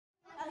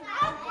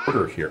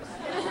order here?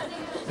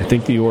 I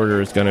think the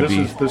order is going to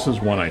be... This is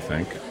one, I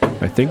think.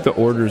 I think the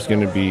order is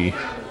going to be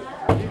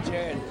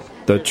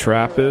the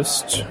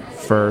Trappist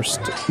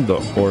first, the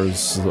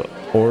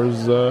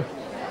Orza,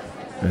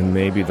 and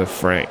maybe the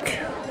Frank.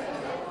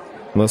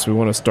 Unless we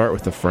want to start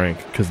with the Frank,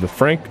 because the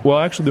Frank... Well,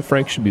 actually, the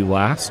Frank should be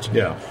last.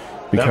 Yeah.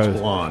 Because that's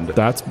blonde.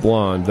 That's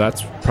blonde.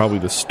 That's probably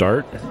the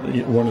start.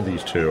 One of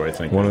these two, I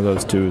think. One of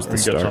those two is the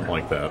start. Something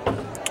like that.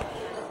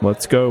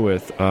 Let's go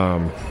with...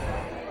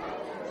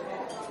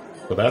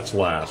 So that's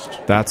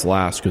last. That's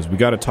last, because we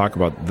got to talk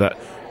about that.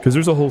 Because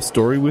there's a whole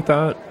story with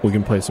that. We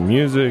can play some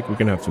music. We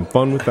can have some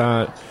fun with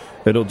that.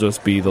 It'll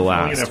just be the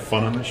last. Are you going to have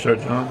fun on this show,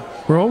 John?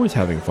 We're always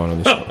having fun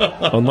on the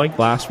show. Unlike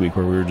last week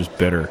where we were just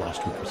bitter.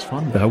 Last week was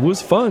fun. That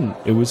was fun.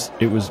 It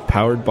was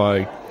powered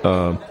by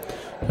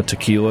a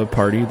tequila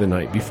party the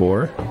night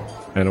before.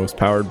 And it was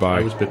powered by...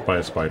 I was bit by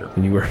a spider.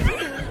 And you were...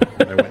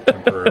 I went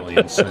temporarily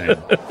insane.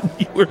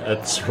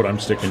 That's what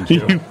I'm sticking to.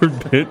 You were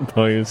bit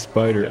by a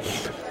spider.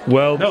 Yes.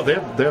 Well... No, they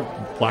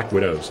have black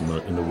widows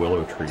in the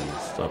willow trees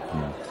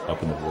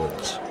up in the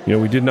woods. You know,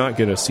 we did not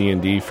get a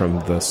C&D from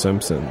The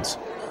Simpsons.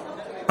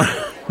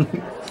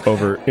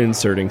 Over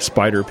inserting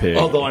Spider Pig.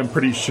 Although I'm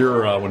pretty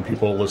sure when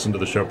people listen to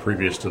the show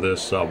previous to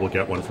this, we'll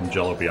get one from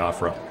Jello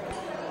Biafra.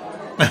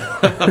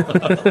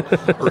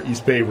 Or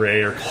East Bay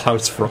Ray or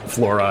Klaus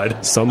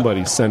Fluoride.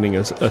 Somebody's sending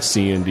us a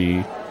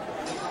C&D.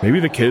 Maybe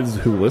the kids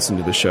who listen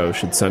to the show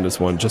should send us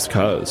one just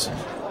cause.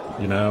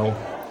 You know?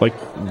 Like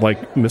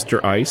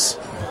Mr. Ice.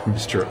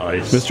 Mr.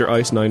 Ice. Mr.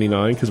 Ice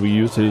 99, because we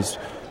used his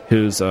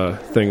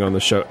thing on the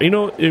show. You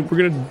know, we're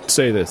going to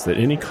say this, that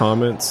any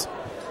comments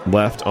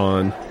left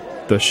on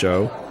the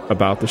show,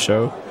 about the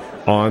show,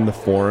 on the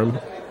forum,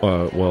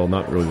 well,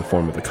 not really the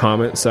forum, but the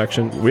comment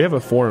section. We have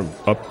a forum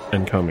up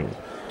and coming.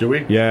 Do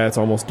we? Yeah, it's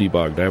almost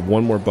debugged. I have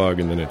one more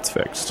bug and then it's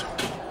fixed.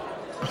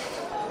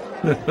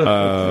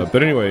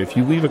 But anyway, if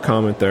you leave a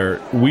comment there,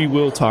 we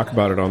will talk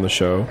about it on the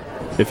show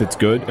if it's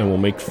good, and we'll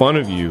make fun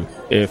of you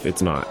if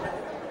it's not.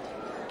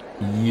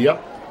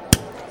 Yep.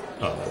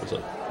 Oh,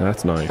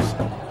 that's nice.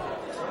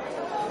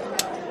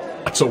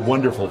 That's a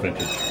wonderful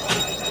vintage.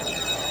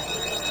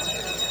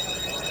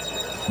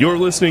 You're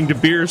listening to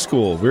Beer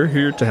School. We're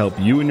here to help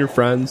you and your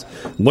friends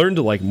learn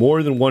to like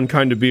more than one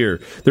kind of beer.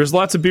 There's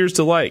lots of beers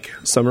to like.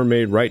 Some are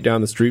made right down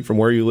the street from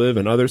where you live,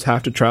 and others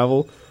have to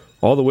travel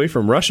all the way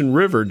from Russian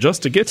River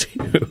just to get to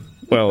you.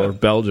 Well, or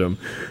Belgium.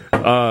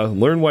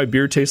 Learn why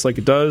beer tastes like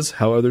it does,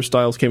 how other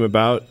styles came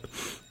about,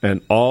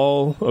 and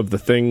all of the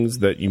things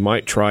that you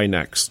might try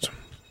next.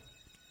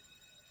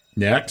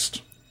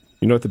 Next?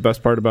 You know what the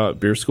best part about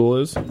Beer School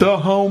is? The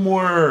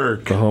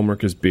homework. The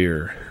homework is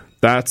beer.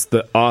 That's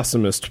the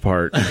awesomest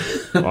part.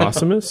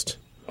 Awesomest?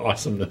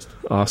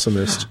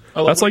 Awesomest.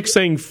 That's like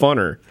saying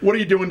funner. What are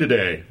you doing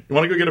today? You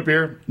want to go get a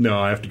beer? No,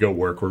 I have to go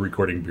work. We're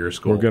recording Beer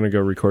School. We're going to go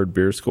record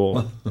Beer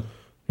School.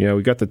 Yeah,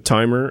 we got the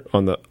timer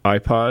on the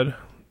iPod.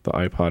 The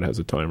iPod has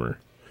a timer.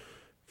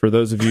 For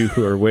those of you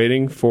who are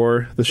waiting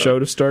for the show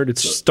to start,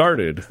 it's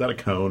started. Is that a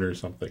cone or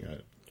something?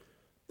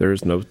 There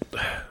is no...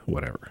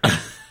 Whatever.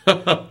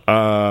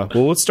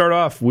 Well, let's start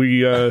off.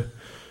 We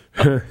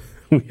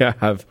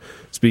have...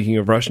 Speaking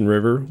of Russian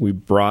River, we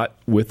brought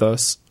with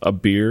us a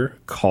beer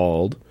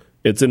called...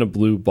 It's in a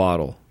blue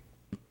bottle.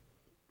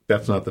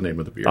 That's not the name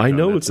of the beer. I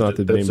know it's not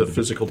the name of the beer. That's a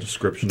physical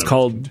description of the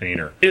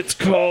container. It's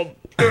called...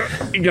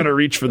 You gotta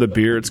reach for the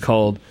beer. It's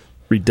called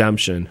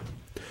Redemption.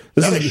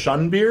 Is that a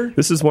shun beer?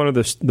 This is one of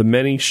the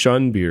many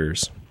shun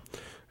beers.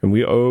 And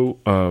we owe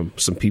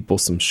some people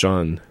some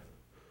shun.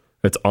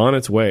 It's on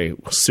its way,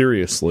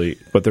 seriously.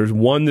 But there's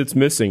one that's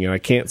missing, and I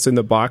can't send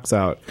the box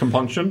out.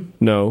 Compunction?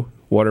 No,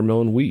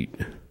 watermelon wheat.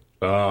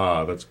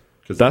 Ah,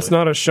 that's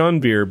not a shun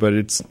beer, but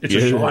it's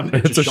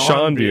a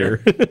Sean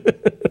beer.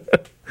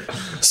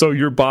 So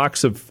your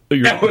box of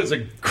that was a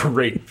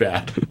great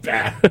bad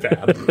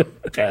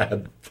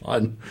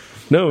pun.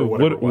 No,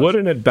 what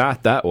an at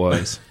bat that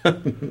was.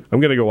 I'm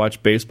gonna go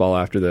watch baseball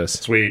after this.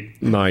 Sweet,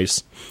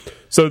 nice.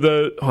 So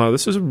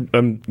this is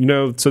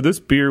so this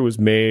beer was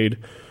made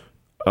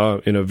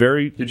in a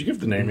very. Did you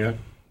give the name yet?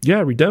 Yeah,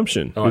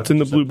 Redemption. It's in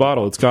the blue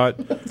bottle. It's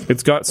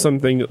got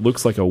something that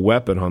looks like a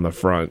weapon on the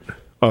front.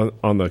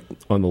 On the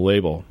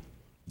label.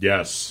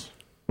 Yes.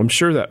 I'm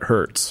sure that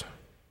hurts.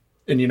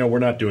 And we're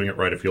not doing it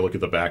right if you look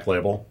at the back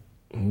label.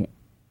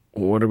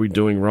 What are we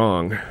doing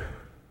wrong?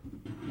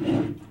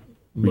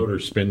 Motor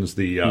spins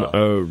the...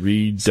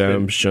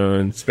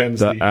 redemption. Spins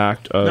the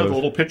act of... No, the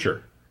little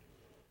pitcher.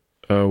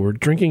 We're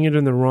drinking it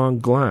in the wrong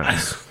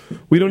glass.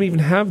 We don't even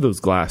have those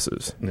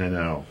glasses. I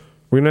know.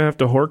 We're going to have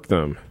to hork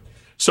them.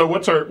 So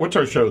what's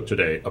our show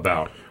today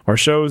about? Our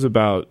show is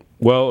about...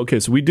 Well, okay,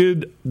 so we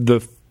did the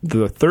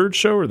third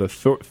show or the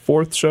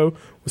fourth show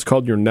was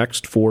called Your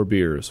Next 4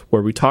 Beers,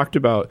 where we talked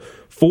about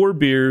 4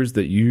 beers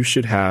that you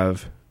should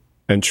have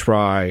and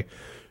try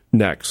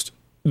next.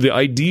 The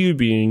idea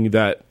being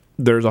that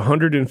there's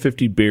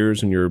 150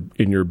 beers in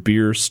your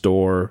beer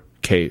store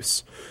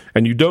case,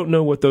 and you don't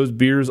know what those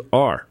beers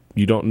are.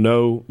 You don't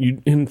know.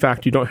 In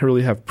fact, you don't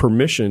really have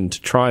permission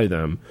to try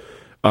them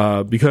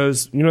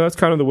Because that's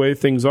kind of the way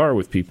things are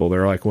with people.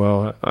 They're like,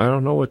 well, I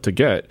don't know what to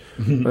get.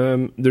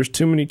 There's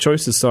too many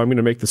choices, so I'm going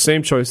to make the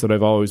same choice that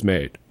I've always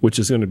made, which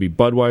is going to be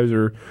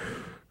Budweiser,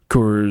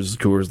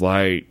 Coors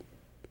Light,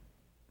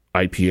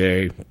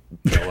 IPA,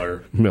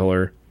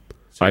 Miller,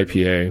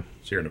 IPA,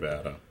 Sierra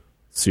Nevada,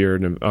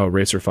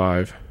 Racer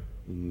 5,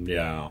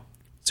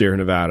 Sierra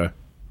Nevada,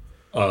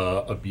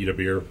 Abita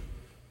beer,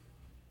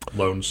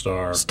 Lone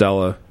Star,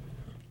 Stella.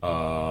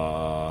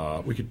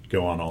 We could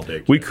go on all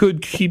day. We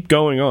could keep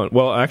going on.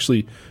 Well,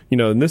 actually,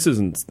 and this is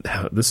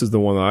the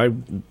one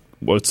that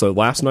what's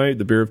last night,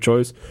 the beer of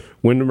choice,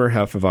 Windermere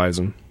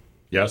Hefeweizen.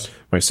 Yes.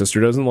 My sister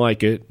doesn't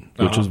like it,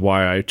 which is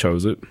why I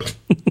chose it.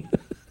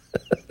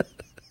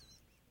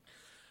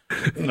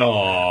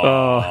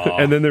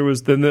 And then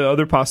the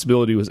other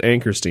possibility was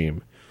Anchor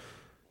Steam.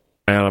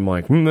 And I'm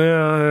like,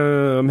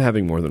 I'm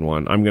having more than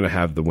one. I'm going to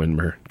have the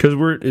Windermere because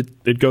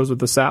it goes with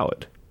the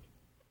salad.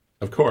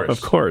 Of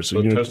course.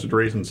 The toasted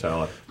raisin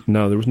salad.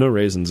 No, there was no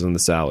raisins in the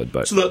salad.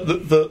 But so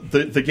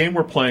the game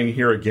we're playing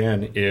here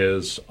again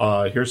is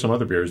here's some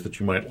other beers that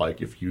you might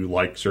like. If you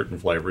like certain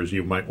flavors,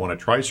 you might want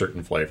to try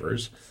certain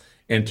flavors.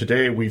 And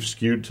today we've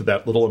skewed to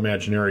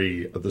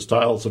the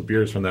styles of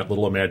beers from that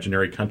little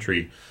imaginary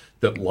country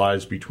that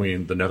lies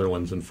between the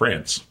Netherlands and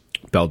France.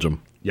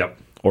 Belgium. Yep.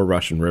 Or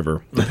Russian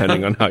River,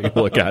 depending on how you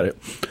look at it.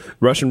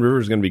 Russian River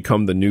is going to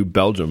become the new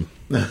Belgium.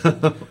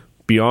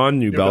 Beyond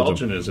New Belgium.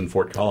 Belgium is in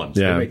Fort Collins.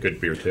 Yeah. They make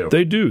good beer, too.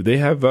 They do. They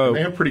have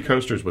pretty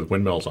coasters with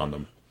windmills on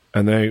them.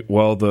 And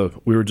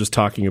we were just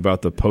talking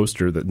about the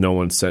poster that no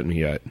one sent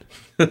me yet.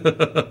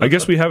 I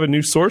guess we have a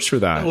new source for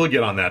that. We'll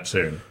get on that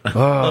soon.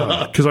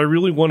 Because I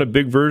really want a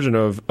big version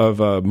of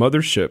a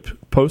Mothership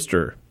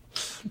poster.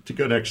 To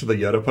go next to the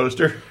Yoda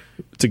poster?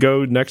 To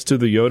go next to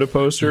the Yoda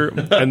poster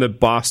and the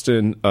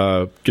Boston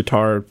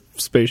guitar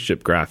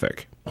spaceship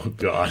graphic. Oh,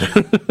 God.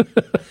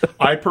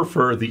 I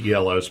prefer the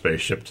ELO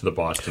spaceship to the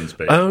Boston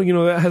spaceship.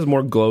 Oh, that has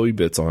more glowy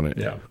bits on it.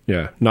 Yeah.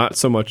 Yeah. Not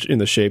so much in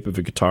the shape of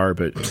a guitar,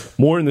 but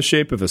more in the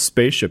shape of a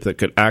spaceship that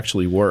could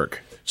actually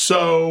work.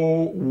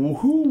 So,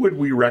 who would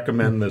we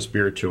recommend this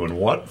beer to, and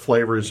what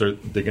flavors are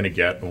they going to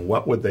get, and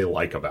what would they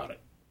like about it?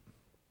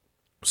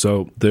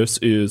 So, this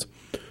is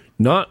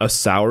not a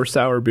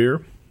sour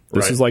beer.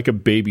 This is like a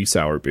baby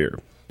sour beer.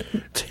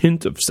 It's a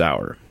hint of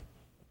sour.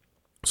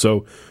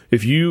 So,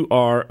 if you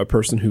are a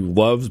person who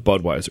loves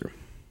Budweiser,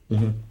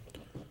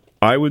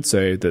 I would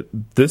say that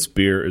this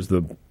beer is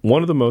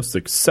one of the most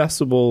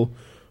accessible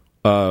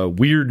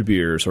weird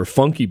beers or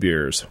funky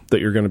beers that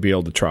you're going to be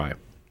able to try.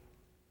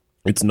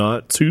 It's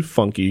not too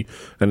funky,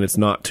 and it's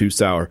not too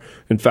sour.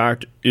 In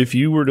fact, if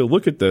you were to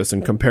look at this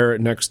and compare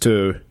it next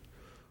to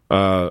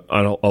a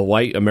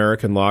light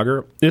American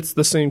lager, it's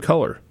the same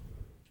color.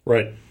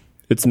 Right.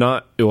 It's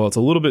not, it's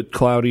a little bit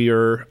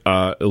cloudier,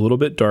 a little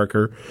bit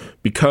darker,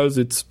 because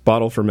it's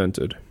bottle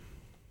fermented.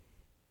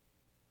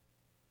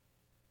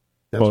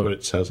 That's what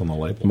it says on the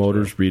label.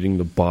 Motor's reading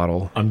the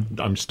bottle.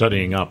 I'm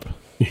studying up.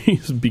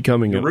 He's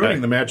becoming You're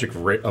ruining the magic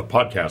of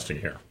podcasting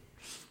here.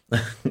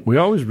 We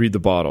always read the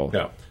bottle.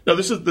 Yeah. No,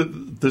 this is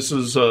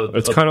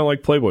it's kind of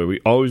like Playboy. We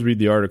always read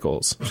the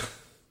articles. Does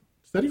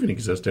that even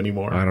exist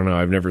anymore? I don't know.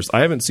 I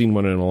haven't seen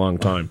one in a long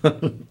time.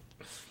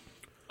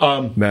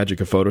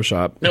 Magic of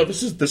Photoshop. No,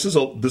 this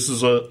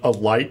is a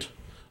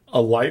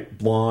light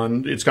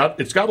blonde. It's got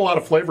a lot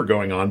of flavor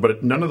going on,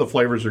 but none of the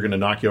flavors are going to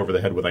knock you over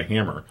the head with a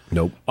hammer.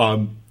 Nope.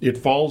 It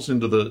falls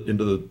into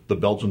the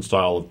Belgian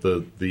style of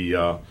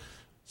the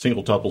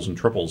single, tuples, and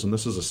triples, and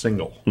this is a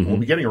single. We'll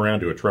be getting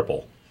around to a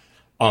triple.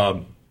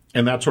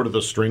 And that's sort of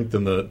the strength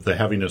and the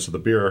heaviness of the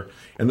beer.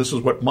 And this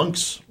is what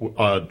monks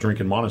drink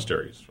in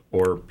monasteries,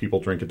 or people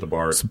drink at the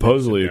bar.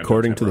 Supposedly,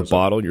 according to the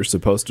bottle, you're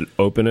supposed to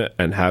open it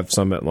and have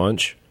some at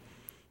lunch,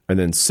 and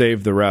then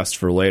save the rest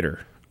for later,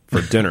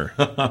 for dinner.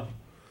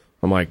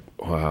 I'm like,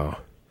 wow.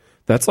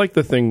 That's like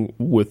the thing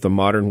with the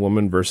Modern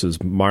Woman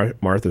versus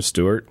Martha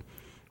Stewart.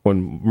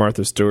 When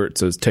Martha Stewart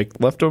says, take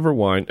leftover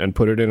wine and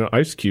put it in an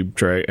ice cube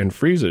tray and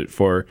freeze it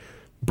for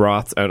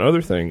broths and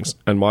other things,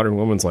 and Modern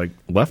Woman's like,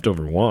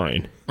 leftover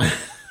wine.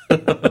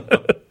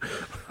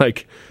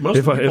 Like, most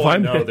people I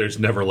know, there's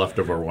never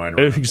leftover wine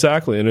around.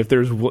 Exactly. And if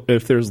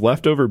there's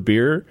leftover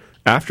beer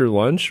after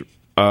lunch,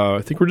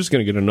 I think we're just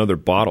going to get another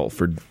bottle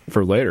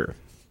for later.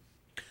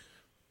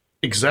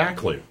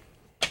 Exactly.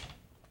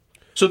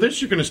 So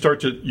this you're going to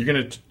start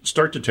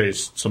to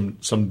taste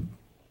some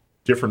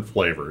different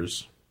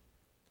flavors.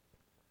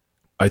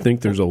 I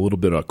think there's a little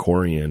bit of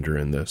coriander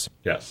in this.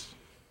 Yes.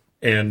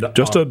 And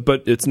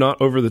but it's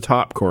not over the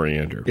top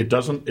coriander. It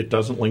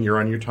doesn't linger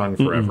on your tongue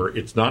forever. Mm-mm.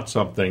 It's not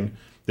something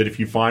that if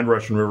you find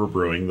Russian River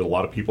Brewing that a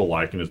lot of people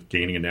like and is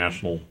gaining an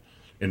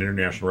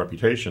international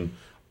reputation,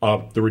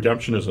 the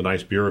Redemption is a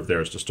nice beer of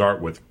theirs to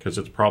start with because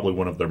it's probably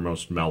one of their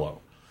most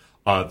mellow.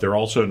 They're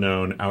also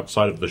known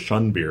outside of the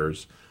Shun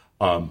beers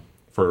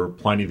for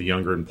Pliny the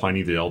Younger and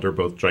Pliny the Elder,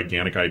 both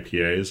gigantic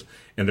IPAs,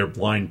 and their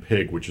Blind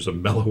Pig, which is a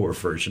mellower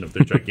version of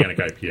their gigantic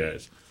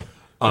IPAs.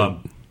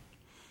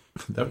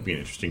 That would be an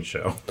interesting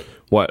show.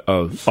 What?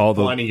 All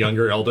the Pliny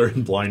Younger, Elder,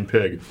 and Blind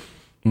Pig.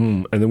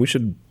 And then we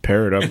should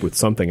pair it up with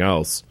something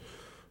else.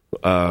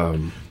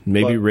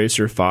 Maybe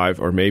Racer 5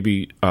 or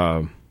maybe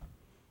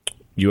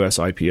US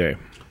IPA.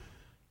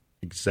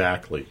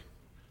 Exactly.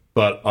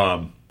 But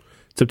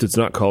except it's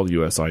not called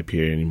US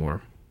IPA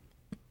anymore.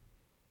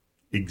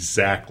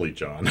 Exactly,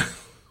 John.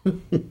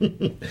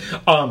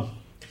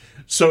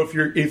 So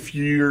if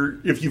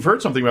you've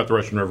heard something about the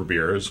Russian River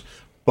beers,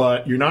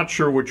 but you're not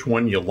sure which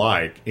one you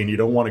like, and you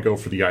don't want to go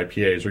for the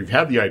IPAs, or you've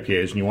had the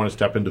IPAs and you want to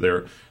step into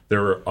their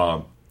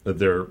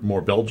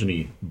more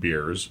Belgian-y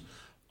beers,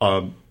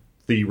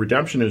 the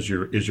Redemption is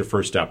your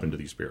first step into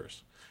these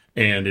beers,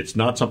 and it's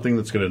not something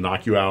that's going to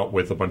knock you out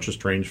with a bunch of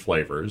strange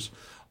flavors.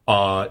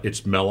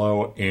 It's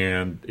mellow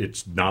and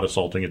it's not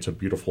assaulting. It's a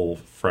beautiful,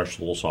 fresh,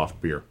 little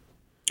soft beer.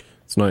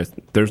 It's nice.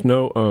 There's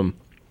no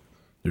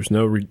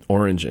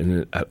orange in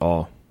it at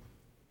all.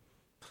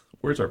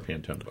 Where's our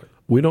Pantene book?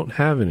 We don't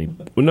have any.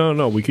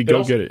 No, we could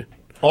go get it.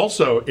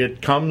 Also,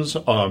 it comes.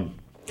 What I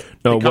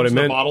meant, in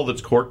a bottle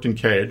that's corked and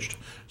caged.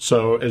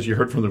 So, as you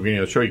heard from the beginning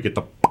of the show, you get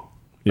the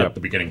at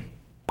the beginning.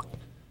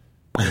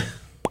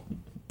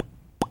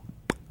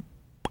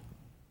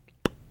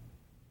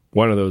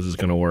 One of those is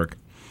going to work.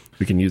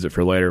 We can use it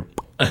for later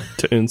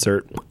to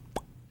insert.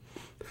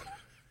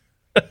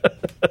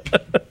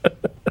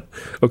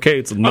 Okay,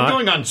 it's not. I'm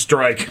going on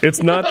strike.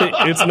 It's not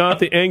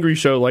the angry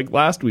show like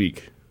last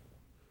week.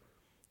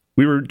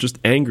 We were just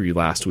angry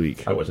last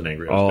week. I wasn't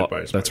angry. I was bit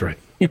by a spider. That's right.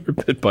 You were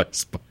bit by a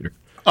spider.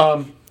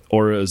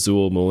 Or a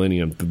Azul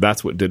Millennium.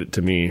 That's what did it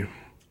to me.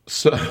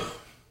 So,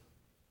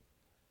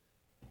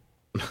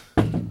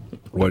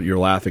 what, you're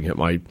laughing at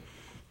my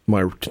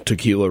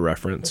tequila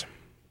reference?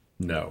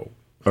 No.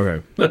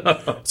 Okay.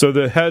 So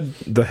the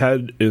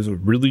head is a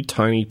really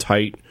tiny,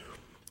 tight,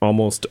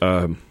 almost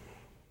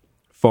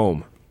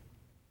foam.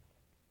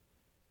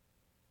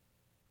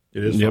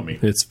 It is foamy.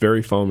 It's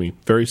very foamy,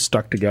 very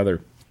stuck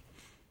together.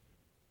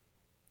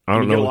 I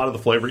don't know. You get a lot of the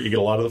flavor. You get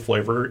a lot of the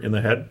flavor in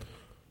the head.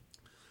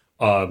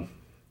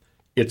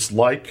 It's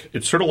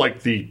sort of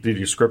like the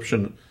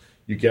description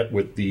you get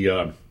with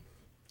the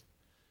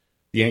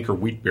Anchor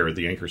wheat beer,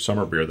 the Anchor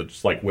summer beer,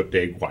 that's like whipped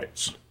egg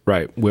whites.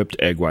 Right, whipped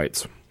egg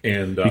whites.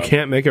 And you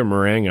can't make a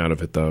meringue out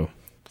of it, though.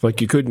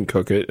 Like, you couldn't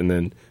cook it and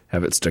then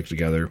have it stick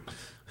together.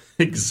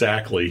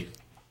 Exactly.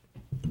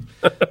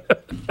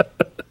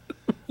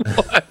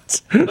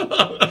 What?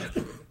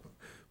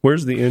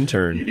 Where's the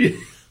intern?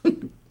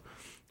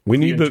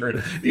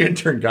 The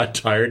intern got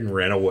tired and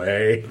ran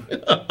away.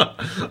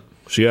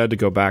 She had to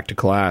go back to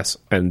class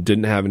and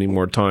didn't have any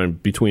more time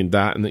between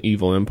that and the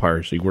evil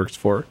empire she works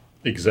for.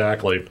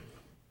 Exactly.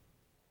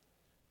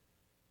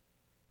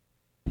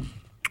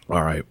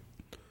 All right.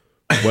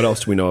 What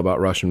else do we know about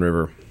Russian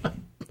River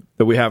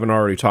that we haven't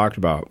already talked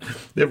about?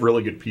 They have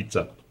really good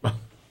pizza.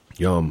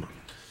 Yum.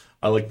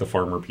 I like the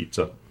farmer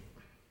pizza.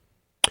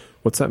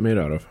 What's that made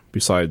out of?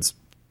 Besides,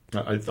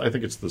 I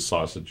think it's the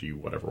sausagey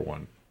whatever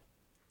one.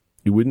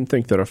 You wouldn't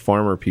think that a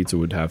farmer pizza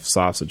would have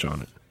sausage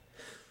on it.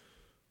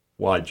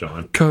 Why,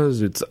 John?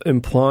 Because it's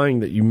implying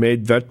that you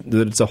made that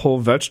it's a whole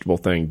vegetable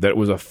thing. That it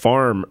was a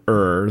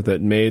farmer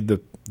that made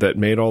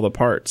all the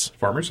parts.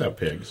 Farmers have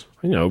pigs.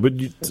 I know, but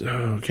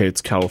okay,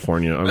 it's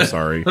California. I'm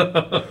sorry.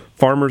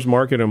 Farmers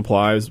market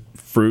implies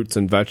fruits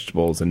and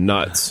vegetables and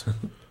nuts.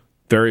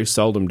 Very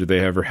seldom do they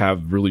ever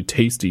have really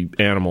tasty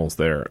animals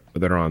there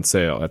that are on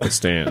sale at the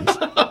stands.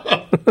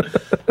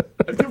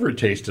 I've never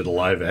tasted a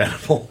live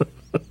animal.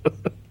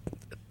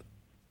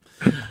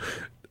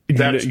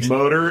 That's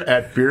motor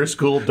at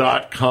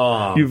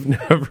beerschool.com. You've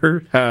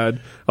never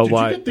had a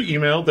live... Did you get the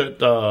email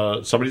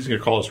that somebody's going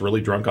to call us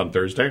really drunk on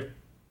Thursday?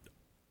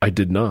 I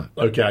did not.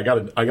 Okay, I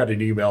got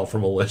an email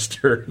from a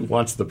listener who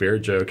wants the bear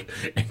joke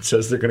and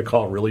says they're going to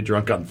call really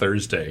drunk on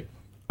Thursday.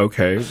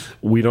 Okay,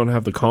 we don't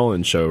have the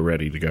call-in show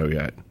ready to go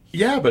yet.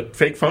 Yeah, but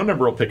fake phone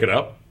number will pick it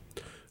up.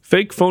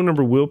 Fake phone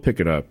number will pick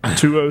it up.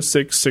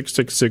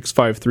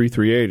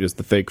 206-666-5338 is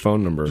the fake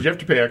phone number. Did you have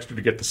to pay extra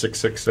to get the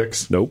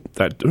 666? Nope.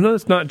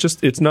 It's not just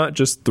 3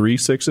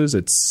 6s,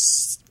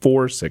 it's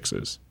 4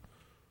 6s.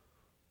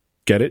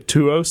 Get it?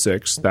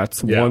 206.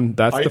 That's one.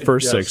 That's the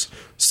first 6.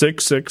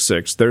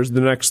 666. There's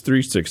the next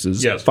 3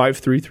 6s. Yes.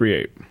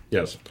 5338.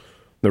 Yes.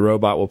 The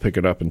robot will pick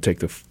it up and take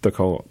the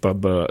call.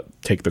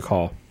 Take the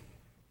call.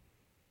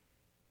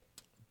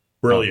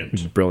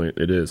 Brilliant. Brilliant.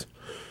 It is.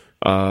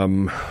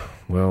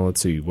 Well,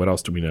 let's see. What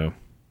else do we know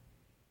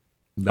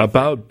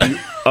about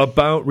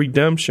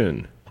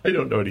Redemption? I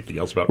don't know anything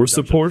else about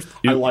Redemption.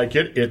 I like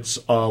it. It's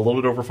a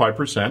little bit over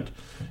 5%.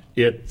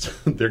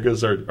 There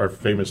goes our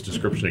famous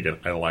description again.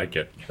 I like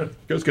it.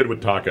 It goes good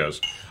with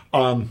tacos.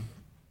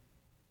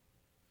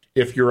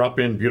 If you're up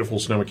in beautiful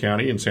Sonoma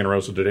County in Santa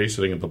Rosa today,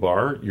 sitting at the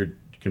bar, you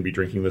can be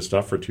drinking this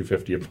stuff for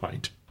 $2.50 a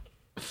pint.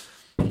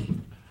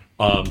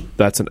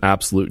 That's an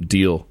absolute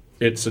deal.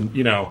 It's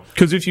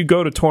because if you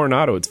go to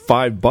Toronado, it's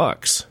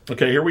 $5.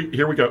 Okay,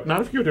 here we go. Not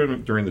if you go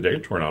during the day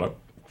at Toronado.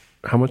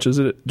 How much is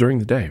it during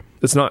the day?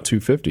 It's not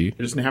 $2.50.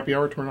 Isn't happy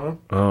hour at Toronado?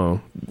 Oh,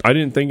 I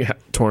didn't think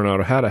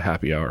Toronado had a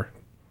happy hour.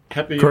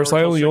 Happy hour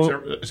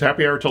it's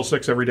happy hour till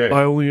 6 every day.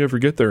 I only ever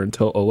get there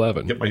until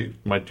 11. Get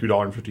my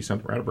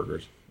 $2.50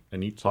 Rataburgers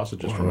and eat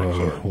sausages from next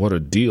door. What a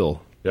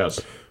deal! Yes.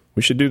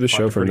 We should do the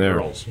show from pretty there.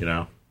 girls, you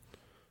know.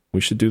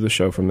 We should do the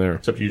show from there.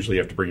 Except usually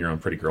you have to bring your own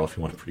pretty girl if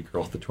you want a pretty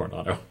girl at the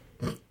Tornado.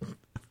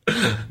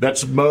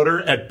 That's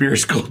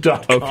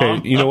motor@beerschool.com.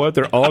 Okay, you know what?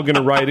 They're all going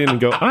to write in and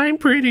go, I'm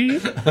pretty.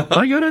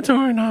 I got a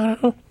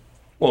Tornado.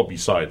 Well,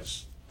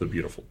 besides the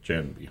beautiful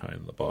Jen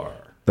behind the bar.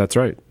 That's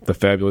right. The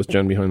fabulous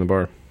Jen behind the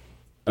bar.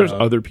 There's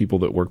other people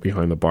that work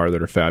behind the bar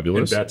that are And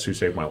fabulous. Bets, who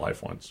saved my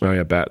life once. Oh,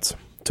 yeah, bets.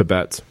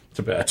 Tibets.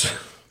 To bet.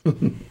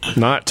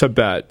 Not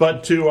Tibet.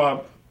 But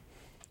to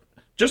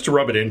just to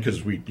rub it in,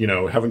 because we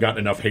haven't gotten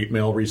enough hate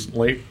mail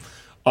recently.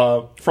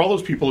 For all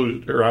those people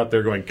who are out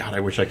there going, God, I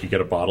wish I could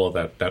get a bottle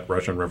of that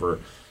Russian River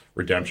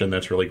Redemption.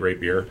 That's really great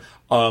beer.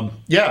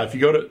 Yeah, if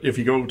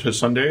you go to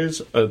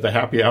Sundays, the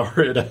happy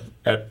hour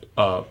at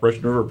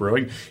Russian River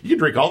Brewing, you can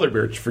drink all their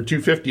beers for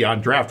 $2.50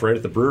 on draft right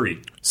at the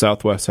brewery.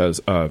 Southwest has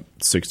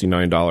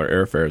 $69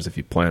 airfares if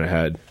you plan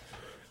ahead.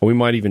 And we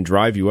might even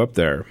drive you up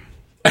there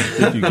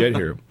if you get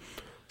here.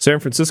 San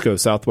Francisco,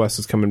 Southwest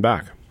is coming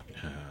back.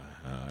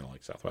 I don't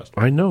like Southwest.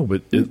 I know,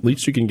 but at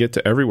least you can get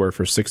to everywhere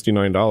for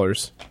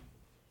 $69.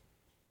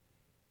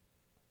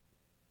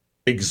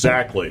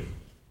 Exactly.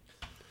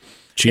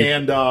 Cheap.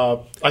 And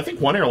I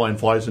think one airline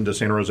flies into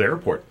San Jose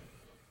Airport.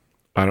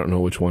 I don't know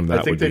which one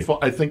that would be.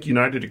 I think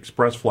United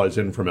Express flies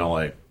in from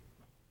L.A.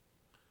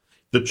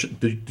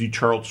 The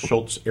Charles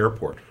Schultz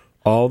Airport.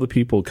 All the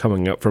people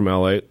coming up from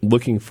LA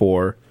looking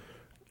for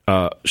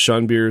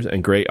Shun beers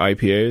and great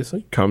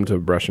IPAs come to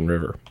Russian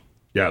River.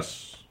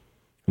 Yes.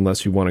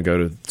 Unless you want to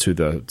go to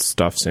the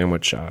stuffed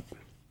sandwich shop.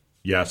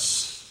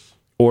 Yes.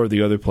 Or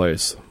the other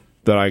place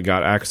that I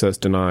got access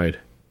denied.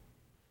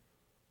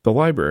 The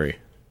library.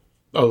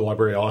 Oh, the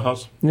Library Ale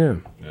House? Yeah.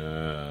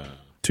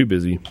 Too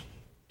busy.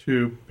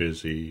 Too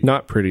busy.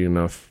 Not pretty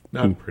enough.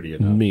 Not pretty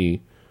enough.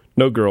 Me.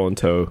 No girl in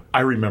tow.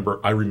 I remember.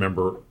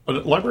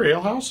 Library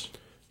Ale House?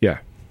 Yeah.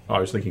 Oh, I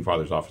was thinking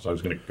Father's Office. I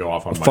was going to go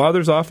off on my...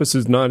 Father's office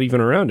is not even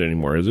around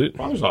anymore, is it?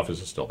 Father's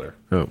Office is still there.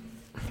 Oh.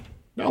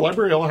 No,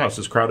 Library Ale House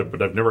is crowded,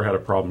 but I've never had a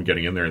problem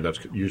getting in there. That's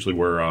usually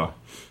where I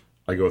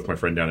go with my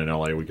friend down in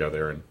L.A. We go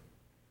there, and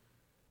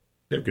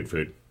they have good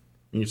food.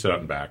 You can sit out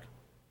and back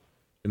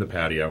in the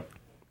patio.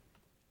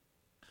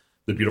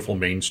 The beautiful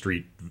Main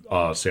Street,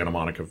 Santa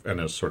Monica, and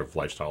a sort of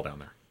lifestyle down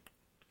there.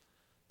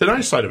 The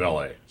nice side of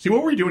L.A. See,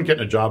 what were you doing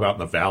getting a job out in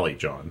the Valley,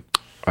 John?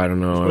 I don't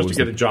know. Supposed to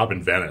get a job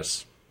in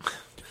Venice.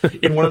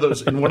 in one of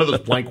those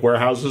blank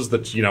warehouses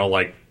that's,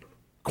 like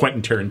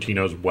Quentin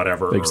Tarantino's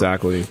whatever.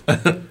 Exactly.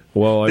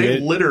 Well,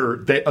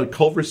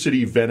 Culver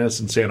City,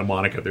 Venice, and Santa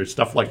Monica. There's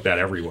stuff like that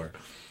everywhere.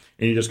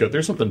 And you just go,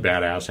 there's something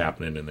badass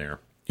happening in there.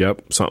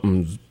 Yep,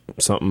 something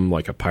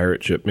like a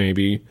pirate ship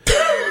maybe.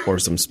 Or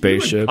some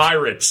spaceships.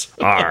 Pirates.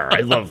 Arr,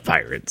 I love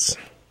pirates.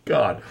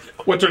 God.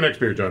 What's our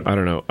next beer, John? I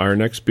don't know. Our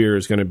next beer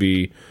is going to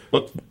be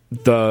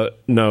no,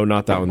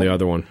 not that one, the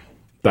other one.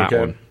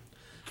 That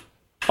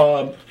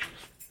one.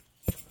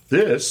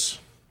 This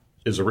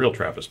is a real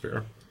Trappist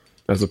beer.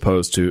 As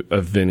opposed to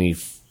a Vinny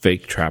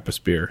fake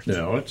Trappist beer.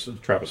 No, it's a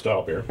Trappist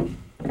style beer.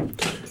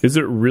 Is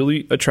it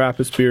really a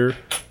Trappist beer?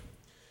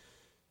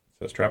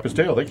 That's Trappist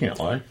ale. They can't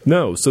lie.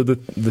 No. So the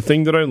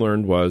thing that I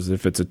learned was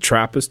if it's a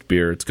Trappist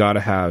beer,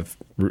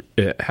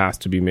 it has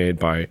to be made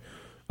by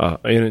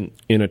in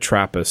a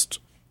Trappist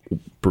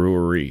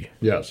brewery.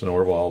 Yes, and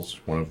Orval's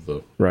one of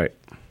the right.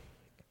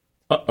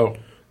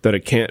 That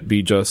it can't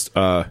be just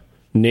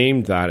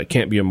named that. It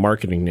can't be a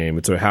marketing name.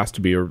 It has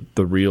to be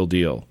the real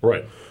deal.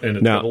 Right, and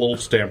it's got a little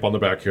stamp on the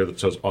back here that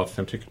says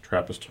authentic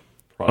Trappist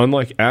product.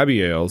 Unlike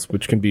Abbey ales,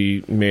 which can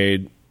be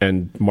made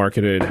and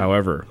marketed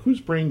however. Whose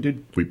brain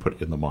did we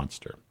put in the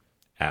monster?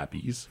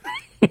 Abby's.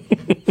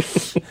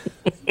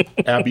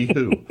 Abby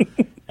who?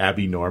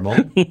 Abby Normal?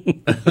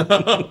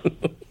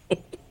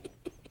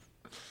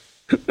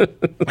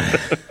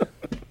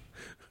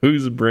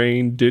 Whose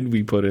brain did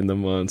we put in the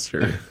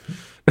monster?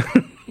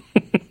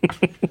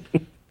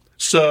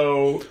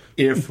 So,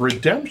 if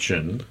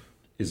Redemption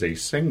is a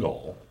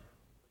single,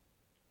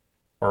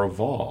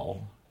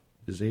 Orval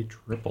is a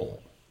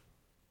triple.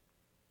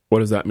 What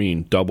does that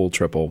mean? Double,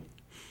 triple?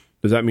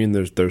 Does that mean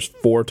there's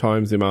 4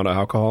 times the amount of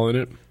alcohol in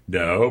it?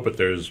 No, but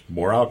there's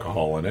more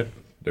alcohol in it.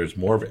 There's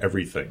more of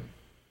everything.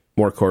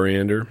 More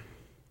coriander?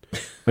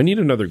 I need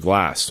another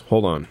glass.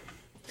 Hold on.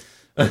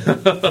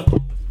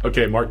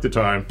 Okay, mark the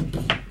time.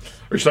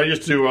 Or should I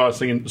just do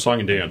song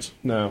and dance?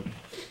 No.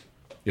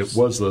 It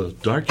was the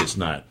darkest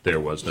night.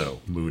 There was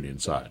no moon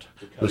inside.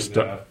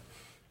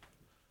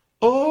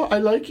 Oh, I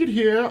like it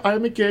here.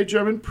 I'm a gay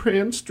German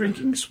prince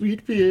drinking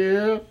sweet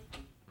beer.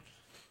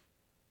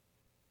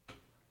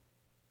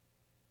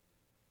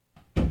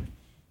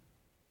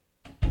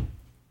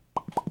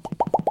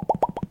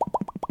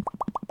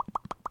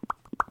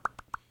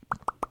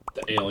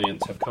 The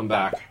aliens have come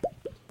back.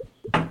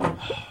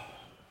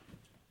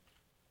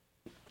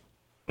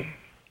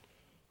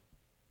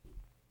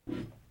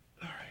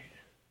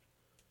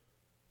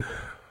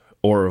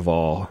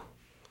 Orval.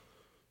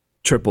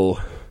 Triple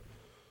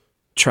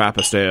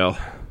Trappist ale.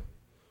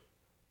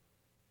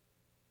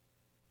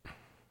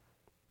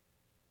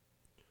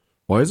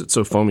 Why is it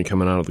so foamy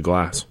coming out of the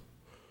glass?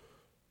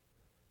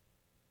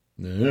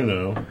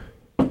 No.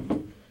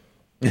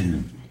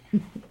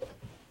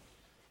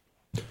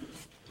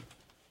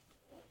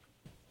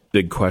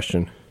 Big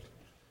question.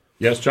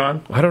 Yes,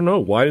 John? I don't know.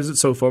 Why is it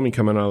so foamy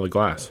coming out of the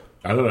glass?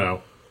 I don't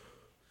know.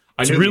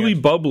 It's really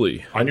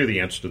bubbly. I knew the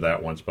answer to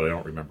that once, but I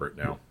don't remember it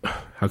now.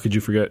 How could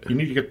you forget? You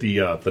need to get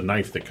the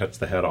knife that cuts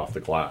the head off the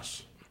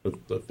glass.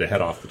 The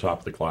head off the top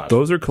of the glass.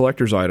 Those are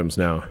collector's items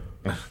now.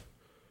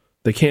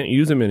 They can't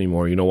use them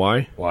anymore. You know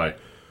why? Why?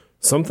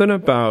 Something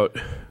about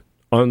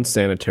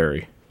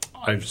unsanitary.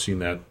 I've seen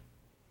that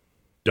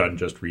done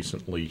just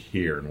recently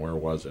here, and where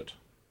was it?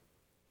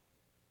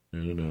 I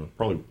don't know.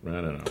 Probably,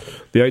 I don't know.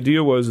 The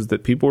idea was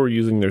that people were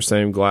using their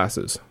same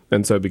glasses,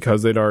 and so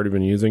because they'd already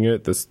been using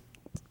it, this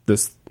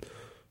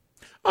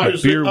I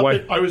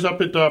was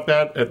up at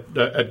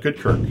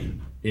Goodkirk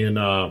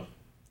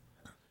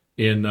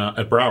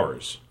at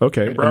Browers.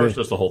 Okay, and Browers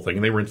does the whole thing,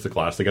 and they rinse the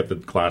glass. They got the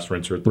glass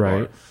rinser at the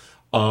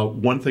bar.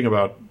 One thing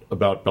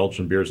about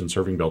Belgian beers and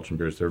serving Belgian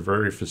beers, they're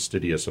very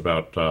fastidious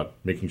about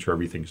making sure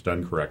everything's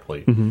done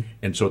correctly. Mm-hmm.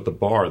 And so at the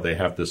bar, they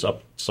have this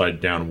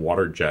upside down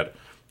water jet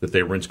that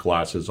they rinse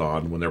glasses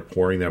on. When they're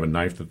pouring, they have a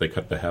knife that they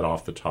cut the head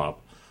off the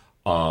top.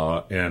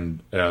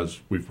 And as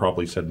we've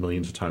probably said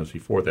millions of times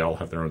before, they all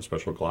have their own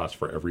special glass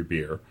for every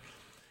beer.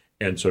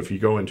 And so if you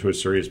go into a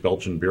serious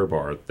Belgian beer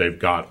bar, they've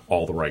got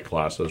all the right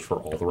glasses for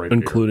all the right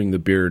including the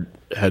beer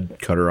head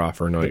cutter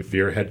offer knife. The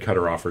beer head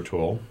cutter offer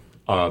tool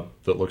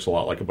that looks a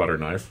lot like a butter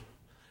knife.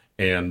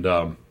 And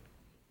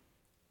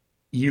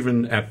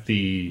even at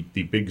the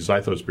big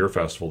Zythos Beer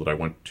Festival that I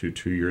went to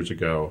 2 years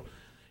ago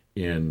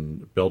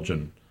in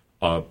Belgium,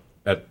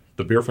 at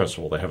the beer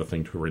festival, they have a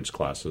thing to rinse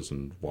glasses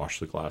and wash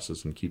the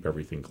glasses and keep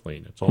everything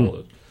clean. It's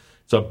all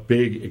it's a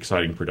big,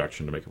 exciting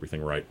production to make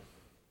everything right.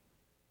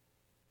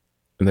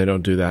 And they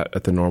don't do that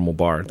at the normal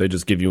bar. They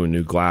just give you a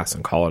new glass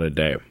and call it a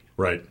day.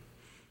 Right.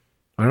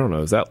 I don't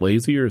know. Is that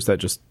lazy or is that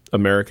just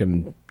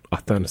American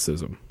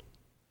authenticism?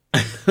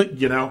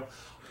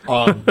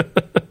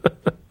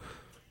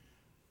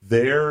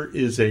 There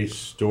is a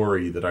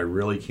story that I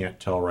really can't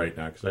tell right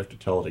now because I have to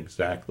tell it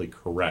exactly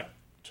correct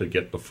to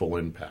get the full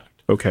impact.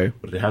 Okay.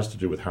 But it has to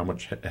do with how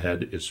much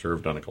head is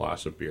served on a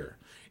glass of beer.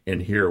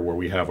 And here, where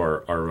we have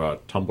our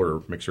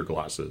tumbler mixer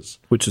glasses.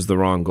 Which is the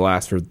wrong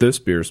glass for this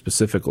beer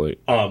specifically.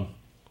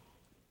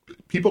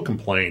 People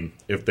complain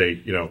if they,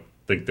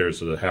 think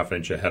there's a half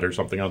inch of head or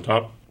something on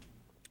top.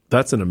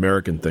 That's an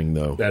American thing,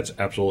 though. That's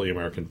absolutely an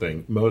American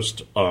thing.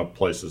 Most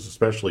places,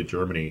 especially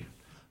Germany,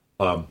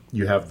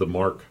 you have the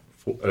mark.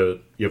 You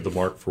have the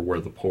mark for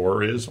where the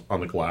pour is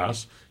on the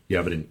glass. You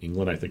have it in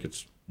England. I think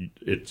it's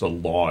a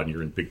law, and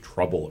you're in big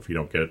trouble if you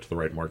don't get it to the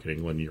right mark in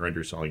England. You're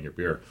underselling your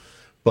beer.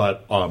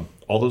 But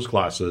all those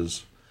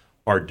glasses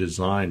are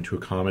designed to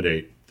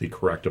accommodate the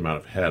correct amount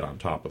of head on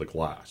top of the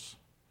glass.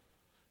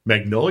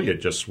 Magnolia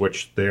just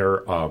switched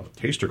their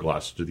taster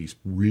glasses to these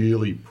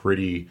really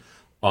pretty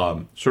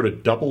sort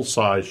of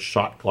double-sized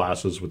shot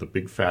glasses with a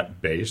big fat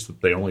base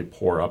that they only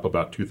pour up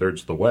about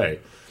 2/3 of the way.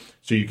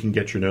 So you can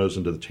get your nose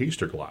into the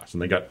taster glass.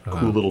 And they got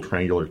cool little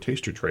triangular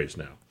taster trays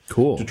now.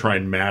 Cool. To try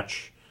and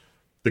match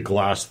the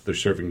glass that they're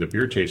serving the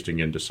beer tasting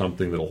into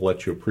something that'll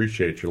let you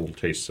appreciate your little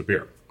tastes of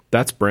beer.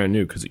 That's brand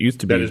new because it used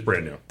to be. That is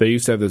brand new. They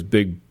used to have this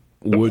big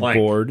wood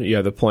board.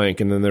 Yeah, the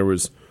plank. And then there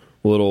was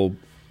little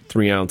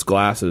 3-ounce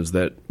glasses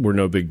that were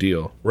no big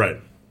deal.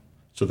 Right.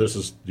 So this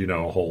is,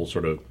 a whole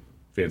sort of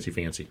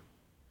fancy.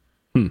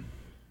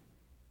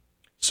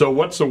 So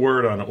what's the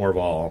word on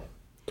Orval?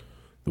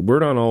 The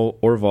word on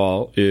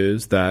Orval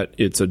is that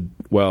it's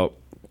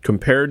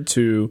compared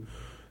to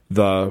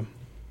the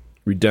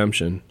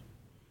Redemption,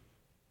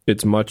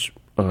 it's much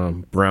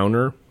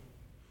browner,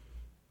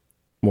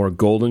 more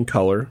golden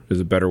color is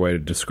a better way to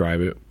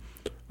describe it.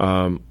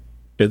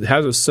 It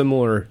has a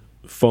similar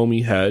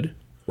foamy head,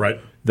 right?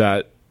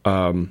 That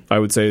I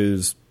would say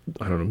is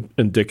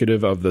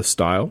indicative of the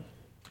style.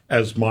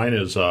 As my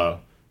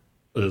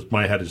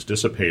head is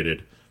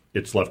dissipated,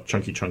 it's left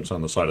chunky chunks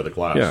on the side of the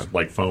glass,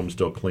 like foam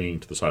still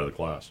clinging to the side of the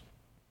glass.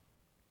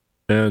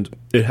 And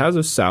it has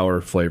a sour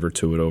flavor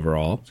to it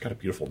overall. It's got a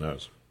beautiful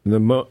nose. And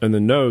the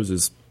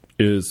nose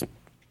is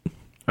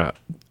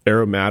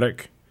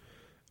aromatic.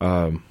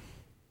 There's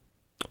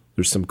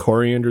some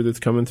coriander that's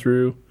coming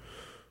through.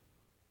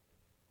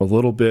 A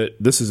little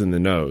bit. This is in the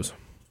nose.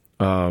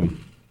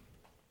 Some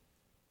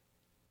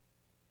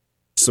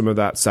of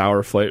that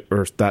sour flavor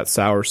or that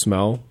sour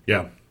smell.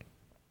 Yeah.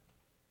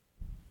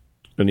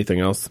 Anything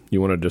else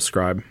you want to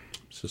describe?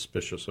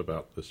 Suspicious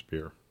about this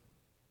beer.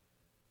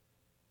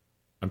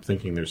 I'm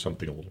thinking there's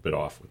something a little bit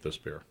off with this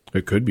beer.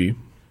 It could be.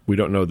 We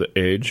don't know the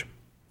age.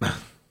 Well,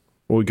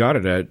 we got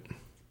it at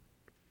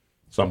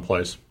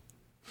someplace.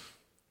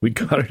 We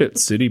got it at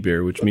City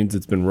Beer, which means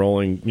it's been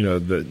rolling.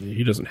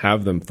 He doesn't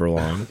have them for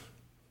long.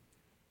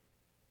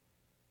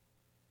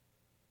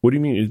 What do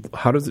you mean?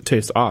 How does it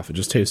taste off? It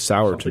just tastes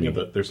sour to me.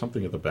 There's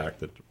something at the back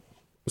that.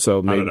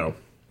 So maybe,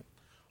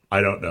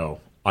 I don't know.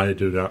 I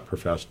do not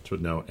profess to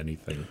know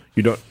anything.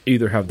 You don't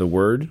either have the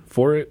word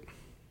for it?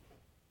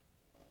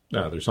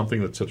 No, there's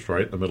something that sits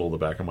right in the middle of the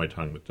back of my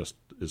tongue that just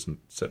isn't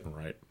sitting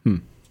right.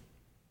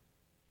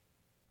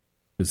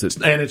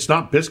 And it's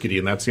not biscuity,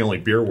 and that's the only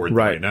beer word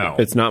that I know.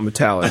 It's not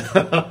metallic.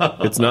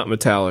 It's not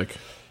metallic.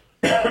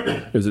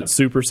 Is it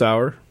super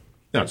sour?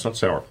 No, it's not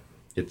sour.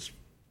 It's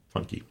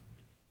funky.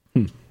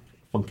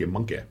 Funky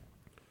monkey.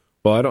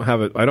 Well, I don't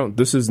have it.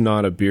 This is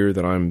not a beer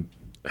that I'm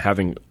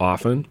having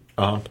often.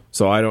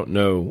 So I don't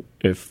know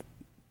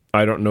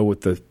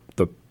what the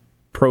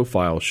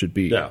profile should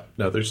be. Yeah.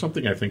 No, there's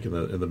something I think in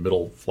the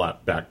middle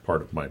flat back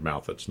part of my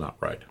mouth that's not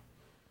right.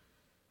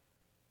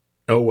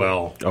 Oh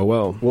well.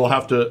 We'll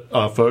have to,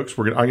 folks.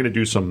 I'm going to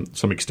do some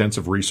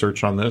extensive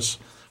research on this,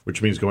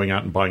 which means going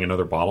out and buying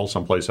another bottle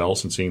someplace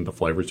else and seeing the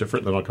flavors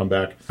different. Then I'll come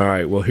back. All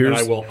right. Well, and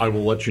I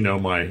will let you know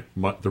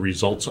the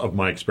results of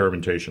my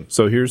experimentation.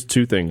 So here's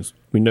two things.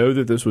 We know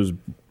that this was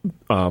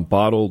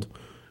bottled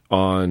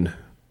on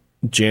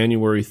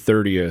January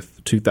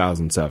 30th,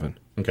 2007.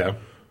 Okay.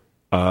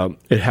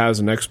 It has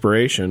an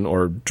expiration,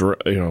 or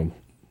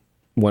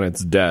when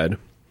it's dead,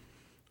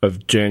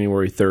 of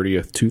January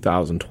 30th,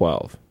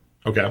 2012.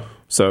 Okay.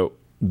 So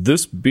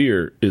this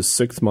beer is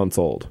 6 months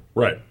old.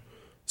 Right.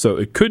 So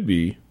it could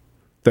be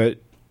that,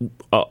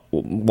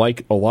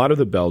 like a lot of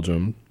the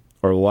Belgium,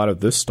 or a lot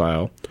of this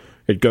style,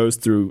 it goes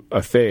through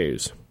a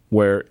phase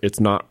where it's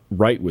not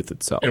right with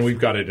itself. And we've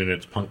got it in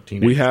its punk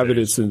teenage We have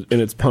days. it in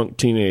its punk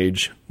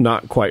teenage,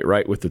 not quite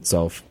right with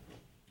itself.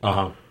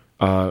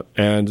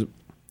 And,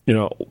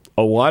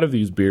 a lot of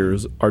these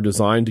beers are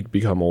designed to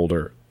become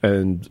older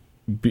and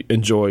be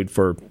enjoyed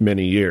for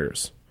many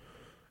years.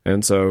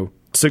 And so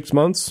 6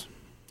 months,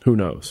 who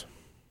knows?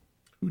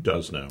 Who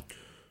does know?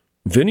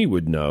 Vinny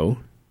would know.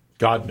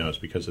 God knows,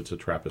 because it's a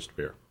Trappist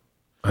beer.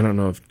 I don't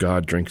know if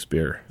God drinks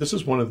beer. This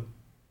is one of...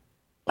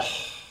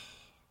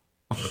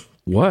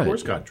 What? Of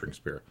course God drinks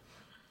beer.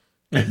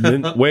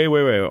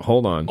 Wait,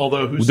 hold on.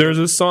 Although there's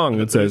a song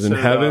that says, "In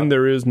heaven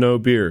there is no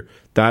beer.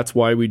 That's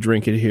why we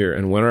drink it here.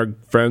 And when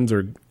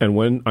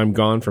I'm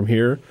gone from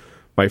here,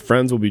 my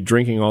friends will be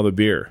drinking all the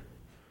beer."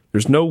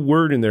 There's no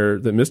word in there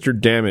that Mr.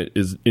 Dammit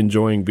is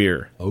enjoying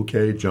beer.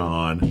 Okay,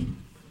 John.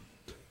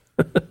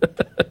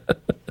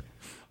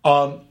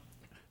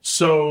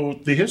 So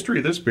the history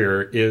of this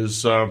beer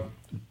is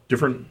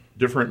different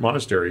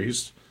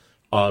monasteries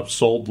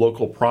sold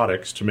local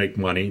products to make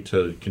money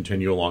to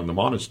continue along the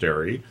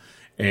monastery.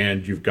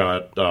 And you've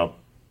got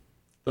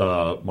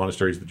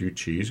monasteries that do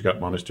cheese. You've got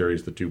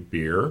monasteries that do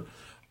beer.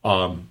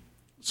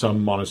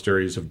 Some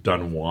monasteries have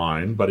done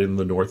wine, but in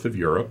the north of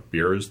Europe,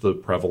 beer is the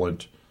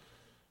prevalent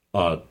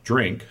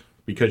drink,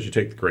 because you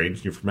take the grains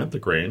and you ferment the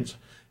grains.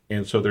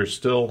 And so there's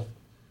still,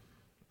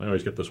 I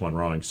always get this one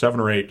wrong, 7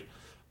 or 8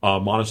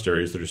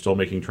 monasteries that are still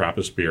making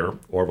Trappist beer.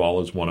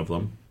 Orval is one of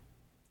them.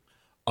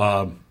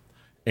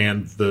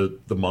 And the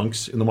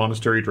monks in the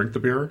monastery drink the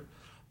beer.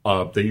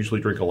 They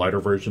usually drink a lighter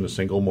version, a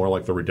single, more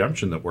like the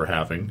Redemption that we're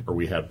having, or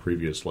we had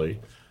previously.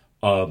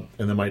 And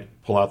they might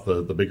pull out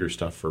the bigger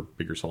stuff for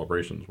bigger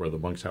celebrations where the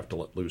monks have to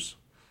let loose.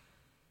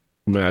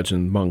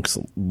 Imagine monks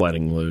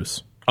letting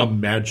loose.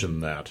 Imagine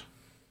that.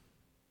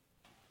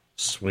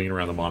 Swinging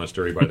around the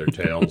monastery by their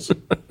tails.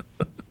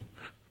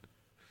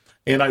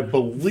 And I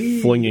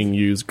believe... flinging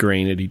used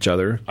grain at each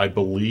other. I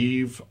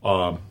believe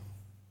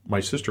my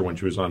sister, when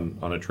she was on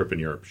a trip in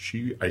Europe,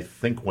 she, I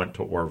think, went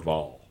to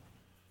Orval.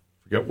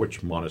 Forget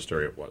which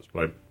monastery it was,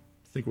 but I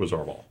think it was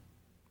Orval.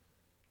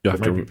 There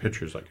might be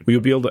pictures I could... You'll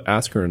be able to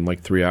ask her in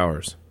like 3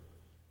 hours.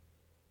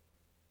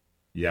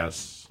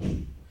 Yes.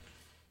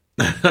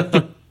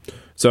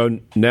 So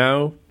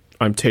now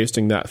I'm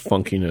tasting that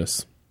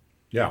funkiness.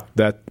 Yeah.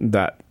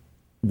 That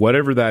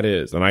whatever that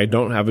is, and I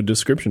don't have a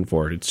description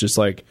for it. It's just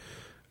like,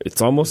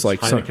 it's almost like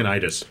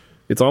Heinekenitis.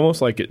 It's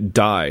almost like it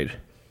died.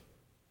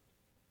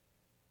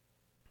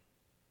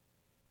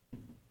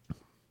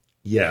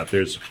 Yeah,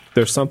 there's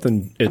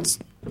something.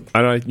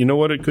 You know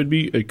what it could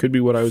be? It could be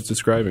what I was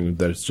describing,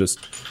 that it's just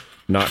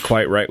not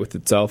quite right with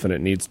itself, and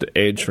it needs to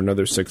age for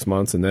another 6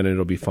 months, and then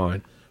it'll be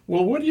fine.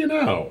 Well, what do you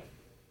know?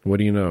 What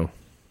do you know?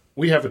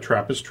 We have a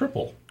Trappist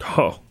triple.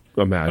 Oh,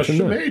 imagine a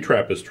Chimay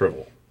Trappist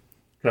triple.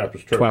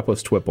 Trappist triple.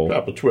 Twappist Twipple.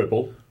 Trappist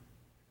Twipple.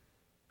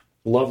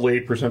 Lovely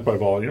 8% by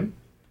volume.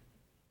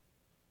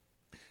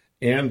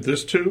 And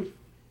this too,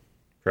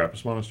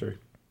 Trappist Monastery.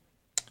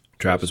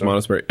 Trappist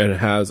Monastery, and it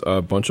has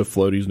a bunch of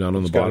floaties down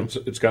on the bottom.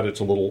 It's got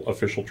its little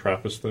official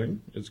Trappist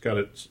thing. It's got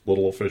its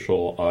little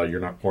official you're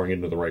not pouring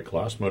into the right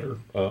glass motor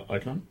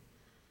icon.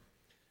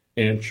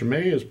 And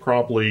Chimay is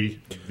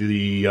probably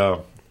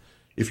the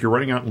if you're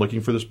running out and looking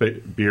for this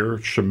beer,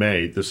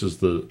 Chimay, this is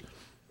the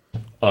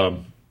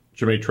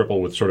Chimay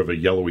triple with sort of a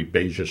yellowy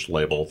beigeish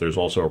label. There's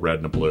also a red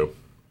and a blue.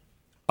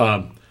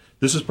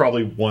 This is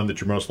probably one that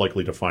you're most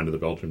likely to find in the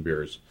Belgian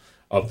beers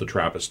of the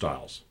Trappist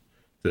styles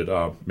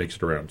that makes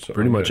it around. So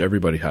pretty much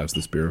everybody has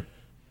this beer.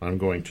 I'm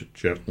going to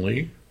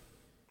gently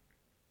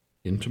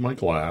into my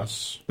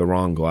glass. The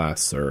wrong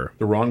glass, sir.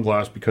 The wrong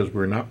glass, because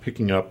we're not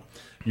picking up.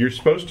 You're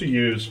supposed to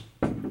use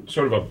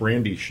sort of a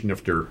brandy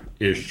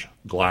schnifter-ish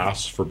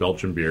glass for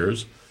Belgian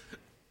beers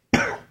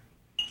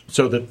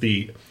so that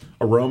the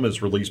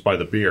aromas released by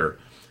the beer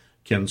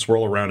can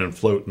swirl around and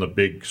float in the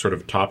big sort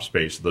of top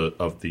space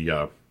of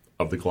the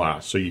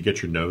glass, so you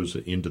get your nose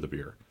into the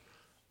beer.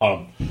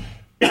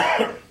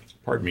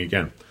 Pardon me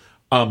again.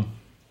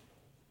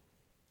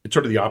 It's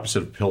sort of the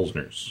opposite of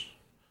Pilsners.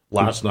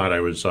 Last night I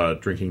was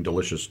drinking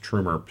delicious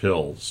Trumer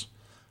Pils.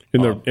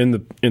 In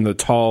the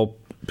tall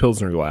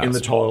Pilsner glass. In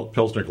the tall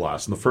Pilsner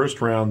glass. In the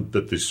first round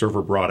that the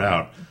server brought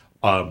out,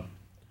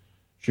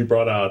 she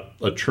brought out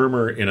a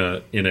Trumer in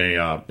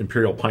a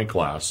Imperial pint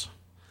glass.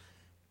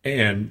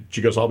 And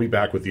she goes, "I'll be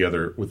back with the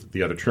other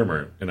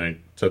Trumer." And I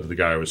said to the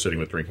guy I was sitting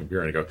with drinking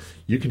beer, and I go,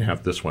 "You can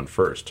have this one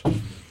first,"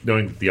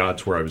 knowing that the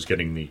odds were I was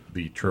getting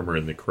the Trumer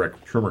in the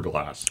correct Trumer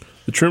glass.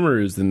 The Trumer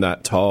is in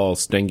that tall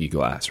Stengy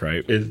glass,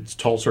 right? It's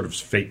tall, sort of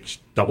fake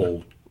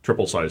double,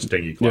 triple size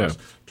Stengy glass.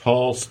 Yeah.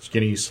 Tall,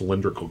 skinny,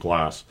 cylindrical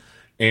glass.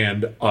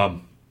 And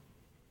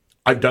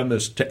I've done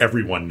this to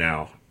everyone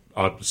now.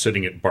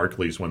 Sitting at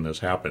Barclays when this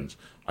happens,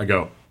 I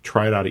go,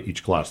 try it out of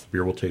each glass. The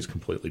beer will taste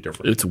completely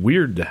different. It's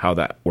weird how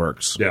that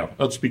works. Yeah,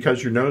 it's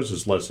because your nose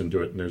is less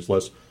into it, and there's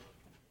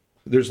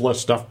less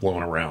stuff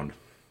blowing around.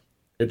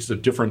 It's a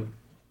different.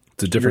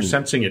 You're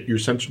sensing it. You're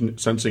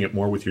sensing it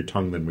more with your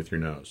tongue than with your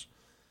nose.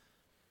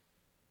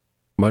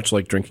 Much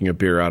like drinking a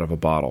beer out of a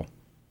bottle.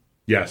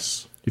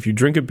 Yes. If you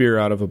drink a beer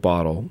out of a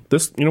bottle,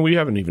 we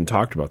haven't even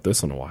talked about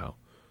this in a while.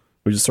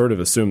 We just sort of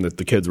assumed that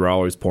the kids were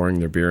always pouring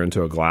their beer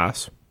into a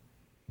glass.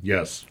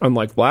 Yes.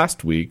 Unlike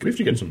last week. We have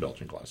to get some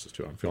Belgian glasses,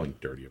 too. I'm feeling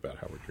dirty about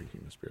how we're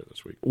drinking this beer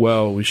this week.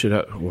 Well, we should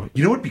have...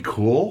 You know what would be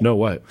cool? No,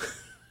 what?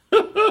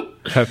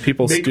 Have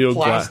people steal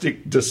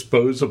plastic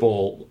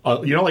disposable...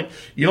 like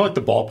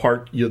the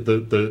ballpark,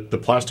 the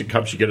plastic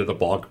cups you get at the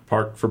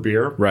ballpark for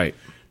beer? Right.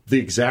 The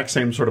exact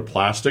same sort of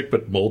plastic,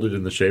 but molded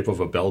in the shape of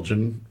a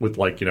Belgian with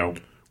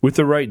with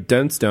the right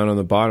dents down on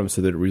the bottom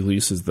so that it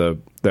releases that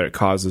it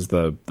causes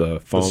the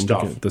foam,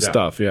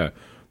 stuff,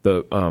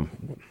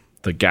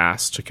 the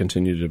gas to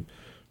continue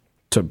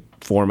to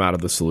form out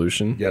of the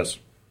solution. Yes.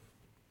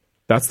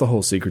 That's the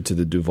whole secret to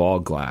the Duval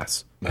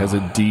glass. It has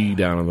a D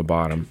down on the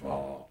bottom.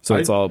 So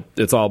it's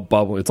all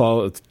bubble.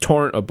 It's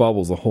torrent of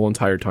bubbles the whole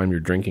entire time you're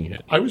drinking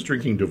it. I was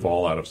drinking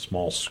Duval out of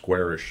small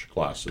squarish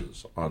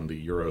glasses on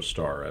the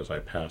Eurostar as I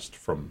passed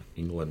from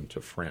England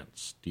to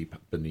France, deep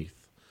beneath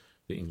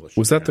the English.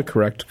 Was that the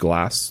correct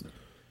glass?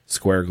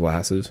 Square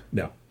glasses?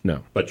 No.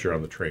 No. But you're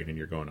on the train and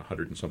you're going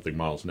 100 and something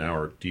miles an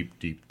hour, deep,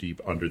 deep, deep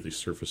under the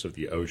surface of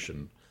the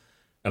ocean.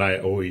 And I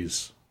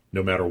always,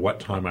 no matter what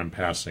time I'm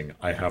passing,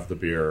 I have the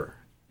beer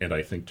and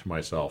I think to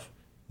myself,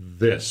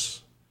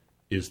 this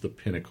is the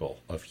pinnacle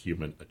of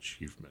human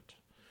achievement.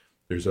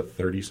 There's a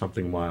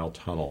 30-something mile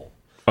tunnel.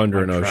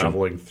 Under an ocean. I'm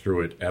traveling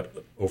through it at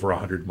over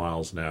 100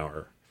 miles an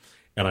hour,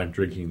 and I'm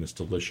drinking this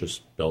delicious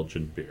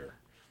Belgian beer.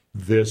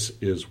 This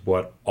is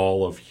what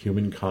all of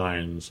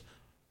humankind's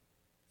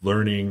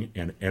learning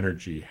and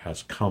energy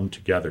has come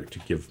together to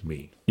give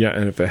me. Yeah,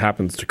 and if it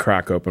happens to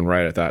crack open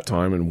right at that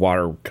time and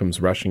water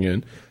comes rushing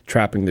in,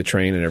 trapping the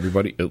train and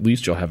everybody, at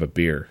least you'll have a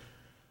beer.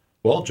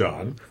 Well,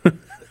 John,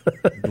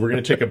 we're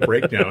going to take a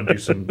break now and do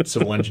some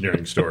civil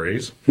engineering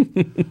stories.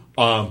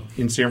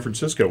 In San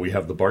Francisco, we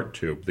have the BART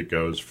tube that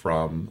goes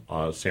from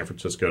San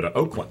Francisco to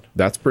Oakland.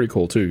 That's pretty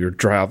cool, too.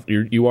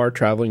 You are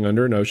traveling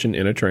under an ocean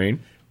in a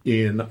train.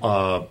 In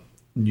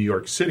New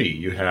York City,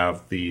 you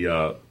have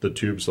the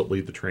tubes that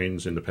lead the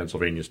trains into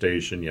Pennsylvania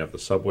Station. You have the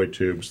subway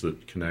tubes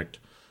that connect.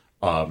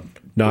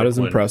 Not as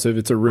impressive.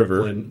 It's a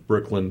river.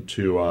 Brooklyn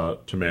to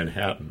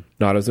Manhattan.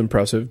 Not as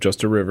impressive.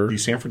 Just a river. The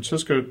San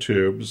Francisco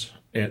tubes,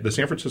 and the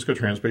San Francisco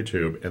Transbay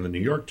Tube, and the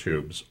New York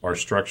tubes are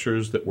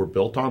structures that were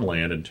built on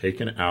land and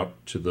taken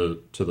out to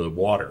the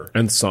water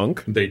and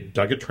sunk. They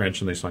dug a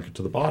trench and they sunk it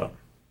to the bottom.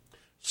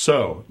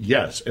 So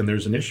yes, and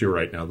there's an issue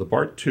right now. The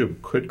BART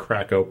tube could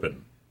crack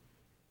open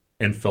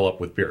and fill up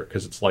with beer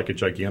because it's like a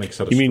gigantic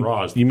set of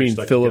straws. You mean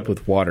fill up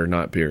with water,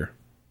 not beer?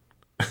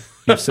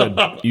 You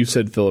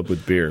said fill up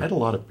with beer. I had a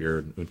lot of beer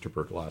in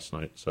Unterberg last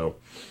night, so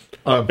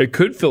it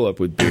could fill up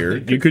with beer.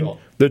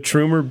 The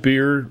Trumer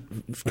Beer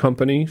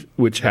Company,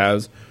 which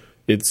has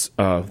its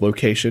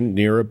location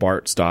near a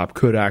BART stop,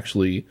 could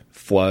actually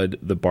flood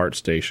the BART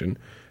station,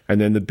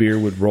 and then the beer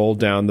would roll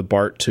down the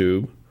BART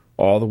tube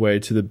all the way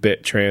to the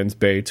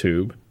Transbay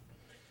tube.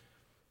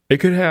 It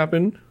could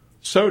happen.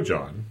 So,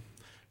 John,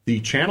 the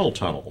Channel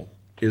Tunnel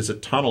is a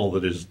tunnel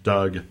that is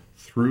dug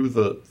through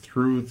the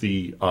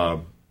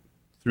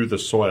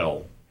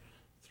soil,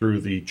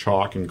 through the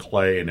chalk and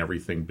clay and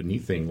everything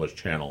beneath the English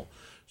Channel.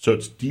 So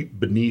it's deep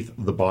beneath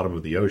the bottom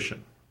of the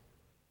ocean.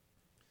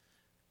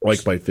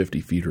 Like by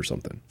 50 feet or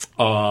something.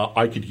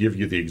 I could give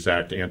you the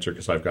exact answer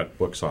because I've got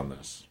books on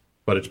this.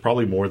 But it's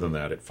probably more than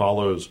that. It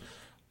follows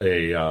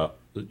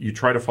you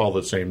try to follow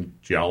the same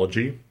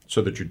geology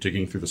so that you're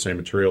digging through the same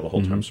material the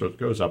whole time. So it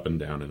goes up and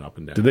down and up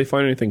and down. Did they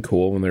find anything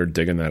cool when they were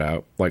digging that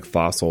out? Like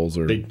fossils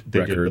or records?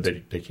 Did,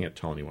 but they can't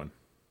tell anyone.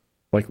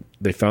 Like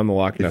they found the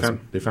Loch Ness.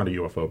 They found a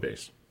UFO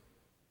base.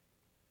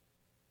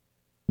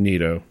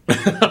 Neato.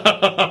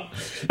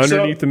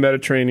 Underneath the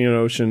Mediterranean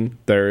Ocean,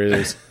 there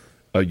is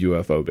a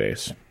UFO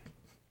base.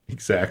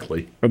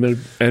 Exactly.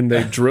 And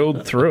they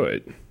drilled through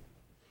it.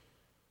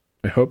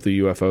 I hope the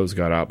UFOs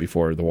got out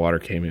before the water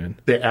came in.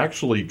 They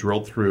actually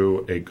drilled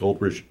through a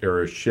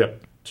Goldbridge-era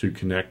ship to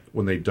connect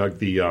when they dug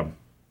the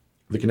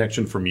the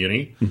connection from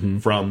Muni,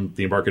 from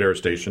the Embarcadero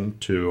station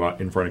to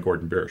in front of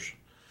Gordon Biersch.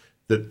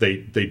 That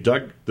they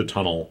dug the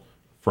tunnel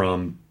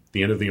from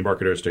the end of the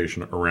Embarcadero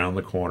station around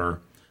the corner,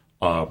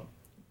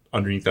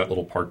 underneath that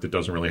little park that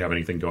doesn't really have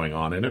anything going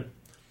on in it.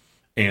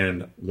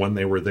 And when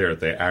they were there,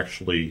 there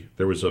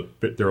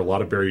were a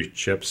lot of buried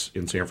ships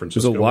in San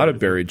Francisco. There's a lot of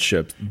buried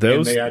ships.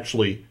 And they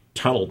actually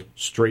tunneled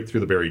straight through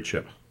the buried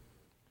ship.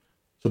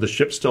 So the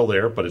ship's still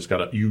there,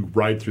 but you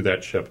ride through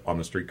that ship on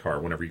the streetcar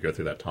whenever you go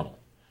through that tunnel.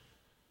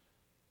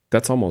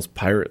 That's almost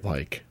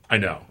pirate-like. I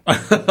know.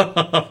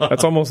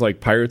 That's almost like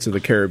Pirates of the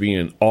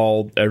Caribbean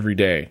every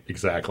day.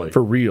 Exactly.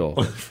 For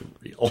real. For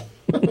real.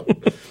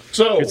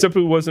 So, except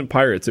it wasn't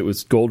pirates, it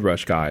was Gold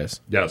Rush guys.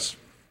 Yes.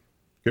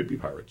 Could be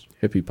pirates.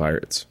 Hippie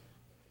pirates.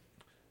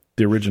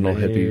 The original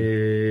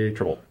hippie.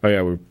 Trouble. Oh,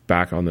 yeah, we're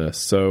back on this.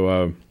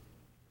 So,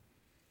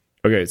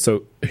 okay,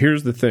 so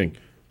here's the thing.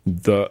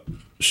 The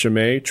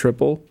Chimay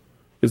Triple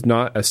is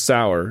not as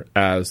sour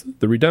as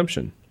the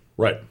Redemption.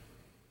 Right.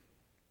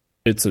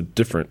 It's a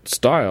different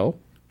style,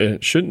 and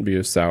it shouldn't be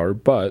as sour,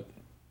 but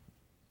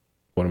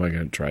what am I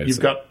going to try? You've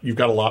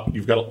got a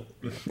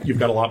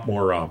lot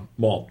more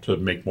malt to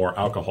make more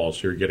alcohol,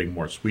 so you're getting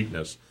more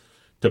sweetness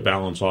to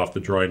balance off the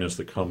dryness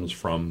that comes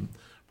from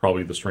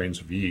probably the strains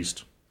of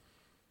yeast.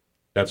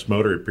 That's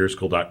Motor at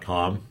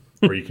beerschool.com,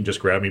 or you can just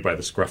grab me by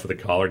the scruff of the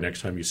collar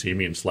next time you see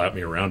me and slap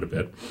me around a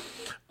bit.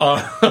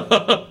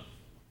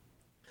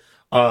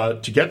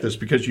 To get this,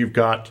 because you've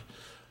got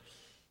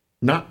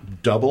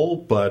not double,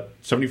 but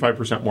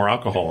 75% more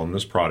alcohol in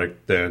this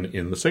product than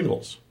in the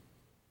singles.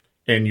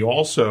 And you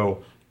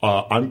also,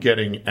 I'm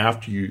getting,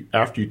 after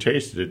you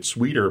taste it, it's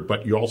sweeter,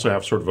 but you also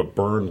have sort of a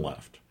burn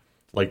left.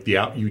 Like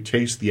you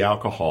taste the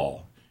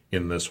alcohol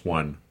in this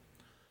one,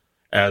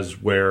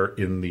 as where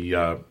in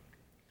the,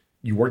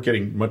 you weren't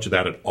getting much of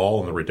that at all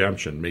in the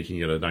Redemption, making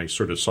it a nice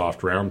sort of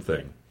soft round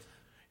thing.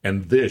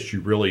 And this,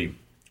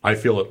 I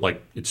feel it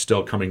like it's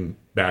still coming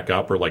back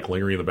up or like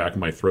lingering in the back of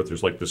my throat.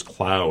 There's like this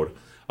cloud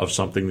of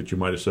something that you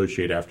might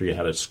associate after you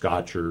had a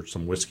scotch or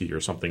some whiskey or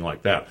something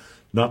like that.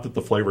 Not that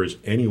the flavor is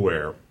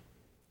anywhere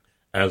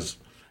as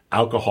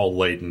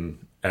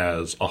alcohol-laden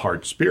as a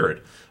hard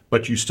spirit,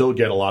 but you still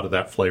get a lot of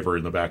that flavor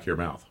in the back of your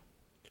mouth.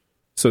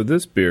 So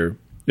this beer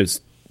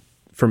is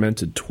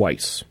fermented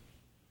twice.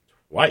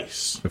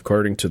 Twice?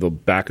 According to the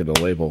back of the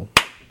label.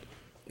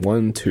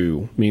 1,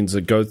 2 means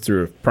it goes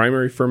through a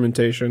primary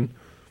fermentation,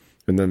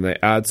 and then they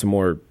add some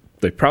more.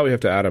 They probably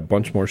have to add a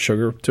bunch more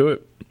sugar to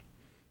it,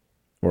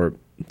 or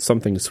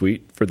something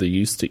sweet for the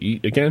yeast to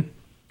eat again.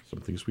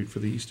 Something sweet for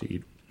the yeast to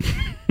eat.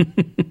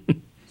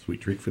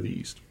 Sweet treat for the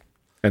yeast.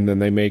 And then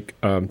they make,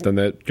 then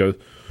that goes.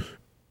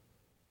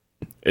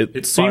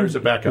 It fires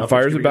it back up. It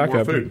fires it back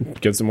up,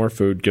 gives it more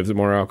food, gives it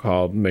more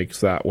alcohol,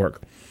 makes that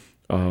work.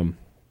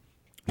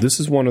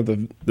 This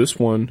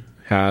one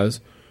has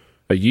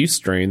a yeast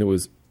strain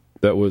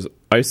that was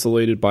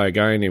isolated by a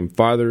guy named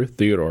Father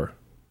Theodore.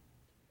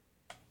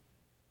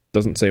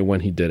 Doesn't say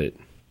when he did it.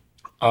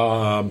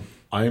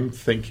 I'm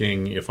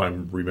thinking, if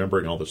I'm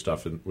remembering all this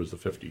stuff, it was the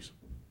 50s.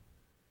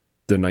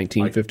 The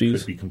 1950s? I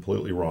could be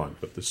completely wrong,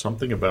 but there's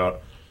something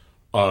about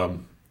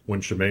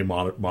when Chimay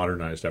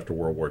modernized after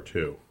World War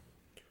II.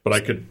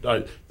 But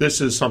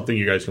this is something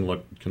you guys can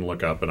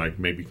look up, and I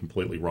may be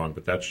completely wrong,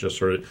 but that's just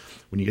sort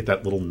of when you get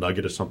that little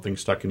nugget of something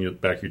stuck in the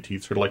back of your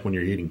teeth, sort of like when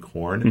you're eating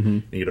corn,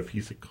 and you get a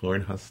piece of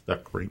corn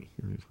stuck right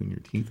here between your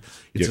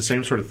teeth. It's the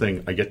same sort of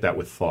thing. I get that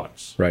with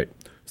thoughts. Right.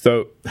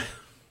 So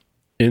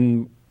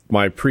in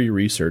my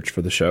pre-research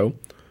for the show,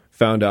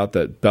 found out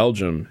that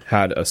Belgium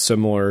had a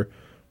similar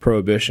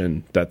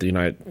prohibition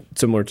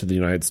similar to the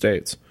United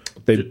States.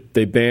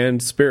 They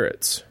banned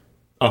spirits.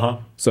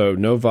 So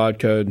no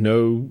vodka,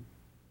 no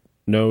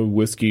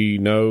whiskey,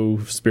 no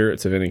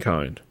spirits of any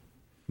kind.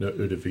 No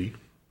eau de vie.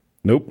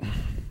 Nope.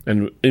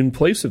 And in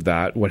place of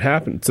that, what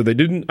happened? So they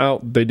didn't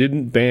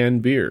ban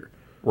beer.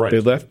 Right.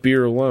 They left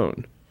beer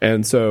alone,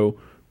 and so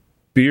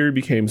beer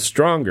became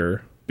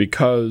stronger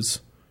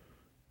because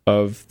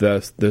of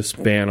this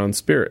ban on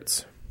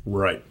spirits.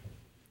 Right.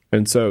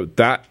 And so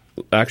that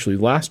actually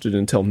lasted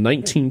until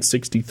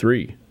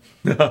 1963.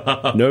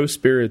 No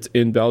spirits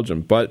in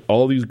Belgium, but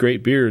all these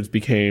great beers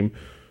came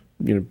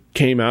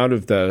out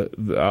of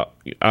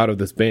out of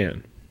this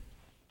ban.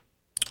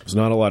 There's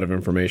not a lot of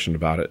information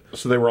about it.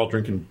 So they were all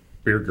drinking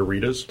beer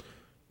garritas,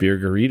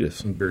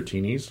 and beer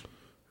teenies,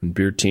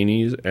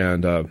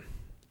 and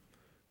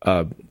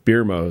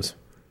beer moes.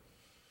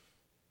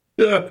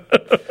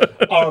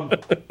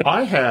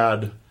 I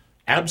had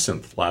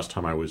absinthe last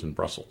time I was in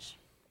Brussels.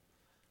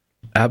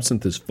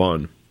 Absinthe is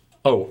fun.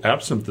 Oh,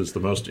 absinthe is the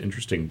most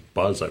interesting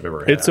buzz I've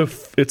ever had.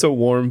 It's a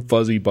warm,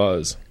 fuzzy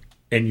buzz.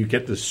 And you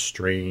get this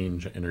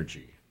strange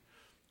energy.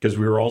 Because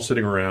we were all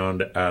sitting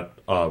around at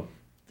the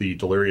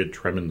Deliria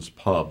Tremens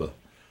pub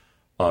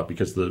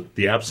because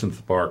the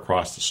absinthe bar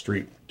across the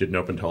street didn't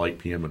open until 8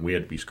 p.m. and we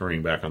had to be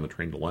scurrying back on the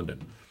train to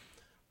London.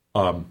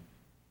 But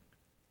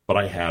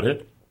I had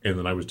it, and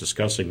then I was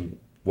discussing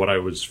what I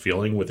was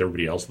feeling with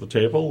everybody else at the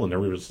table, and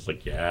everybody was just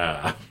like,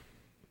 yeah.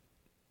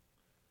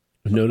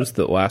 I noticed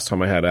that last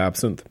time I had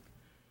absinthe,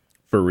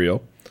 for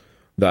real.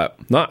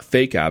 That not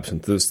fake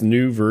absinthe, this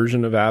new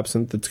version of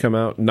absinthe that's come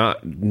out,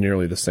 not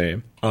nearly the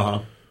same.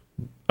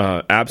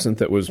 Absinthe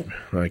that was,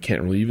 I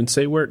can't really even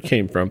say where it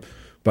came from,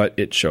 but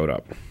it showed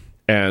up.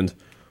 And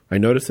I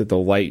noticed that the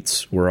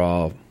lights were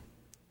all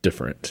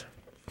different.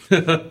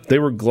 They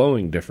were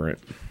glowing different.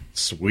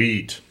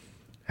 Sweet.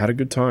 Had a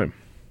good time.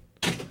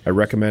 I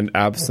recommend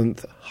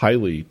absinthe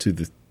highly to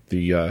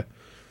the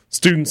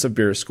students of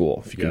beer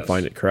school, if you can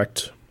find it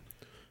correct.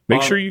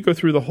 Make sure you go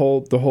through the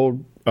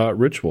whole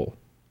ritual.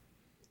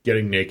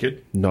 Getting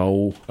naked?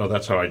 No. Oh,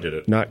 that's how I did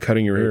it. Not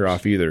cutting your hair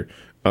off either.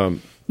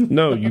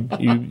 No,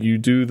 you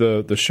do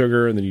the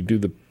sugar, and then you do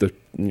the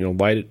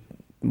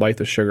light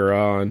the sugar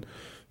on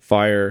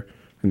fire,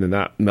 and then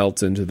that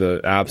melts into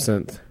the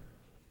absinthe.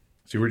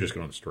 See, we're just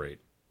going straight.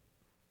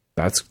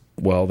 That's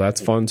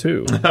fun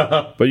too.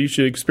 But you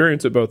should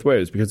experience it both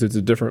ways because it's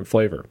a different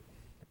flavor.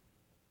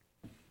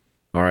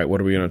 All right,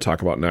 what are we going to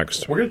talk about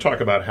next? We're going to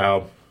talk about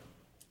how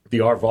the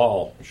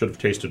Arval should have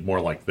tasted more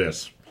like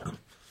this.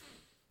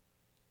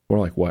 More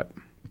like what?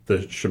 The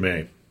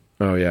Chimay.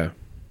 Oh yeah.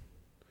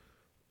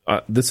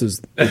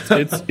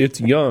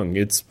 It's young,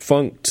 it's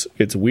funked,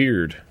 it's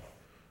weird.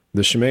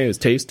 The Chimay is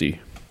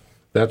tasty.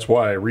 That's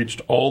why I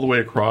reached all the way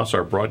across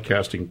our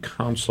broadcasting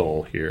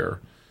console here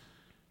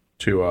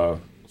to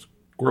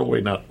squirrel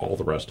away not all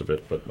the rest of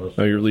it, but most.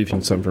 Oh, you're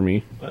leaving some for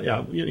me?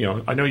 Yeah,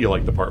 I know you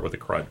like the part with the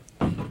crud.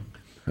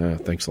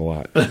 Thanks a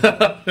lot.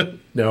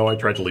 No, I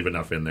tried to leave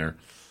enough in there.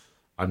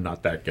 I'm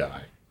not that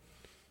guy.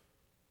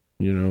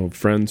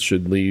 Friends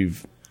should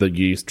leave the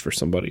yeast for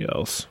somebody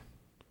else.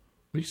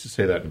 We used to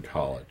say that in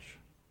college.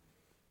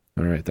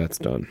 All right, that's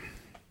done.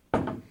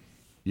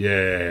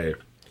 Yay.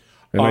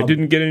 And I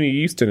didn't get any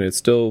yeast in it. It's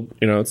still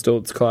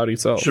its cloudy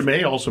self.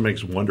 Chimay also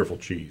makes wonderful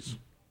cheese.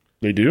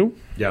 They do?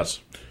 Yes.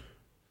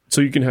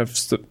 So you can have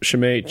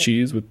Chimay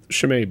cheese with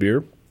Chimay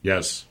beer?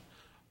 Yes.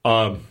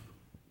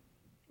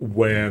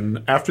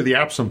 When after the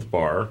absinthe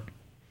bar,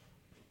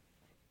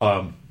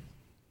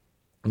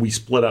 we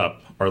split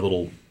up our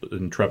little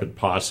intrepid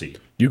posse.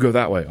 You go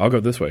that way. I'll go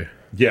this way.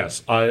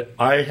 Yes, I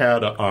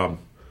had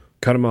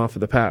cut them off at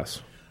the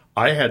pass.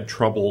 I had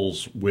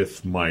troubles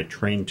with my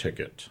train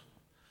ticket,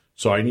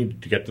 so I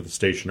needed to get to the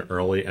station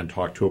early and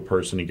talk to a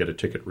person and get a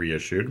ticket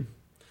reissued.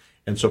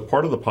 And so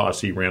part of the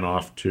posse ran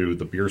off to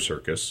the beer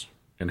circus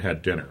and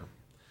had dinner.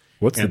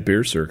 What's the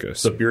beer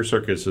circus? The beer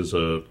circus is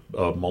a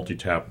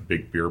multi-tap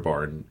big beer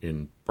bar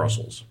in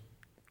Brussels.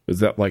 Is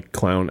that like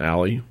Clown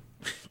Alley?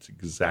 It's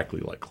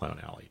exactly like Clown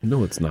Alley.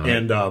 No, it's not.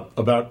 And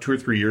about 2 or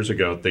 3 years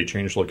ago, they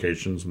changed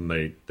locations and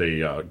they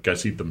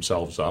gussied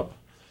themselves up.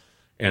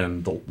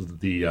 And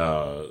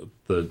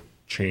the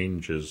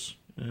change is,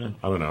 I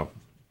don't know,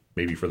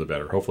 maybe for the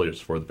better. Hopefully it's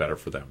for the better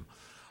for them.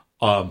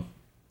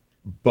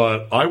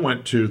 But I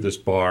went to this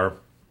bar,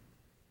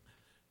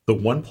 the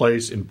one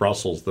place in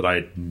Brussels that I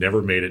had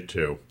never made it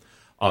to,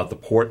 the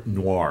Porte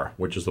Noire,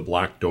 which is the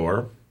Black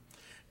Door.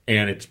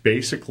 And it's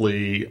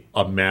basically,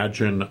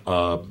 imagine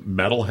a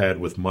metalhead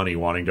with money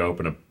wanting to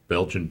open a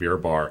Belgian beer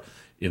bar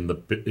in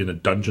a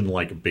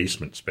dungeon-like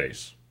basement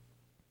space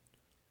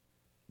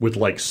with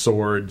like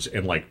swords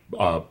and like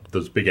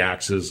those big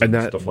axes and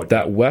stuff like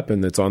that. That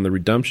weapon that's on the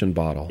redemption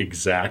bottle.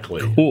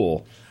 Exactly.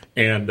 Cool.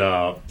 And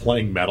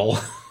playing metal.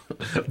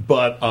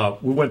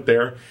 But we went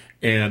there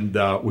and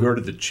we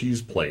ordered the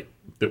cheese plate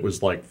that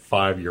was like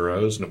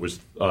 €5, and it was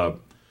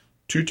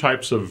 2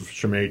 types of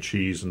Chimay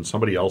cheese and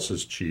somebody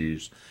else's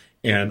cheese.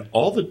 And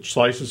all the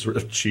slices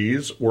of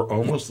cheese were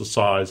almost the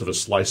size of a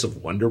slice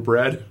of Wonder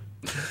Bread.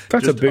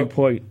 That's a big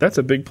plate. That's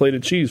a big plate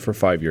of cheese for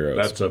 €5.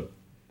 That's a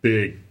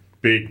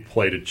big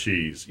plate of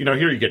cheese.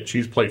 Here you get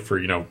cheese plate for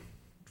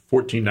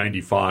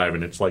 $14.95,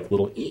 and it's like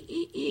little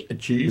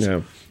cheese.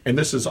 Yeah. And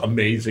this is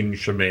amazing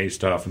Chimay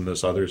stuff and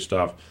this other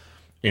stuff.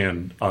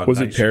 And was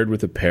it paired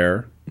with a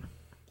pear?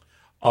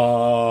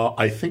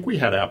 I think we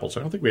had apples. I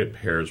don't think we had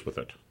pears with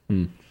it.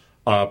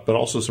 But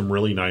also some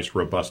really nice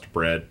robust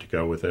bread to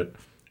go with it.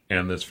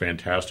 And this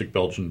fantastic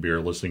Belgian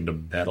beer listening to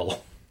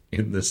metal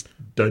in this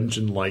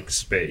dungeon-like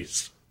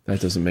space. That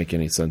doesn't make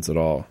any sense at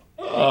all.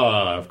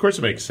 Of course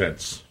it makes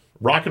sense.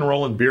 Rock and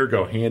roll and beer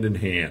go hand in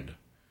hand.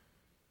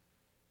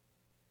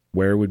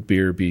 Where would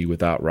beer be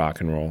without rock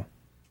and roll?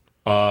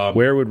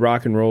 Where would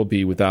rock and roll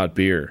be without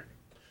beer?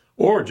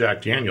 Or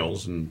Jack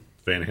Daniels and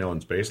Van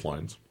Halen's bass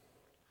lines.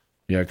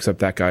 Yeah, except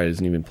that guy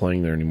isn't even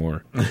playing there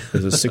anymore.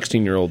 There's a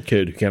 16-year-old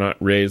kid who cannot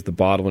raise the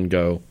bottle and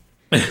go.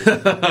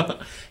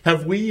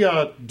 Have we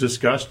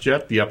discussed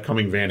yet the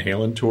upcoming Van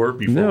Halen tour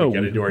before we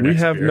get into our next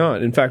beer? No, we have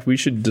not. In fact, we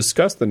should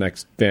discuss the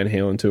next Van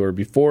Halen tour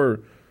before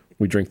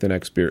we drink the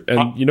next beer.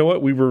 And you know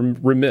what? We were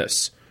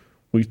remiss.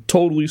 We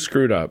totally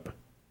screwed up.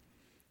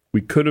 We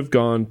could have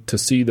gone to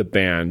see the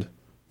band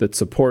that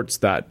supports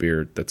that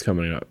beer that's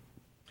coming up.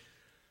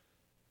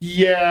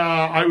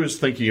 Yeah, I was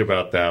thinking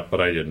about that, but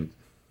I didn't.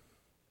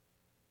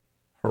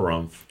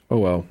 Harumph. Oh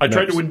well. I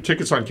tried to win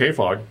tickets on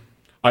KFOG.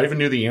 I even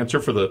knew the answer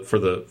for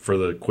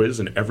the quiz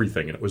and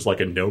everything, and it was like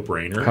a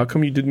no-brainer. How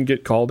come you didn't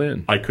get called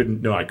in? I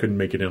couldn't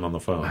make it in on the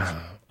phone.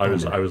 I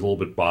was a little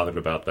bit bothered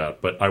about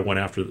that, but I went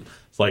after.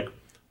 It's like,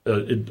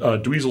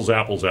 Dweezil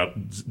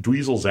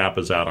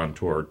Zappa's out on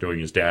tour doing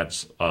his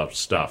dad's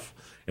stuff,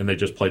 and they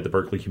just played the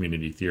Berkeley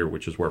Community Theater,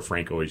 which is where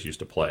Frank always used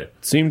to play.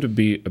 Seemed to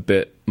be a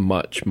bit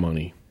much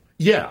money.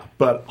 Yeah,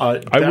 but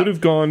I would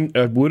have gone.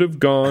 I would have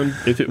gone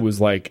if it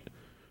was like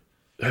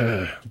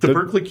the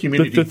Berkeley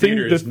Community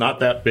Theater is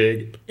not that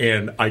big,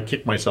 and I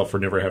kick myself for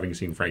never having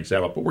seen Frank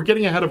Zappa. But we're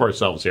getting ahead of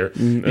ourselves here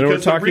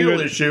because the real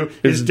issue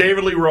is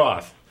David Lee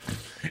Roth.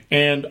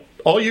 And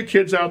all you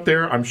kids out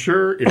there, I'm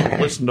sure if you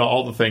listen to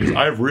all the things,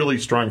 I have really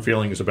strong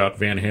feelings about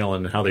Van Halen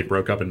and how they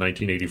broke up in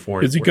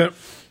 1984. Is he got?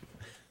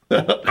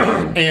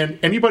 And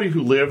anybody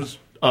who lives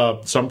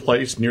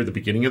someplace near the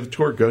beginning of the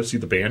tour, go see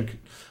the band.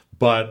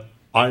 But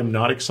I'm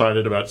not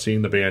excited about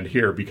seeing the band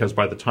here because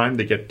by the time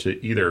they get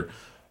to either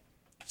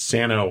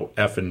Sano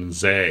effing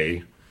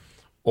Zay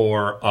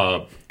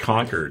or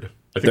Concord,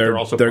 I think they're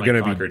also playing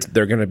Concord.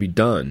 They're going to be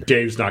done.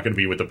 Dave's not going to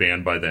be with the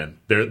band by then.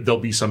 There'll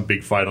be some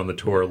big fight on the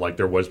tour like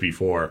there was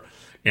before.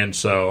 And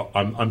so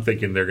I'm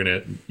thinking they're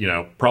going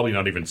to, probably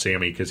not even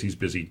Sammy because he's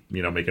busy,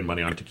 making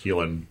money on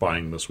tequila and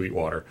buying the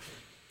Sweetwater.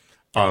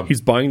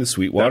 He's buying the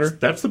Sweetwater?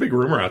 That's the big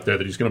rumor out there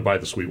that he's going to buy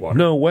the Sweetwater.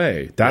 No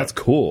way. That's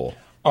cool.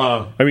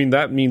 I mean,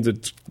 that means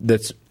it's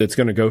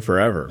going to go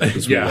forever,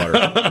 the Sweetwater.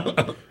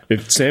 Yeah.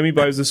 If Sammy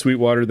buys the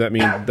Sweetwater, that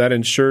means that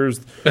ensures...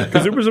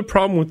 Because there was a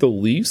problem with the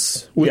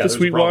lease with the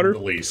Sweetwater. With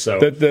the lease, so.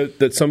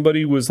 That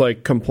somebody was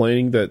like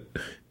complaining that,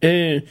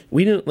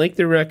 we don't like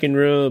the rock and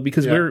roll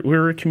because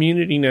we're a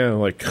community now.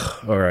 Like,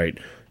 all right,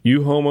 you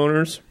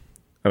homeowners,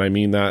 and I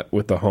mean that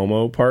with the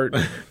homo part,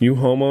 you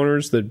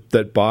homeowners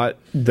that bought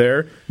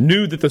there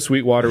knew that the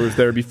Sweetwater was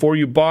there before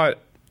you bought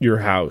your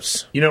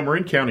house.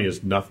 Marin County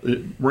is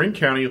nothing. Marin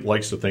County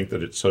likes to think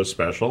that it's so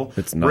special.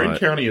 It's not. Marin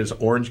County is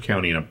Orange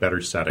County in a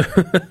better setting.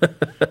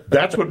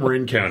 That's what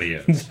Marin County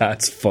is.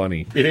 That's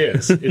funny. It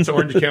is. It's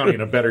Orange County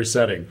in a better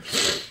setting.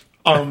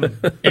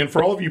 And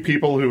for all of you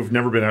people who've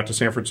never been out to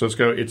San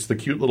Francisco, it's the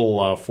cute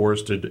little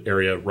forested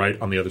area right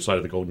on the other side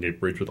of the Golden Gate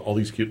Bridge with all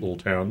these cute little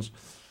towns.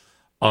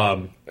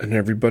 And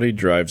everybody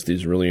drives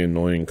these really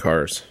annoying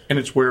cars. And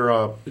it's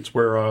where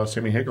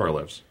Sammy Hagar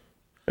lives.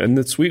 And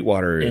the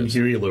Sweetwater is. And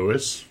Huey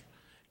Lewis,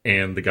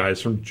 and the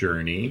guys from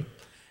Journey,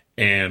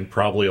 and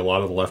probably a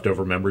lot of the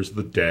leftover members of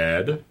the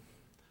Dead.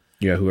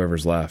 Yeah,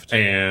 whoever's left.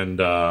 And,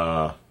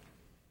 but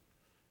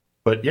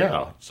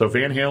yeah, so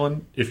Van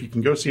Halen, if you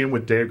can go see him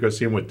with Dave, go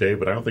see him with Dave,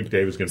 but I don't think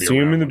Dave is going to be around.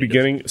 See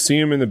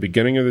him in the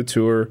beginning of the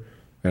tour,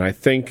 and I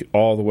think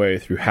all the way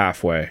through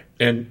halfway.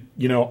 And,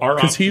 our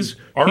because he's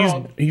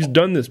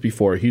done this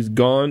before. He's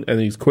gone and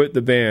he's quit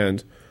the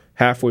band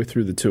halfway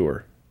through the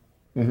tour.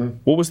 Mm-hmm.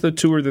 What was the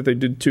tour that they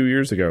did 2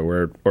 years ago,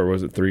 or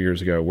was it 3 years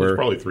ago? It was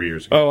probably 3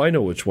 years ago. Oh, I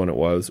know which one it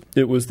was.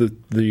 It was the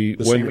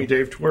Sammy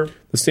Dave tour?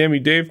 The Sammy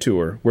Dave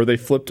tour, where they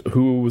flipped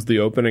who was the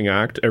opening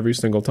act every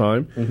single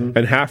time. Mm-hmm.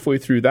 And halfway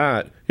through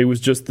that, it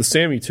was just the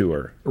Sammy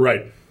tour.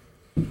 Right.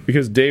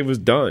 Because Dave was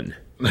done.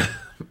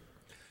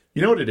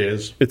 You know what it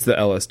is? It's the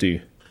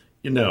LSD.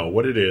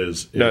 What it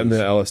is... Not the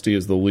LSD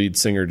is the lead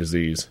singer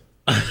disease.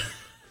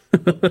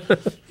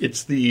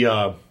 It's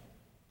the...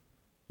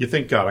 You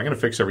think, God, I'm going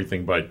to fix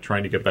everything by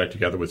trying to get back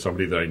together with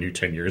somebody that I knew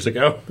 10 years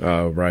ago.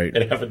 Oh, right.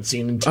 And haven't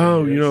seen in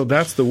 10 years.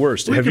 That's the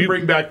worst. We can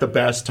bring back the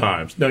best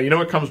times. No, you know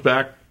what comes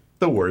back?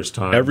 The worst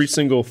times. Every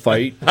single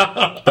fight.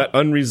 That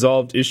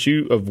unresolved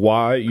issue of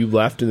why you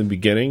left in the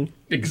beginning.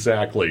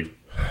 Exactly.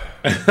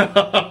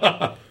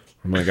 Oh,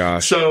 my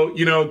gosh. So,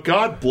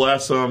 God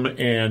bless him.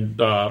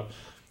 And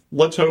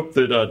let's hope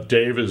that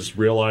Dave has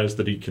realized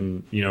that he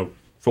can,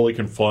 fully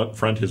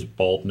confront his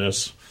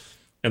baldness.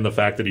 And the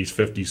fact that he's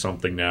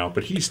 50-something now,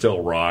 but he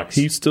still rocks.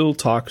 He still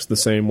talks the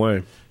same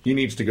way. He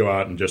needs to go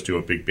out and just do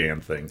a big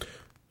band thing.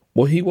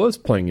 Well, he was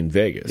playing in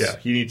Vegas. Yeah,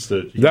 he needs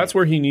to. That's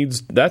where he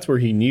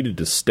needed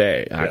to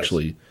stay,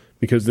 actually, yes.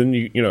 Because then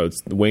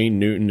it's Wayne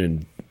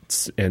Newton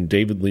and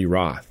David Lee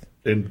Roth,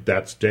 and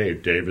that's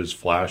Dave. Dave is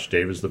Flash.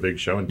 Dave is the Big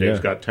Show, and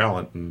Dave's got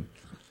talent. And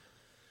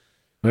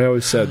I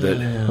always said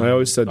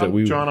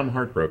that. John, I'm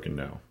heartbroken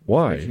now.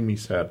 Why? Making me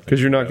sad.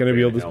 Because you're not going to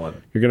be able to.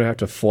 You're going to have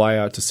to fly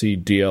out to see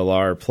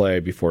DLR play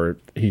before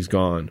he's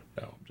gone.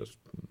 No,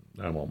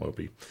 I'm all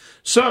mopey.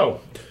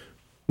 So,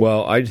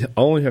 well, I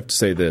only have to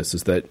say this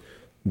is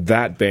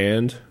that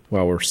band.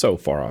 Well, we're so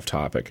far off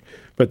topic,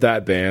 but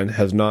that band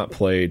has not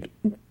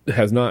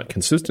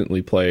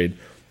consistently played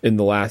in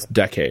the last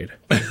decade.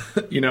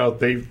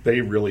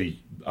 They really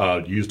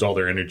used all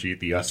their energy at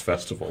the US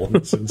Festival,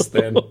 and since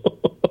then.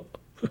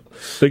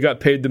 They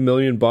got paid the $1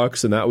 million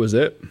and that was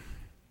it.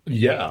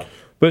 Yeah,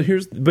 but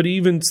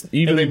even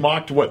and they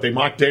mocked what? They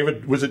mocked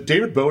David. Was it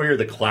David Bowie or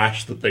the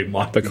Clash that they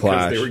mocked? The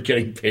Clash. They were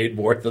getting paid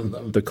more than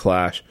them. The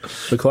Clash.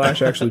 The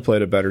Clash actually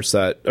played a better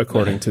set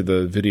according to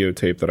the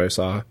videotape that I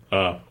saw.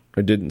 I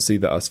didn't see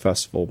the US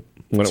Festival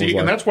when it was live.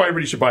 And that's why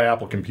everybody should buy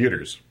Apple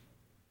computers.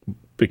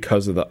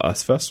 Because of the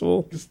US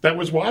Festival? That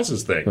was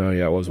Waz's thing. Oh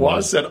yeah, it was.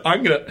 Waz said,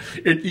 "I'm gonna."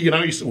 He went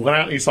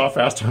out and he saw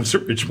Fast Times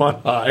at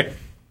Ridgemont High.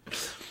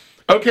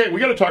 Okay, we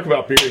got to talk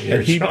about beer here.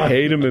 And he Sean.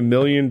 paid him $1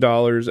 million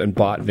and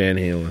bought Van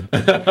Halen.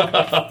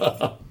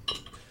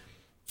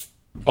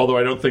 Although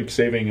I don't think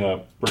saving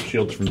Brooke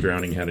Shields from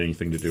drowning had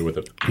anything to do with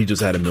it. He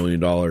just had $1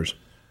 million.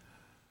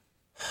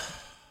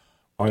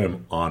 I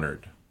am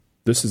honored.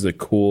 This is a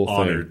cool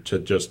thing to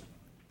just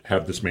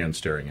have this man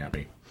staring at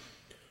me.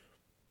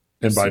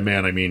 And by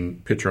man, I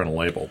mean picture on a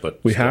label. But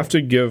we have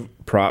to give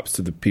props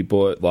to the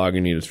people at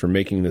Lagunitas for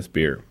making this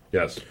beer.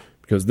 Yes.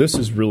 Because this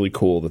is really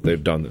cool that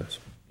they've done this.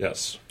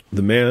 Yes.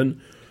 The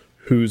man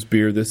whose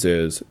beer this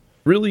is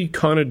really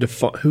kind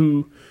of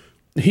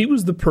he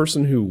was the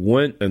person who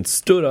went and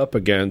stood up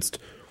against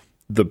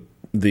the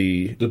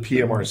PMRC.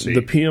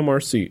 The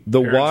PMRC.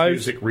 The Parents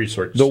wives Music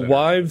Research The Center.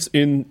 wives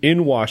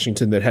in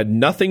Washington that had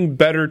nothing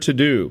better to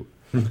do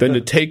than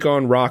to take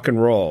on rock and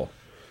roll.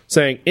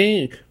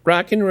 Saying,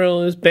 rock and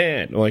roll is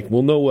bad. Like,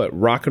 well, know what?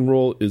 Rock and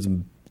roll is a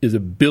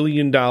 $1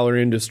 billion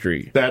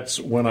industry. That's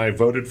when I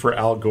voted for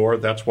Al Gore.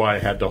 That's why I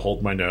had to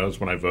hold my nose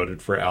when I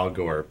voted for Al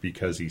Gore,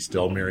 because he's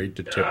still married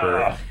to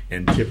Tipper,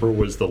 and Tipper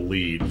was the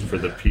lead for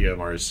the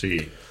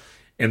PMRC.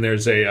 And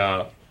there's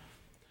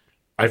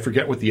I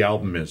forget what the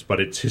album is, but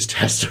it's his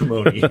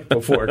testimony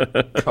before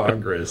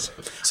Congress.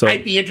 So,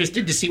 I'd be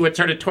interested to see what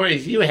sort of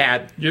toys your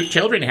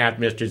children have,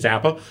 Mr.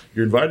 Zappa.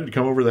 You're invited to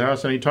come over to the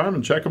house anytime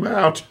and check them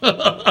out.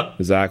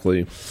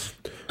 Exactly.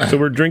 So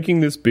we're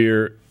drinking this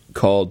beer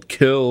called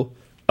Kill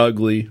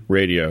Ugly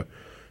Radio.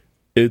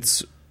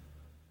 It's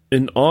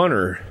in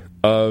honor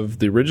of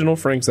the original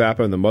Frank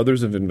Zappa and the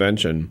Mothers of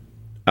Invention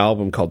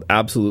album called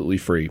Absolutely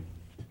Free.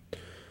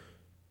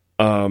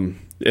 And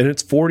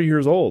it's 40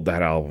 years old,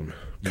 that album.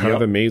 Kind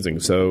of amazing.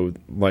 So,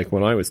 like,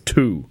 when I was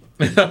 2,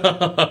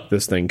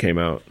 this thing came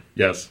out.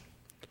 Yes.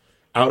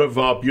 Out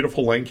of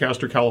beautiful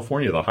Lancaster,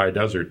 California, the high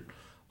desert,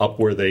 up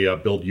where they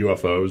build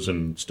UFOs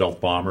and stealth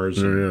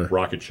bombers and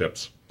rocket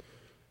ships.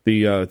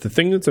 The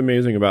thing that's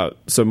amazing about...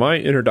 So, my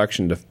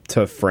introduction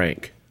to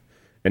Frank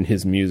and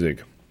his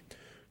music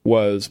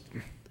was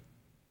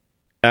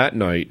at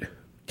night,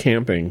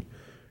 camping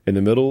in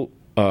the middle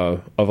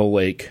of a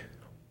lake.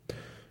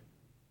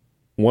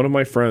 One of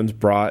my friends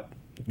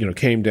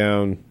came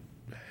down,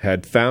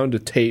 had found a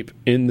tape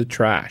in the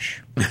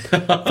trash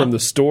from the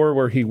store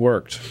where he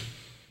worked,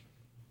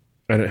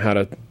 and it had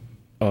a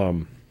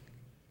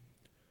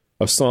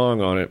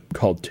song on it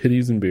called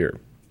 "Titties and Beer."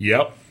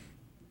 Yep,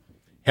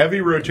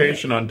 heavy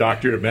rotation on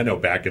Dr. Demento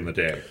back in the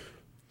day.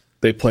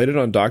 They played it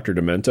on Dr.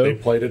 Demento. They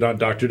played it on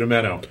Dr.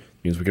 Demento.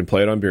 Means we can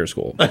play it on Beer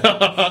School.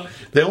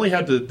 They only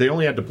had to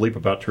bleep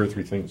about 2 or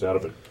 3 things out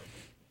of it.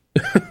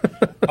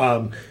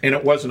 And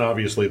it wasn't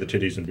obviously the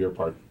titties and beer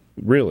part.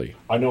 Really?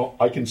 I know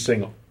I can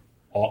sing.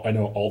 I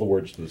know all the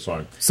words to the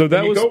song. So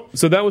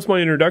that was my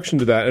introduction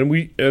to that,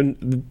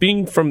 and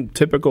being from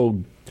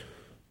typical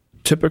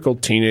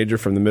teenager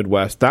from the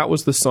Midwest, that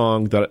was the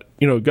song that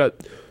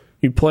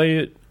you play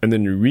it and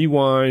then you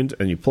rewind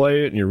and you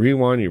play it and you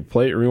rewind and you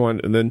play it and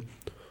rewind, and then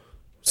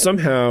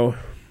somehow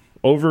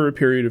over a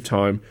period of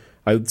time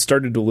I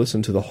started to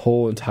listen to the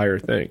whole entire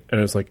thing, and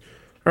I was like,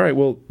 all right,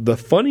 well, the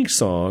funny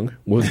song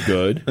was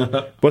good,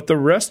 but the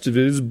rest of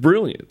it is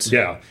brilliant.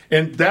 Yeah,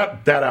 and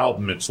that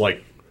album,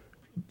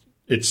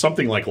 it's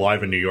something like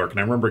Live in New York, and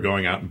I remember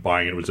going out and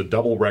buying it. It was a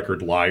double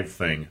record live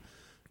thing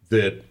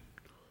that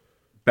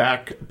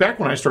back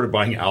when I started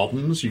buying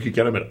albums, you could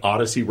get them at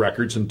Odyssey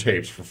Records and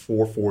Tapes for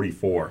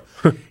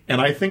 $4.44. And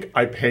I think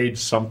I paid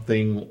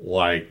something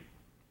like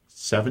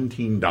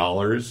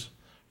 $17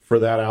 for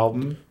that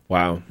album.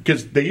 Wow.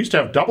 Because they used to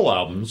have double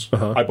albums.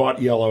 I bought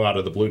Yellow Out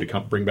of the Blue to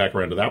bring back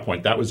around to that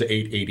point. That was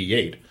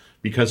 $8.88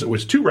 because it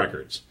was 2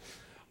 records.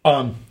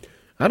 Out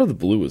of the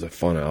Blue was a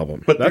fun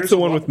album. But that's the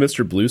one with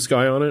Mr. Blue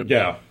Sky on it?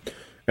 Yeah.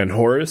 And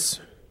Horace?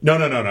 No.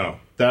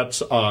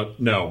 That's,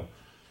 no.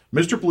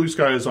 Mr. Blue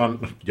Sky is on,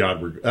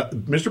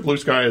 Mr. Blue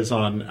Sky is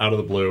on Out of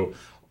the Blue.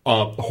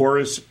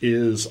 Horace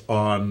is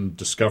on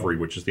Discovery,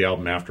 which is the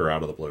album after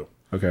Out of the Blue.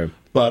 Okay.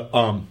 But,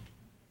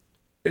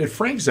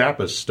 Frank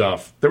Zappa's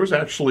stuff, there was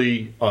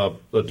actually a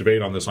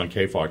debate on this on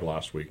KFOG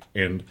last week,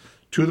 and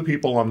 2 of the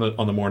people on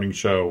the morning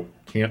show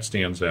can't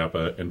stand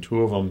Zappa, and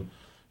 2 of them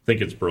think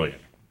it's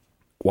brilliant.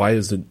 Why?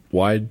 So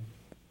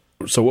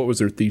what was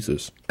their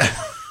thesis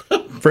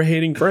for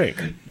hating Frank?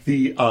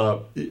 The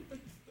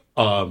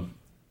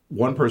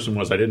one person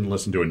was, I didn't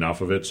listen to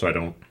enough of it, so I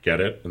don't get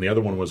it, and the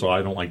other one was,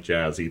 I don't like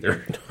jazz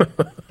either.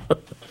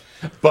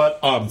 But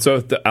so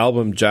the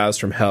album Jazz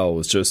from Hell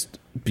was just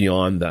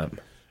beyond them.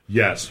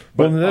 Yes.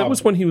 But, well, that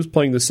was when he was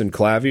playing the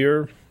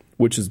Synclavier,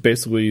 which is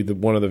basically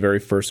one of the very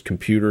first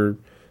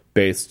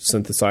computer-based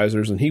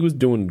synthesizers, and he was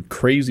doing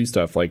crazy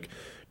stuff like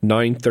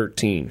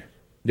 913.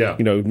 Yeah.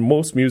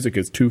 Most music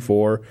is 2/4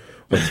 or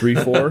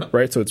 3/4,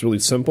 right? So it's really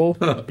simple.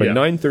 But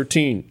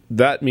 913,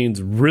 that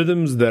means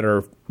rhythms that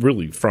are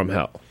really from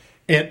hell.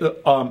 And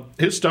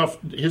his stuff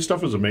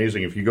is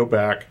amazing. If you go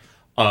back,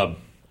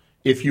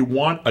 if you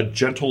want a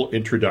gentle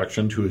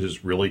introduction to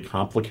his really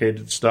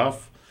complicated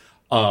stuff,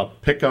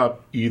 pick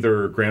up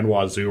either Grand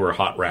Wazoo or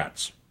Hot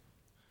Rats.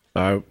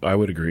 I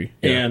would agree.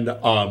 Yeah. And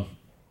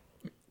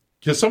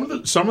because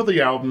some of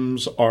the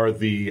albums are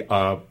the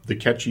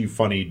catchy,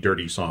 funny,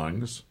 dirty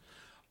songs.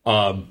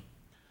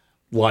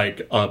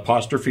 like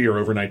Apostrophe or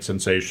Overnight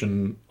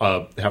Sensation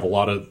have a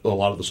lot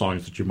of the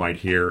songs that you might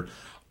hear.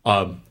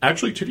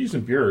 Actually, Titties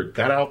and Beer,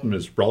 that album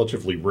is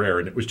relatively rare,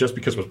 and it was just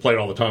because it was played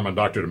all the time on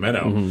Dr.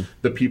 Demento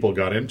that people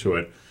got into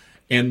it.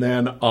 And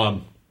then,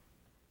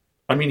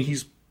 I mean,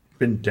 he's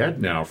been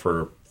dead now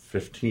for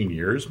 15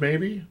 years,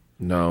 maybe?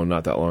 No,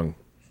 not that long.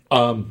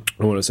 I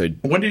want to say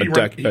when did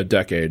he a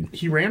decade.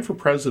 He ran for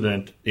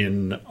president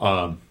in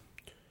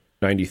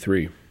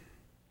 93.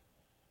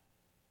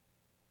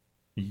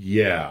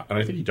 Yeah, and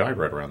I think he died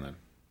right around then.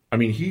 I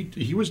mean,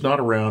 he was not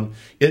around.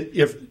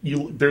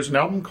 There's an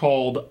album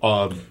called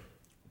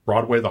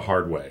Broadway the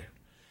Hard Way,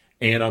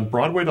 and on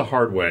Broadway the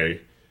Hard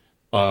Way,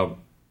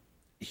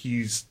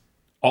 he's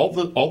all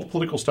the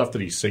political stuff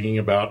that he's singing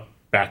about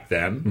back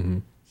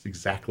then. It's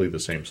exactly the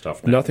same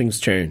stuff now. Nothing's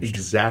changed.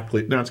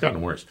 Exactly. No, it's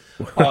gotten worse.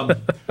 But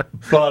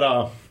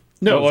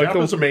no, that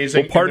was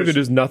amazing. Well, part of it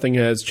is nothing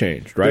has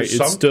changed, right?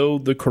 It's still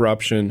the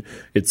corruption.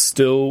 It's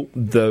still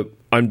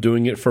I'm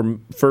doing it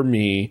for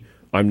me.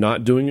 I'm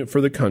not doing it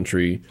for the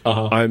country.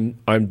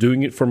 I'm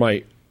doing it for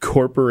my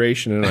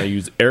corporation, and I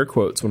use air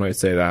quotes when I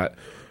say that.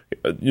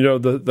 You know,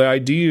 the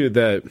idea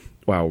that,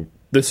 wow,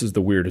 this is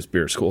the weirdest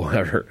beer school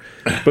ever.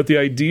 But the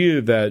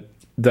idea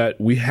that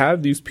we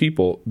have these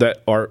people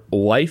that are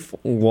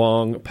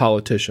lifelong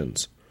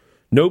politicians.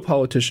 No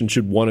politician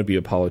should want to be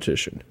a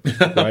politician,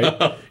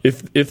 right?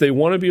 If they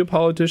want to be a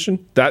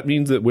politician, that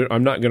means that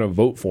I'm not going to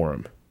vote for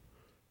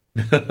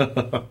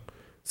them.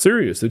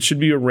 Serious. It should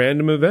be a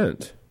random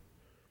event.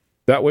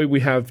 That way we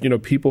have,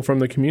 people from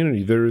the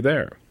community that are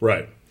there.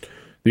 Right.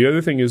 The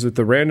other thing is that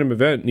the random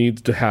event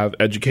needs to have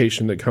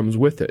education that comes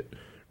with it,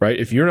 right?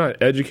 If you're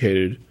not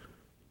educated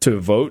to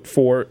vote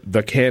for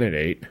the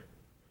candidate,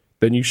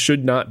 then you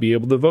should not be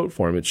able to vote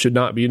for him. It should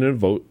not be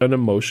an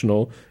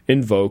emotional,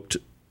 invoked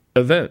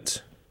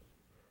event.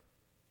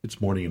 It's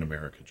morning in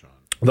America, John.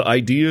 The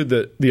idea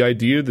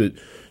that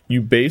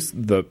you base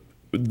the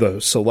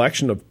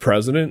selection of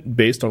president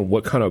based on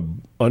what kind of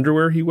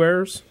underwear he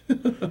wears,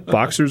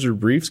 boxers or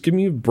briefs, give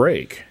me a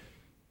break.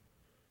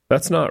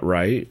 That's not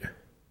right.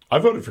 I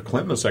voted for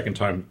Clinton the second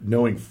time,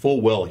 knowing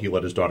full well he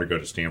let his daughter go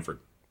to Stanford.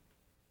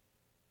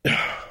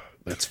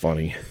 That's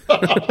funny.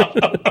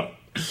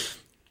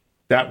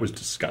 That was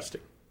disgusting.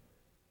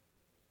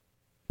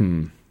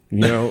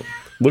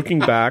 Looking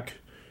back,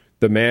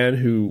 the man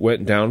who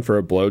went down for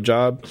a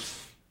blowjob.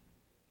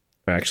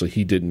 Actually,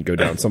 he didn't go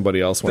down.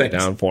 Somebody else went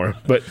down for him.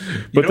 But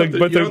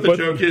the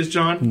joke is,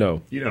 John?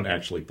 No. You don't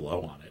actually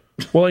blow on it.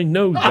 Well, I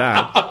know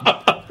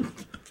that.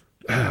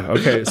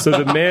 Okay, so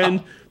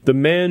the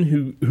man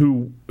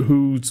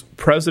whose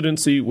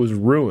presidency was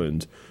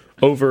ruined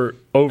over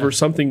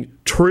something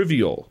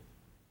trivial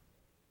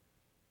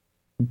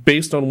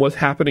based on what's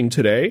happening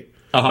today.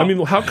 I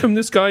mean, how come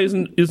this guy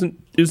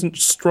isn't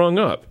strung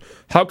up?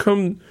 How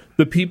come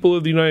the people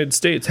of the United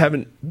States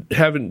haven't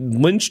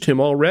lynched him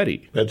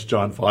already? That's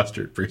John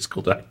Foster at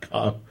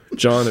beerschool.com.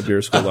 John at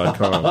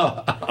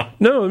beerschool.com.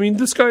 No, I mean,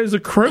 this guy is a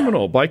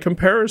criminal by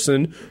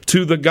comparison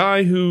to the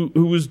guy who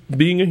was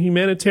being a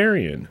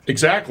humanitarian.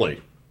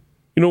 Exactly.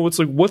 What's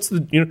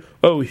the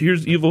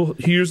here's evil,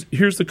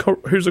 here's a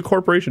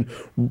corporation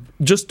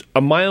just a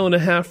mile and a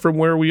half from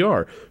where we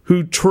are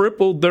who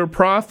tripled their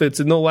profits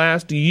in the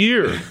last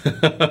year.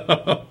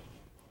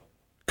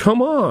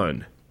 Come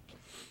on.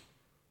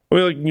 I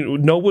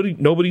mean,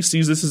 nobody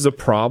sees this as a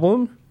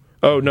problem.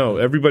 Oh no,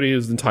 everybody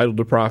is entitled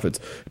to profits.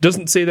 It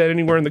doesn't say that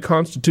anywhere in the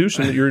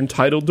Constitution that you're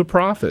entitled to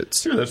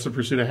profits. Sure, that's the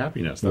pursuit of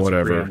happiness. That's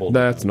whatever.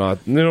 That's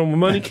not.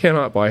 Money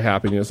cannot buy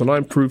happiness, and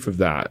I'm proof of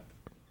that.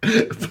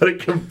 But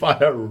it can buy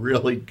a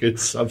really good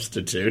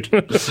substitute.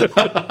 No,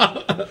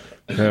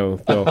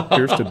 well,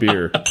 here's to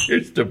beer.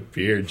 Here's to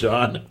beer,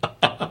 John.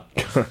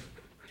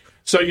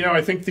 So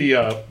I think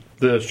the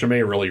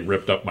Chimay really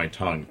ripped up my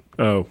tongue.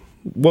 Oh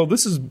well,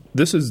 this is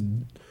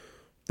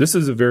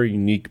a very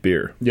unique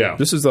beer. Yeah,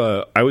 this is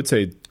I would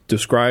say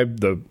describe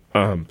the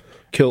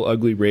Kill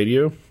Ugly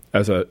Radio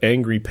as an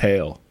angry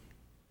pale.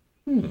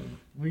 Let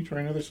me try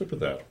another sip of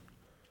that.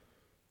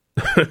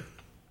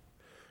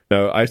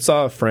 No, I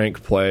saw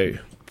Frank play.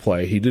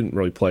 He didn't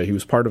really play. He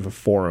was part of a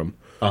forum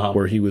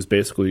where he was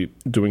basically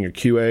doing a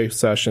QA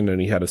session,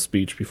 and he had a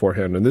speech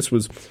beforehand. And this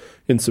was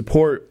in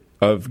support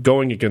of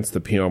going against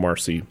the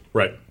PMRC.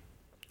 Right.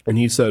 And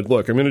he said,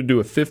 look, I'm going to do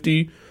a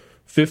 50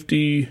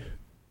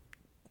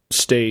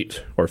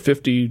 state or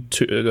 50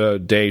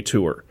 day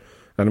tour.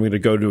 And I'm going to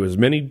go to as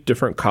many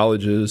different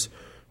colleges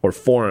or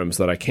forums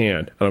that I can.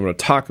 And I'm going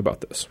to talk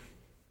about this.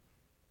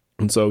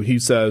 And so he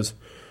says,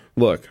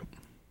 look,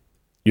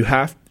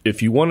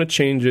 if you want to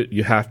change it,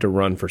 you have to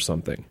run for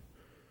something.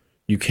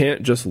 You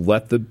can't just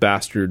let the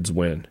bastards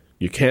win.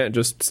 You can't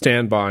just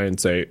stand by and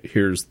say,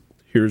 here's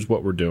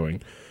what we're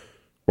doing.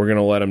 We're going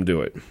to let them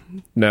do it.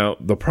 Now,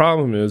 the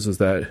problem is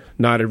that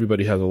not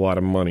everybody has a lot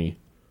of money,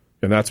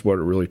 and that's what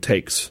it really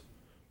takes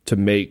to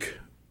make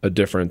a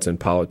difference in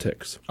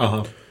politics.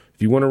 If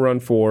you want to run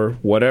for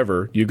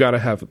whatever, you got to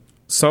have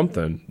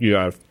something.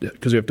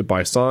 Because you have to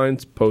buy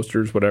signs,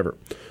 posters, whatever.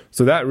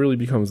 So that really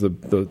becomes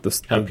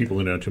the have people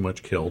who know too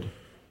much killed.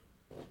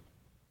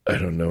 I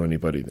don't know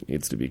anybody that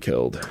needs to be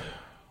killed.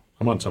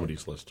 I'm on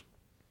somebody's list.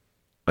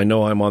 I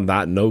know I'm on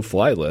that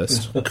no-fly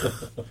list.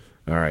 All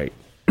right.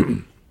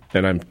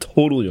 And I'm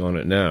totally on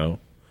it now.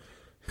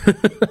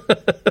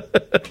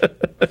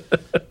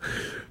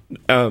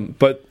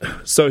 But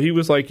so he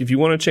was like, if you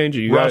want to change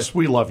it, Russ,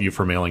 we love you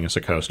for mailing us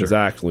a coaster.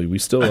 Exactly. We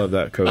still have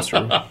that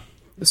coaster.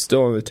 It's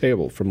still on the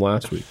table from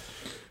last week.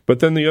 But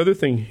then the other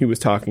thing he was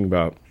talking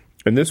about,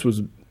 and this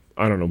was,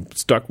 I don't know,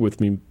 stuck with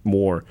me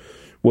more,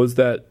 was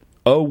that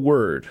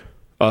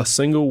a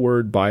single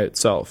word by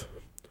itself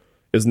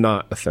is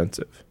not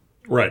offensive.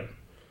 Right.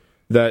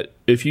 That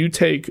if you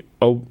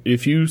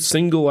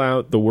single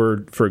out the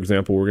word, for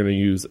example, we're going to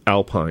use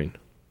alpine,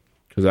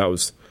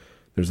 because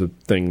there's a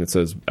thing that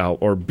says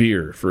or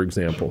beer, for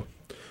example.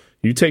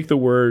 You take the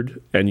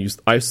word and you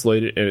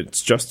isolate it, and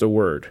it's just a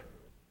word.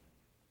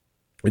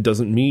 It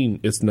doesn't mean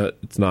it's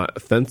not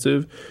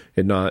offensive.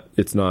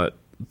 It's not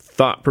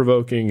thought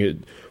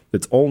provoking.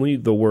 It's only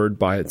the word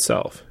by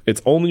itself.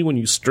 It's only when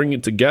you string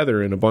it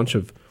together in a bunch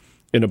of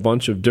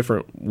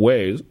different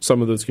ways.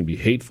 Some of those can be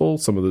hateful,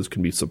 some of those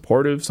can be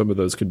supportive, some of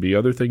those can be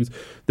other things,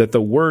 that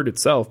the word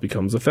itself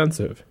becomes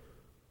offensive.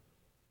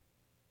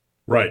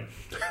 Right.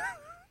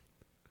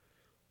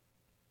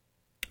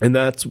 And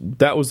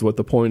that was what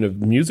the point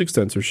of music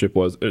censorship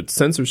was.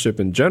 Censorship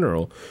in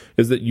general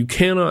is that you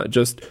cannot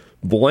just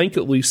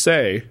blanketly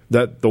say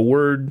that the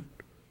word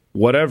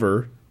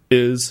whatever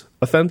is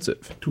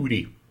offensive.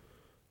 Tootie.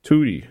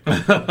 Hootie.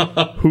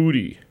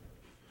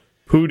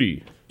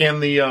 Pootie.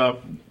 And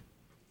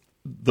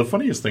the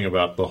funniest thing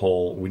about the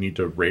whole we need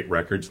to rate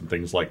records and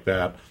things like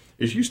that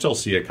is you still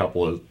see a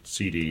couple of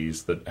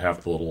CDs that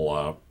have the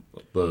little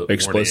the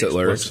explicit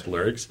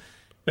lyrics.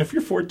 And if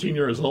you're 14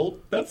 years old,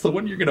 that's the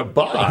one you're going to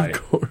buy.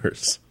 Of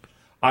course.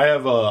 I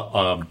have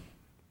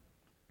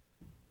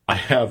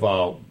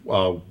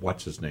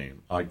what's his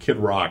name? Kid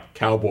Rock,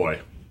 Cowboy,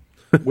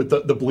 with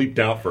the bleeped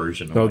out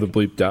version. The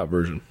bleeped out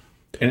version.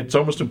 And it's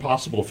almost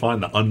impossible to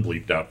find the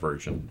unbleeped out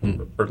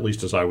version, or at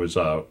least as I was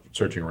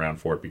searching around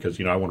for it, because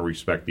I want to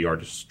respect the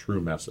artist's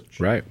true message.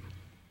 Right.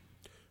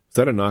 Is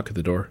that a knock at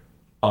the door?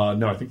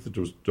 No, I think that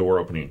there was door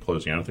opening and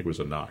closing. I don't think it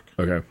was a knock.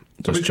 Okay.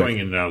 Somebody's going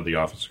in and out of the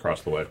office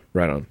across the way.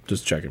 Right on.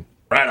 Just checking.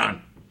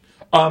 Right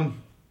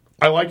on.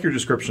 I like your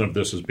description of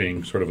this as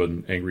being sort of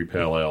an angry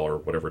pale ale or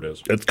whatever it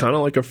is. It's kind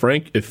of like a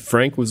Frank. If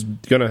Frank was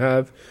going to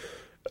have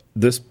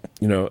this,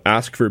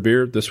 ask for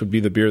beer, this would be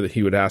the beer that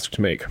he would ask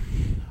to make.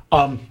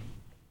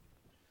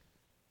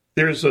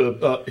 There's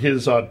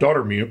his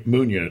daughter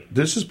Moon Unit.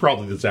 This is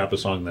probably the Zappa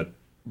song that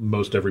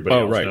most everybody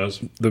else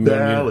knows. The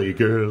Valley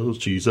Girl,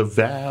 she's a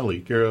Valley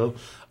Girl.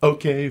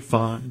 Okay,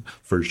 fine,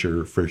 for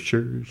sure,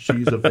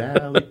 she's a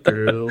Valley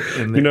Girl.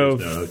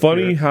 And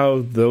funny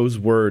how those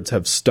words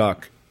have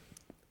stuck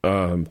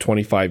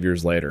 25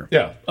 years later.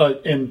 Yeah,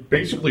 and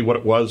basically what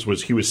it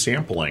was he was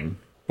sampling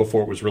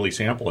before it was really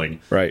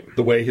sampling. Right.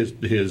 The way his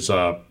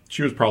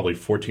she was probably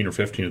 14 or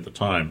 15 at the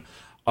time.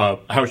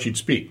 How she'd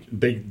speak.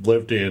 They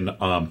lived in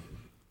the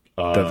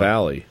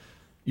Valley.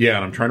 Yeah,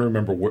 and I'm trying to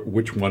remember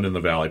which one in the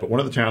Valley, but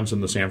one of the towns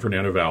in the San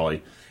Fernando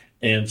Valley.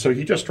 And so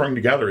he just strung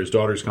together his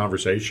daughter's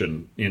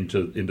conversation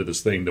into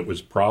this thing that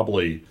was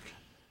probably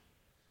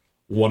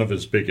one of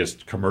his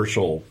biggest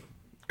commercially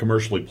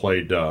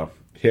played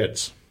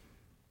hits.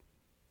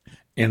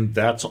 And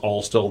that's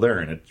all still there,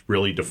 and it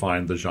really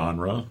defined the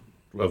genre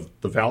of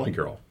the Valley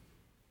Girl.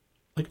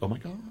 Like, oh my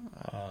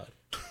God.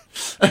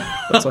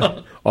 That's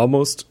like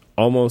almost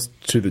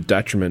to the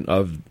detriment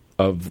of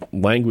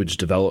language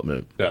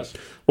development. Yes.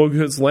 Well,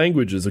 because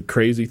language is a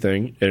crazy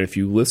thing, and if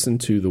you listen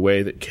to the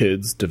way that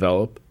kids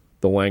develop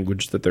the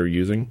language that they're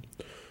using,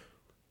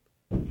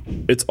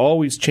 it's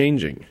always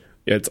changing.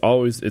 It's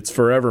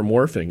forever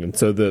morphing. And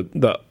so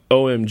the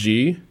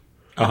OMG,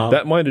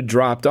 that might have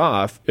dropped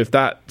off if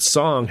that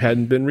song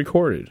hadn't been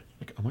recorded.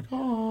 Like, oh my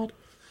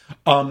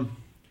God.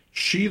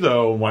 She,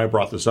 though, why I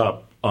brought this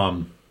up,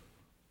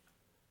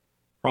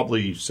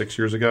 probably 6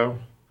 years ago,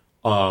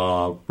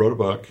 wrote a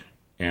book,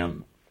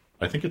 and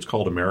I think it's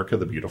called America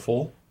the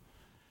Beautiful.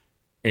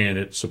 And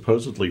it's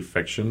supposedly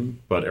fiction,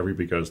 but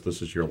everybody goes,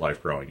 this is your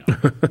life growing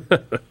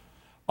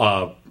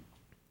up.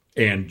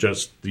 And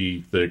just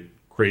the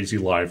crazy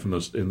life in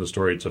the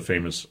story. It's a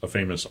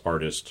famous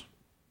artist,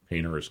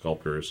 painter or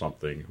sculptor or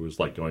something, who was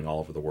like going all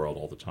over the world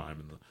all the time,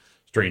 and the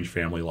strange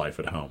family life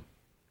at home.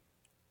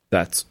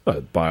 That's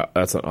an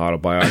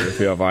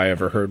autobiography if I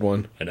ever heard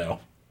one. I know.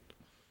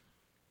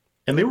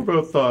 And they were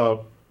both,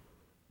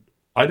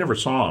 I never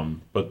saw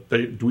them, but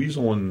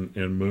Dweezil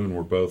and Moon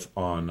were both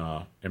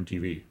on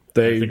MTV.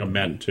 I think I'm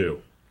meant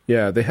too.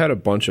 Yeah, they had I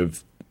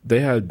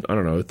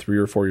don't know, a 3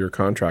 or 4 year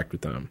contract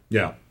with them.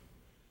 Yeah.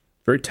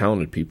 Very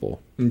talented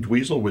people. And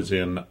Dweezil was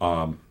in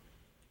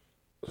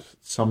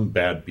some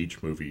bad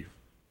beach movie.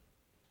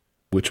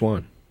 Which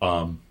one?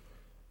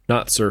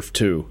 Not Surf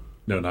 2.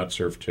 No, not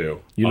Surf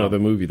 2. You know the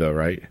movie, though,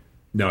 right?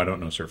 No, I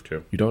don't know Surf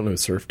 2. You don't know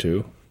Surf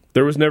 2?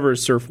 There was never a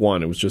Surf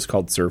 1. It was just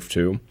called Surf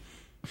 2.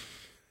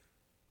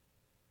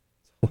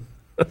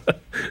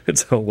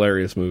 It's a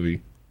hilarious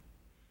movie.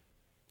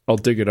 I'll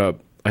dig it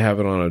up. I have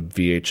it on a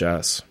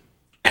VHS.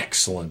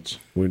 Excellent.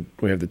 We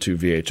have the 2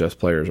 VHS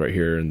players right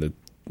here and the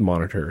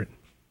monitor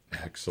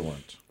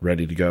Excellent.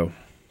 ready to go.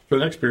 For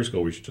the next beer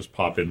school, we should just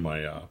pop in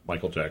my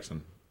Michael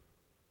Jackson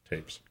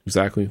tapes.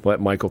 Exactly.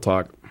 Let Michael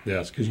talk.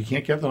 Yes, because you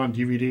can't get that on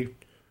DVD.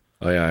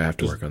 Oh, yeah, I have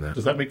to work on that.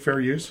 Does that make fair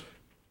use?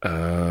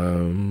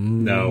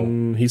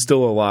 No. He's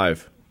still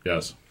alive.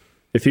 Yes.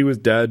 If he was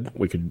dead,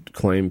 we could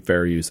claim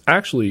fair use.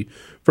 Actually,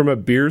 from a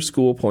beer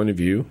school point of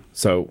view,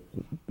 so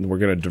we're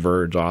going to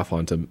diverge off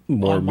onto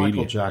more On media.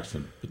 Michael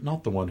Jackson, but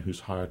not the one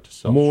who's hired to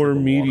sell More sugar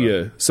media.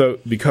 water. So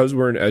because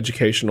we're an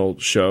educational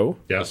show,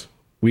 Yes.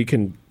 we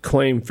can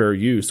claim fair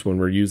use when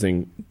we're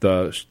using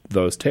those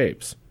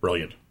tapes.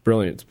 Brilliant.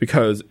 Brilliant.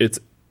 Because it's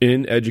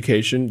in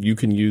education, you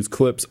can use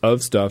clips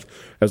of stuff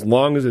as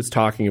long as it's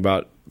talking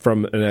about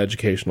from an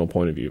educational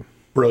point of view.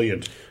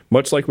 Brilliant.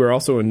 Much like we're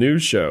also a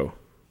news show.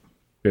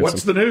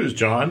 What's the news,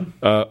 John?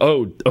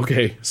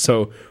 Okay.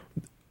 So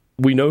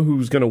we know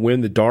who's going to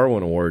win the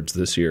Darwin Awards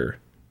this year.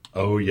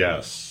 Oh,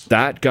 yes.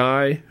 That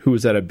guy who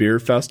was at a beer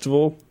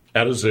festival.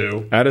 At a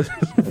zoo.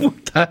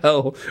 What the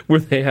hell were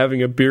they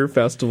having a beer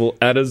festival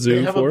at a zoo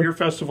They have for? a beer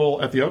festival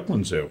at the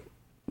Oakland Zoo.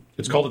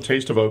 It's called A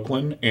Taste of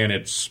Oakland, and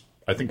it's,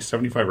 I think,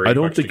 75 or 80 I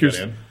don't bucks think to you're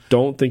get in.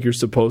 don't think you're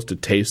supposed to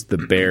taste the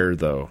bear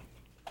though.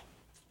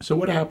 So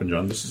what happened,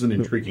 John? This is an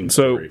intriguing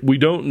So story. we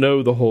don't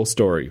know the whole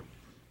story.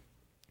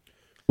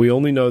 We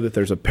only know that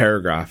there's a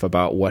paragraph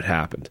about what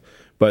happened.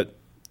 But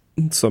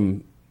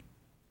some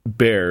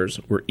bears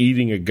were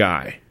eating a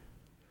guy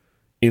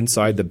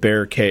inside the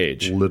bear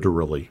cage.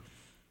 Literally.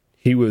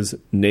 He was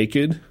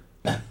naked,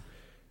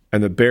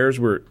 and the bears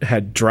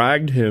had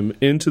dragged him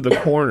into the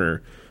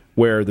corner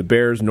where the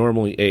bears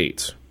normally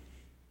ate.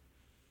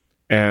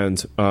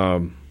 And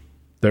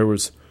there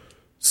was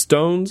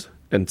stones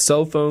and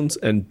cell phones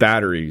and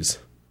batteries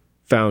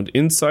found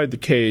inside the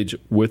cage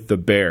with the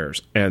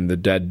bears and the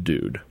dead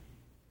dude.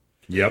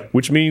 Yep.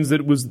 Which means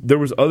that there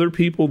was other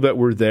people that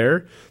were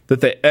there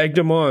that they egged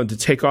him on to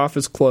take off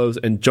his clothes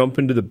and jump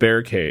into the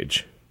bear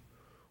cage.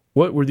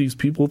 What were these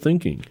people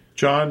thinking?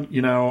 John,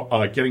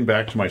 getting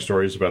back to my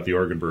stories about the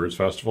Oregon Brewers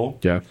Festival.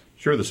 Yeah.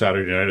 Sure, the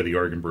Saturday night of the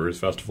Oregon Brewers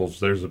Festival, if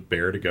there's a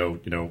bear to go,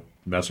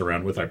 mess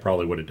around with, I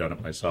probably would have done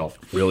it myself.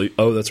 Really?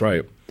 Oh, that's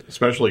right.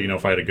 Especially,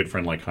 if I had a good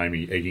friend like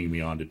Jaime egging me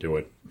on to do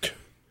it.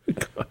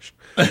 Gosh.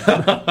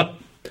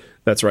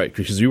 That's right,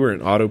 because you were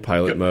in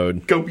autopilot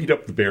mode. Go beat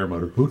up the bear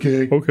motor.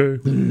 Okay.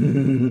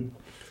 Okay.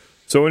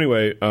 So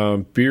anyway,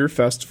 beer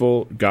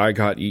festival, guy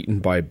got eaten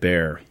by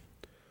bear.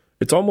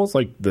 It's almost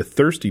like the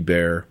thirsty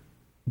bear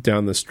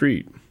down the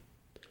street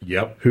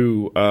Yep.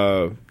 who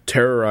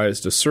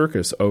terrorized a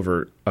circus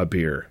over a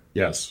beer.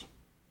 Yes.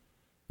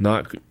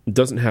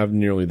 Doesn't have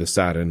nearly the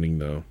sad ending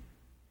though.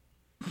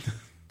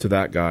 To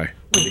that guy.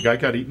 Wait, the guy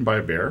got eaten by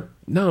a bear?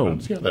 No.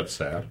 Yeah, that's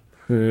sad.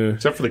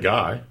 Except for the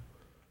guy.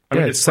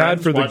 Yeah, his it's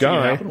sad friends for the watching it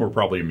guy. happen were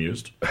probably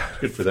amused. It's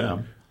good for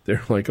them.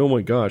 They're like, oh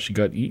my gosh, he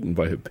got eaten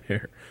by a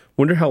bear.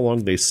 Wonder how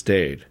long they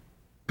stayed.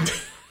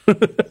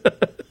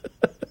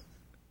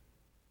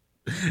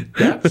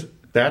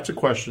 That's a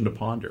question to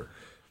ponder.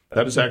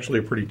 That is actually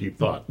a pretty deep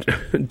thought.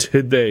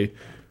 Did they?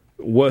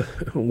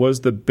 What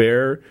was the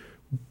bear?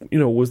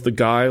 Was the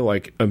guy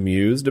like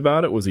amused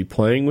about it? Was he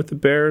playing with the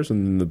bears,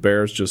 and then the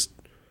bears just,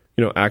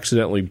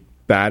 accidentally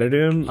batted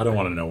him? I don't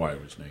want to know why he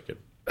was naked.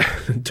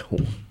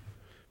 Don't.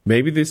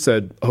 Maybe they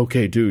said,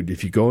 "Okay, dude,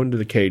 if you go into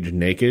the cage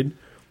naked,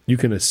 you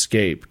can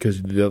escape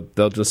because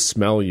they'll just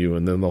smell you,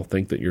 and then they'll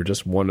think that you're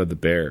just one of the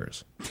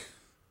bears."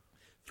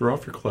 Throw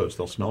off your clothes.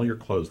 They'll smell your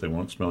clothes. They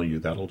won't smell you.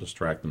 That'll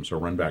distract them. So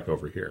run back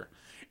over here.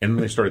 And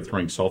then they started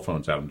throwing cell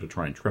phones at him to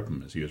try and trip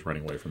him as he was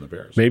running away from the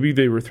bears. Maybe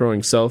they were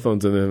throwing cell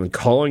phones and then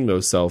calling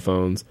those cell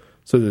phones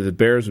so that the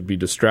bears would be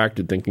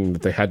distracted, thinking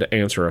that they had to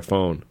answer a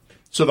phone.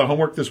 So the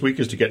homework this week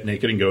is to get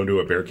naked and go into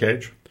a bear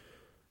cage?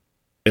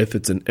 If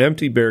it's an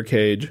empty bear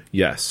cage,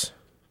 yes.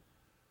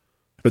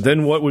 But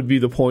then what would be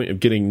the point of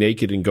getting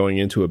naked and going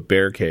into a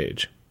bear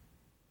cage?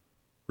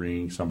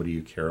 Bringing somebody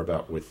you care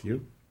about with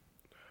you?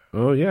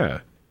 Oh, yeah.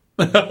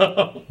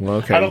 Well,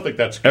 okay. I don't think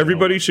that's good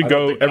everybody homework. should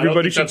go.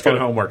 Everybody should that's good go.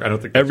 homework. I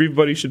don't think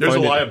Everybody should. there's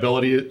find a it.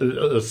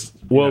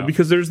 liability.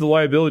 Because there's the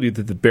liability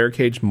that the bear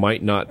cage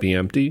might not be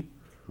empty,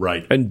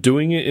 right. and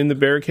doing it in the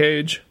bear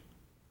cage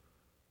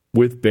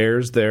with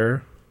bears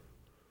there.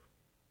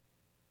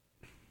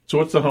 So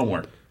what's the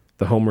homework?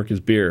 The homework is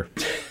beer.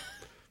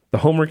 The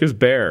homework is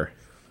bear.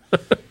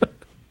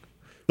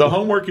 The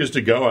homework is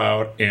to go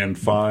out and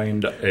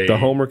find a... The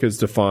homework is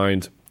to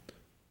find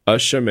a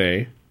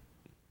Chimay,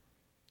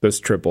 this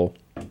triple,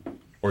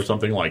 or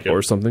something like it.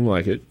 or something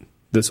like it,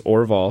 this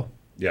Orval,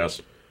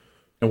 Yes.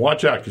 And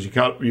watch out, because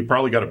you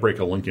probably got to break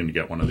a Lincoln to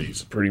get one of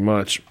these. pretty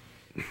much.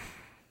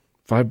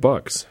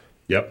 $5.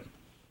 Yep.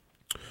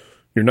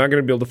 You're not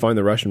going to be able to find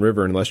the Russian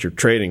River unless you're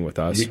trading with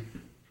us.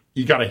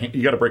 You got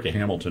to break a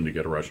Hamilton to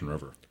get a Russian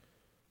River.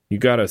 You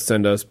got to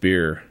send us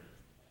beer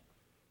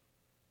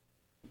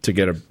to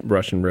get a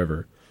Russian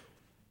River.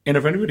 And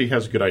if anybody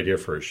has a good idea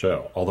for a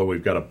show, although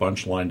we've got a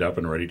bunch lined up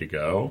and ready to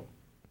go,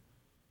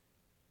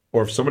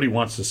 or if somebody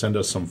wants to send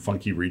us some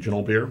funky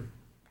regional beer,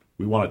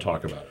 we want to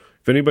talk about it.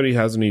 If anybody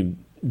has any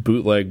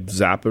bootleg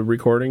Zappa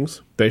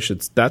recordings.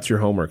 That's your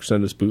homework.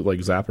 Send us bootleg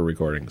Zappa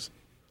recordings.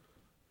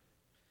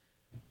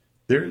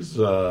 There's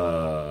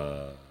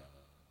my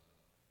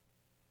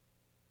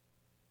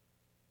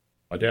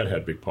dad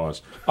had big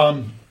paws.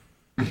 You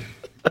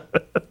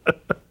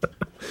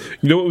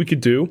know what we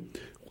could do?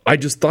 I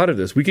just thought of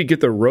this. We could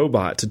get the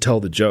robot to tell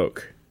the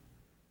joke.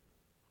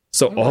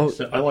 So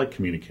I like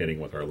communicating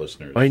with our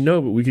listeners. I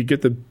know, but we could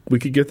get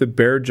the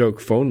bear joke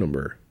phone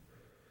number.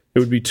 It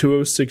would be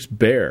 206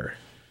 bear.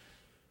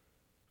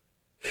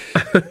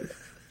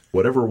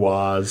 Whatever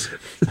was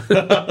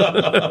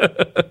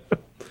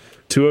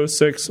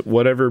 206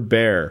 whatever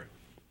bear,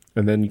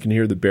 and then you can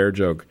hear the bear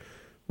joke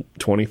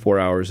 24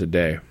 hours a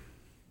day.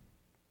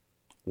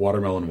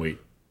 Watermelon wheat.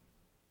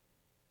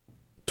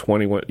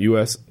 21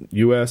 US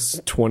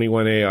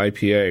 21A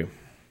IPA.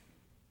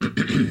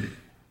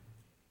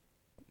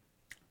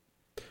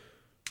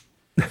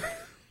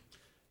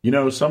 You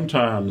know,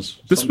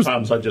 sometimes I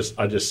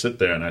just sit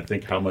there and I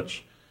think how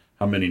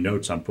many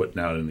notes I'm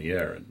putting out in the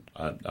air,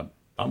 and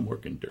I'm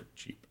working dirt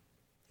cheap.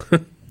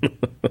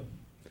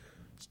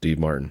 Steve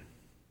Martin.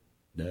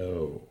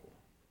 No.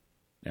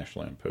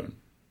 National Lampoon.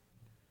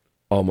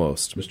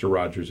 Almost. Mr.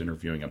 Rogers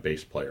interviewing a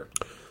bass player.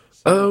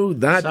 Oh,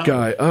 that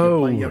guy.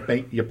 Oh. You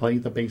play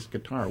the bass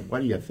guitar. What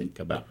do you think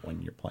about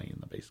when you're playing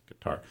the bass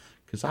guitar?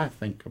 Because I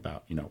think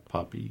about,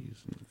 puppies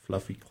and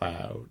fluffy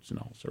clouds and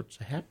all sorts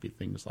of happy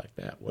things like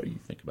that. What do you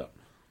think about?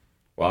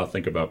 Well, I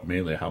think about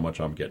mainly how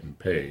much I'm getting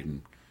paid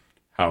and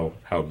how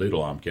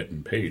little I'm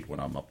getting paid when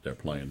I'm up there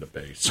playing the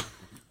bass.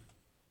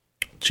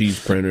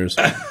 Cheese printers.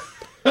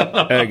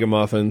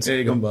 Egg-a-muffins.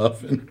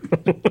 Egg-a-muffin.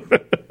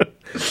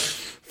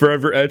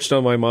 Forever etched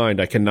on my mind.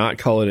 I cannot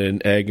call it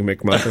an egg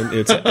McMuffin.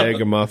 It's an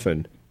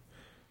egg-a-muffin.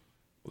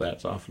 Well,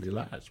 that's awfully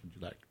nice. Would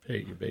you like to pay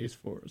your bass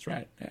for us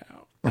right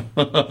now?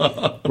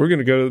 We're going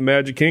to go to the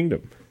Magic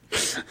Kingdom.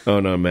 Oh,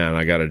 no, man.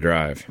 I got to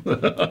drive.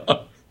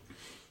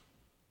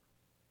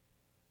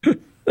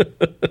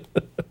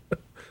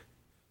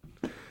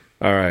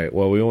 All right.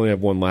 Well, we only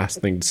have one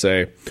last thing to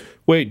say.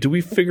 Wait, do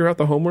we figure out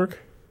the homework?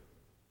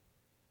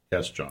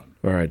 Yes, John.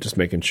 All right. Just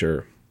making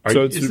sure.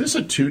 Is this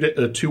a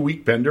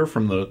 2-week bender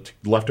from the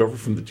leftover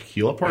from the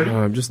tequila party?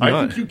 I'm just not.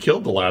 I think you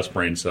killed the last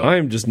brain cell. I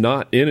am just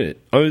not in it.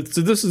 So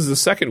this is the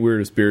second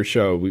weirdest beer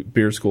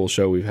school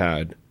show we've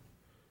had.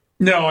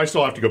 No, I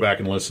still have to go back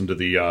and listen to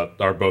the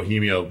our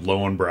Bohemia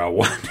Lowenbrow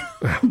one.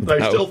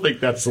 I still think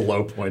that's the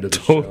low point of the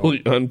show.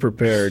 Totally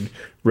unprepared,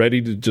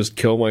 ready to just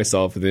kill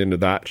myself at the end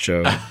of that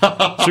show.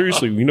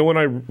 Seriously, when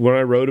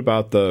I wrote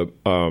about the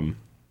on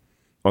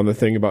the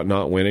thing about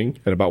not winning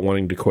and about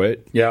wanting to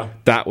quit, yeah,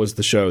 that was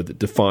the show that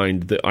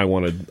defined that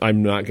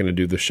I'm not going to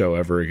do the show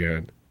ever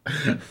again.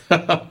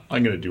 I'm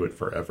going to do it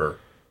forever.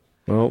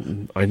 Well,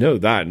 I know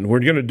that, and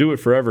we're going to do it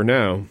forever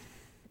now.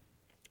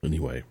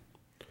 Anyway.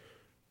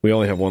 We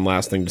only have one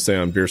last thing to say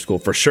on Beer School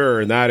for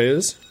sure, and that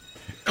is...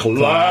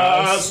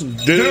 Class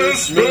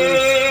dismissed!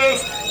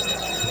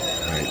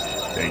 Right,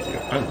 thank you.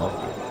 I love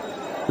it.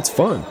 It's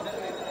fun.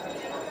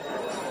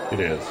 It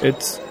is.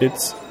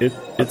 It's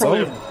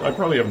I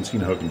probably haven't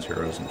seen Hogan's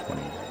Heroes in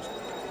 20 years.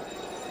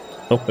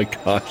 Oh my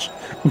gosh.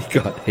 We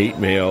got hate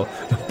mail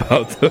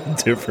about the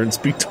difference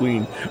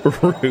between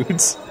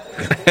Roots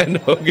and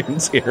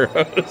Hogan's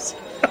Heroes.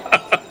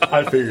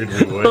 I figured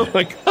we would. Oh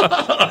my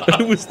god,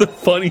 it was the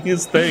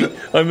funniest thing.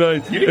 I'm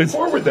not. You didn't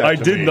forward that. I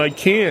didn't. Me. I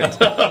can't.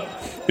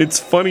 It's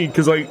funny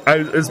because I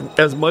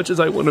as much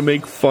as I want to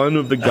make fun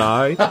of the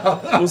guy,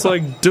 I was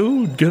like,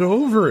 dude, get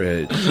over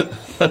it.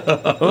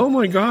 Oh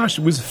my gosh,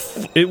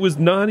 it was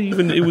not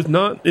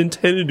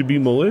intended to be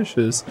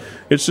malicious.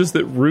 It's just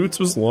that Roots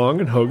was long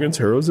and Hogan's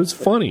Heroes is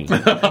funny.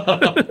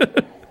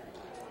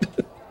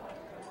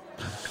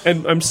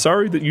 And I'm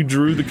sorry that you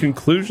drew the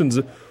conclusions.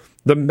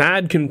 The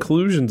mad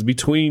conclusions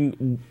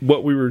between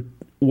what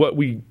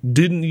we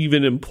didn't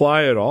even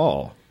imply at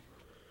all.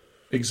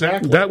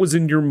 Exactly. That was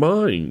in your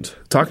mind.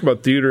 Talk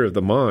about theater of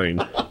the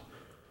mind.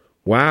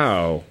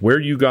 Wow. Where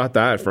you got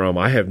that from,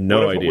 I have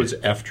no idea. It was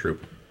F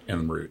Troop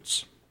and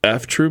Roots.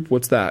 F Troop?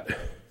 What's that?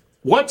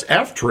 What's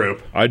F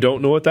Troop? I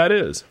don't know what that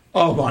is.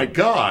 Oh, my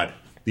God.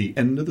 The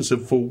end of the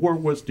Civil War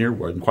was near,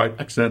 and quite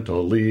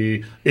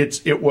accidentally.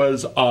 It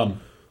was...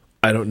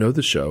 I don't know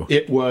the show.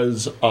 It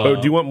was... do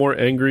you want more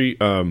Angry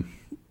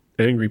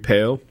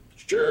Pale?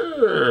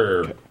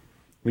 Sure.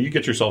 Well, you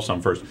get yourself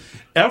some first.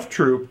 F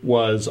Troop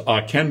was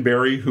Ken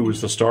Berry, who was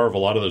the star of a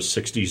lot of those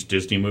 60s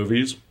Disney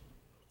movies.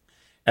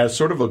 As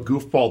sort of a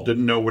goofball,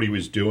 didn't know what he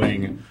was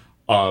doing.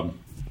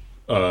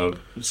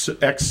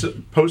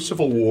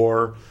 Post-Civil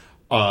War,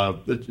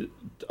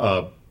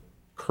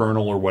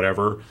 colonel or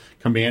whatever,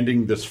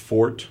 commanding this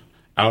fort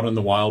out in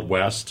the Wild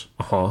West.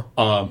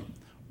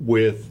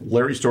 With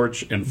Larry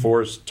Storch and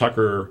Forrest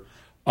Tucker,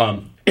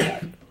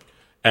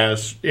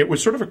 as it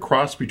was sort of a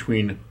cross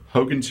between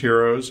Hogan's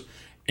Heroes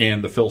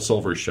and the Phil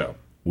Silvers Show.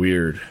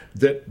 Weird.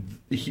 That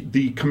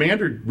the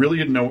commander really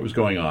didn't know what was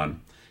going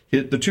on.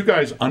 The two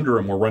guys under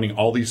him were running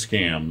all these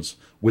scams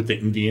with the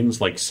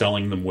Indians, like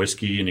selling them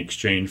whiskey in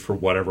exchange for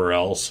whatever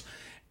else,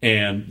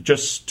 and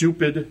just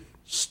stupid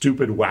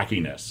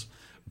wackiness.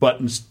 but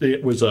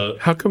it was a.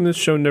 How come this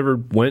show never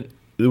went?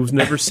 It was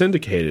never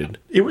syndicated.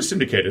 It was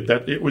syndicated.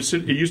 It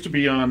used to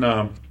be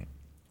on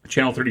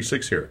Channel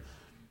 36 here.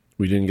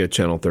 We didn't get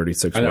Channel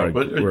 36 I know,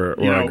 where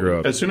I grew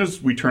up. As soon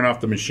as we turn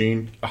off the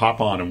machine,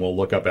 hop on and we'll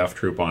look up F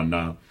Troop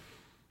on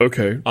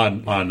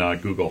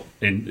Google.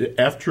 And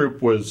F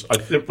Troop was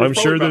I'm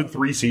sure about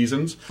 3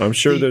 seasons. I'm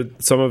sure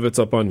that some of it's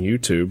up on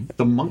YouTube.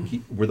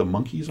 Were the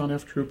Monkees on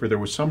F Troop, or there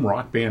was some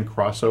rock band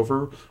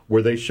crossover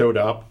where they showed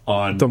up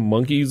on. The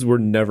Monkees were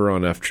never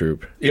on F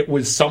Troop. It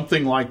was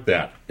something like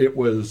that. It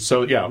was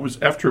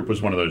F Troop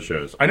was one of those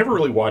shows. I never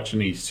really watched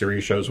any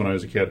serious shows when I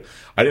was a kid.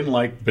 I didn't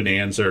like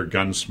Bonanza or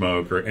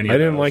Gunsmoke or any. I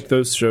didn't like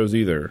those shows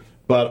either.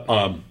 But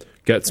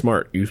Get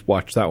Smart, you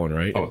watched that one,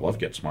 right? Oh, I love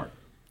Get Smart.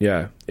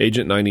 Yeah,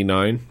 Agent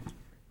 99.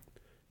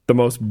 The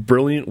most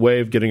brilliant way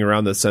of getting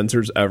around the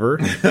censors ever.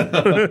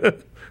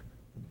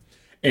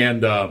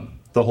 And the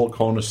whole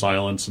cone of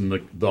silence and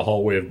the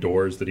hallway of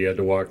doors that he had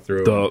to walk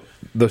through.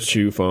 The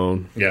shoe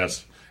phone.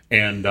 Yes.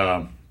 And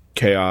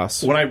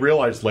Chaos. When I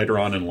realized later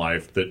on in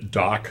life that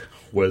Doc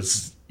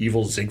was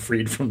evil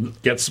Siegfried from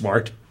Get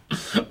Smart.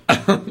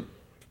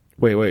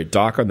 Wait,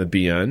 Doc on the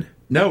BN?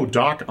 No,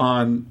 Doc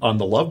on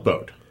the Love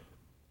Boat.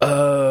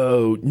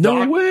 Oh,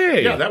 no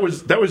way! Yeah, that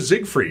was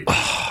Siegfried.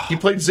 He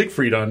played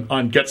Siegfried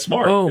on Get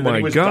Smart. Oh and then my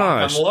he was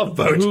gosh! Doc on the Love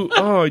Boat.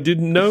 I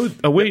didn't know.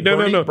 Oh wait,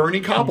 no.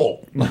 Bernie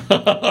Cobble.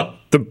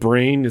 The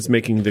brain is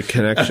making the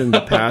connection,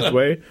 the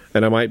pathway,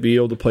 and I might be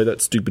able to play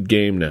that stupid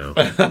game now.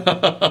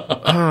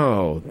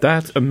 Oh,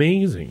 that's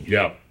amazing.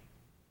 Yeah.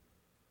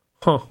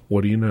 Huh?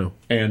 What do you know?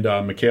 And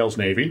McHale's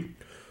Navy.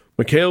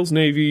 McHale's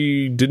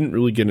Navy didn't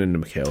really get into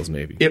McHale's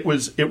Navy. It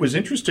was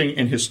interesting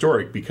and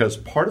historic because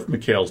part of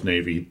McHale's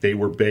Navy, they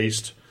were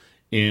based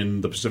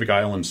in the Pacific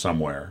Islands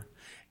somewhere.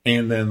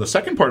 And then the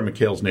second part of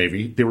McHale's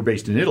Navy, they were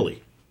based in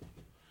Italy.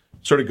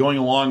 Sort of going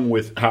along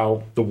with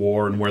how the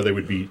war and where they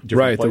would be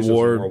different places in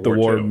World War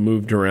war II.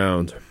 moved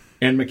around.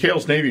 And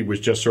McHale's Navy was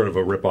just sort of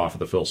a ripoff of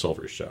the Phil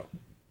Silvers show.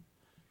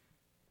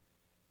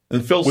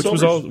 And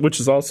which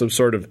is also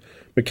sort of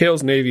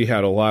McHale's Navy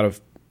had a lot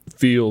of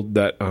field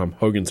that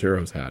Hogan's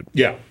Heroes had.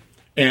 Yeah.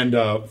 And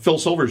Phil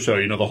Silver's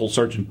show, the whole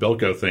Sergeant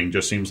Bilko thing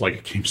just seems like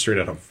it came straight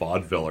out of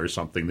vaudeville or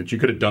something, that you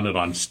could have done it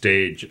on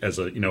stage as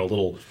a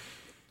little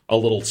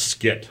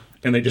skit.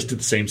 And they just did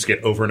the same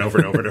skit over and over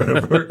and over and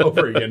over,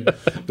 over again.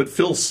 But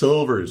Phil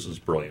Silvers is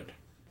brilliant.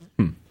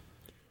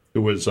 It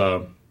was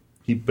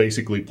he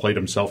basically played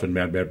himself in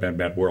Mad, Mad, Mad,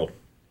 Mad World.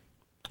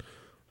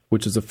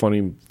 Which is a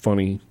funny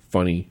movie.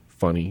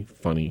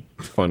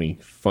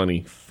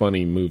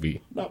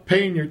 Not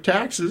paying your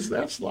taxes,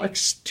 that's like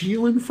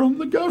stealing from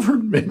the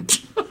government.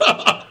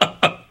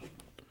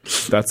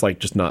 That's like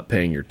just not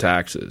paying your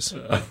taxes.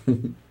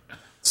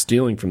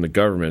 Stealing from the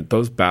government,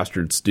 those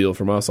bastards steal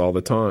from us all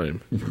the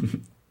time.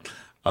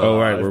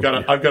 Right,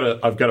 I've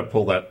got to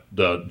pull that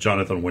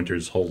Jonathan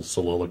Winters whole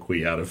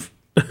soliloquy out of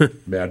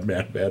Mad,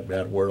 Mad, Mad,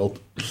 Mad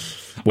World.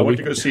 I went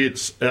to go see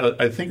it.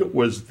 I think it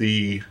was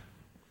the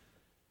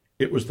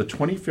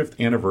 25th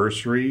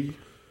anniversary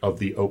of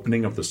the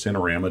opening of the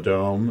Cinerama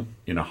Dome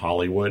in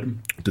Hollywood.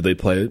 Did they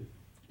play it?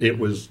 It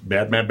was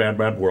Mad, Mad, Mad,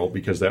 Mad World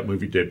because that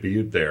movie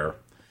debuted there,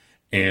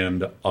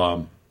 and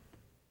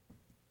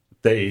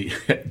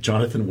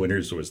Jonathan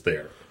Winters was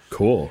there.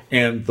 Cool.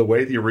 And the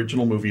way the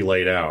original movie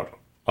laid out,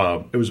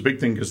 it was a big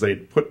thing because they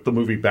put the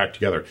movie back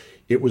together.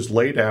 It was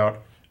laid out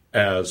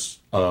as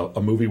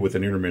a movie with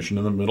an intermission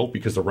in the middle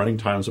because the running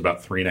time is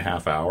about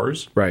 3.5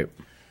 hours. Right.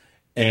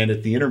 And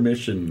at the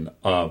intermission,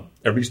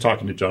 everybody's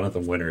talking to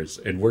Jonathan Winters,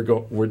 and we're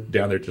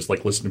down there just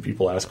like listening to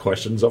people ask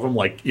questions of him,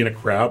 like in a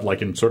crowd,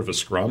 like in sort of a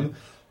scrum.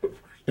 And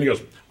he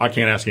goes, "I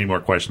can't ask any more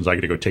questions. I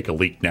got to go take a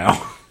leak now."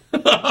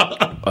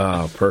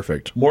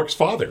 Perfect. Mork's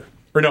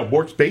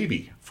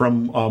baby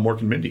from Mork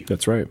and Mindy.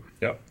 That's right.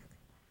 Yeah.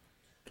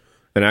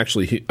 And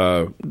actually,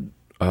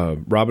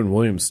 Robin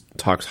Williams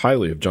talks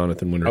highly of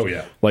Jonathan Winters. Oh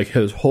yeah. Like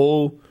his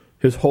whole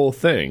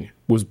thing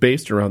was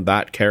based around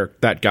that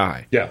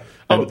guy. Yeah.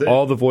 And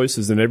all the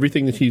voices and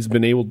everything that he's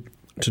been able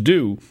to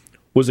do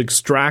was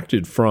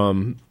extracted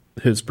from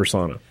his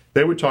persona.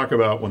 They would talk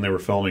about when they were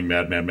filming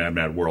Mad, Mad, Mad,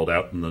 Mad World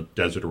out in the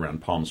desert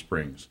around Palm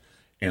Springs.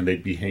 And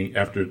they'd be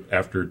after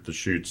the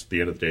shoots, at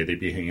the end of the day, they'd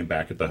be hanging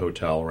back at the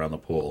hotel around the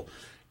pool.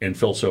 And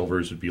Phil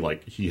Silvers would be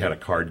like, he had a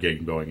card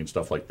game going and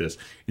stuff like this.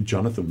 And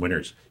Jonathan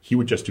Winters, he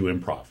would just do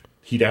improv.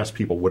 He'd ask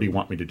people, "What do you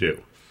want me to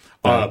do?"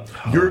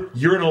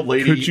 You're an old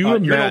lady. You're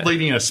an old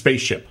lady in a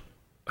spaceship.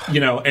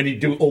 And he'd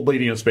do old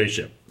lady in a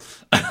spaceship.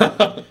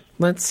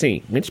 Let's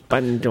see. Which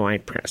button do I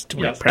press?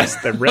 Do I press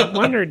the red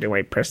one or do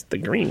I press the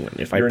green one?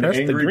 If You're I press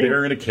an angry the green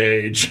bear in a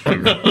cage.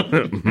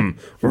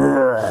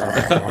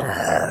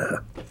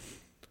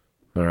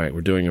 All right,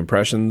 we're doing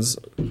impressions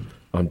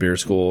on Beer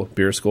School.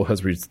 Beer School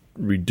has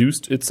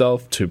reduced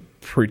itself to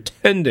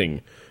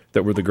pretending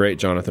that we're the great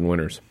Jonathan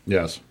Winters.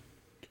 Yes.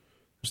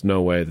 There's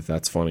no way that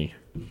that's funny.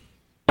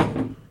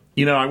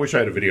 I wish I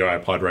had a video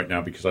iPod right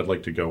now because I'd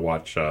like to go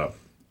watch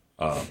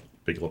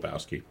Big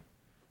Lebowski.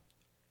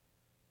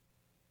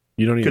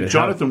 You don't even.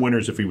 Jonathan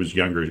Winters, if he was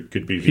younger,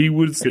 would be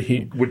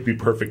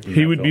perfect.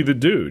 He would be the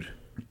dude.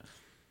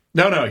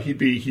 No, he'd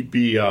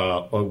be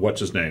what's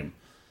his name?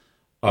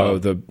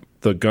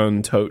 The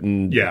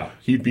gun-toting,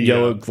 he'd be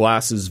yellow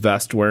glasses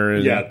vest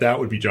wearing. Yeah, that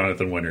would be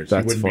Jonathan Winters. He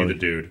wouldn't be the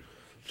dude.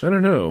 I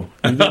don't know.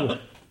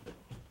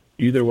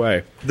 Either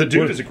way. The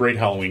dude is a great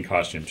Halloween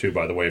costume, too,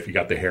 by the way, if you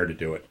got the hair to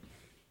do it.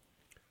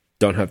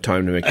 Don't have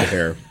time to make the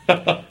hair.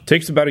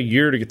 Takes about a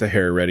year to get the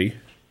hair ready.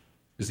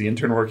 Is the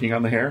intern working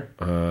on the hair?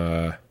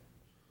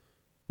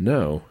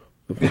 No.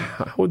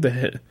 How would the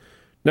head?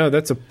 No,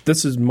 this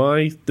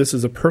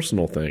is a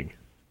personal thing.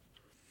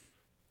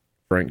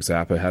 Frank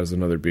Zappa has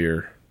another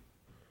beer.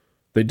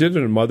 They did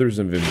it in Mothers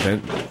of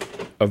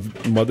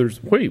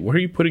Mothers. Wait, where are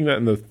you putting that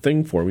in the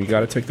thing for? We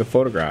got to take the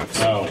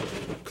photographs. Oh,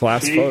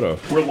 class photo.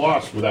 We're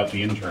lost without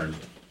the intern.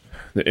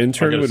 The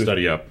intern would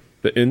study up.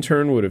 The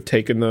intern would have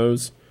taken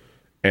those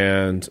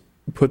and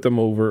put them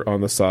over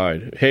on the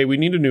side. Hey, we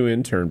need a new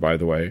intern, by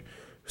the way.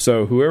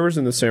 So whoever's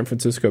in the San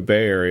Francisco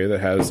Bay Area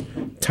that has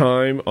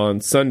time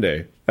on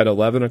Sunday at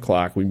 11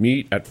 o'clock, we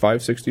meet at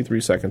 563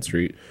 2nd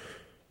Street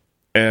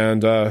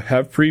and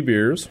have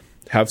pre-beers,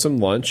 have some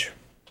lunch,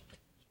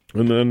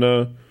 and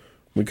then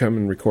we come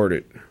and record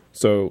it.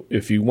 So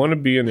if you want to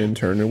be an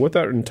intern, and what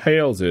that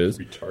entails is...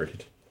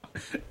 Retarded.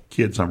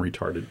 Kids, I'm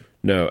retarded.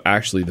 No,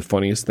 actually, the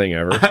funniest thing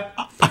ever...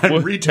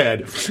 I'm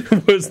Reted.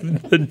 ...was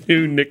the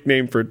new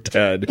nickname for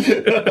Ted.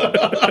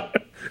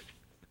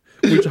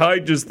 Which I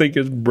just think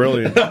is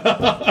brilliant.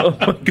 Oh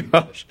my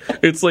gosh.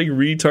 It's like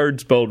retard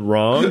spelled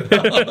wrong.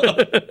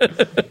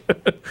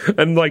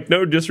 And like,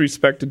 no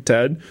disrespect to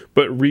Ted,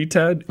 but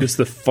Reted is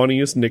the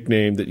funniest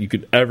nickname that you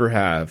could ever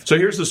have. So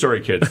here's the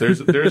story, kids.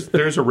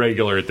 There's a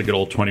regular at the good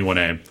old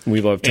 21A. We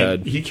love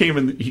Ted. And he came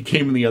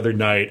in the other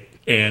night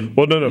and...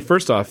 Well, no.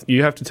 First off,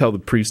 you have to tell the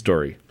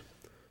pre-story.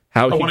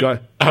 How he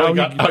got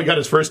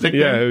his first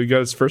nickname? Yeah, he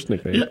got his first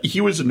nickname. Yeah,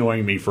 he was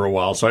annoying me for a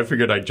while, so I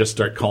figured I'd just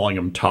start calling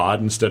him Todd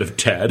instead of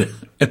Ted.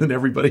 And then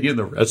everybody in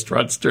the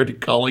restaurant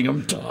started calling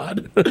him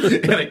Todd. And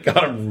it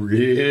got him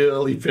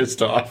really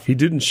pissed off. He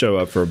didn't show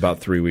up for about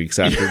 3 weeks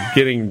after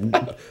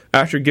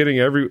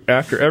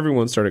after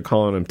everyone started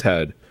calling him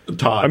Ted.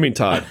 Todd. I mean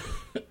Todd.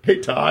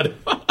 Hey, Todd.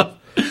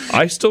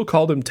 I still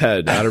called him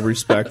Ted out of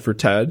respect for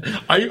Ted.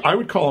 I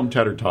would call him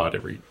Ted or Todd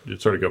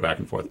sort of go back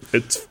and forth.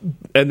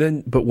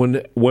 But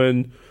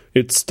when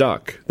it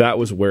stuck, that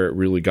was where it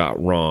really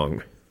got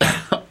wrong.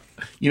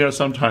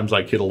 Sometimes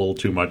I kid a little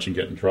too much and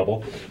get in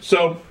trouble.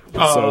 So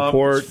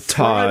poor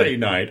Todd.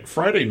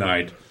 Friday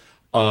night,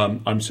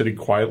 I'm sitting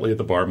quietly at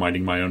the bar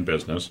minding my own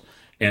business,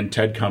 and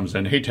Ted comes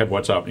in. Hey, Ted,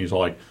 what's up? And he's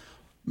all like,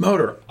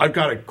 Motor, I've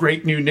got a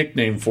great new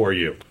nickname for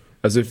you.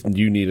 As if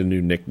you need a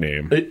new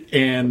nickname.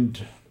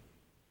 And...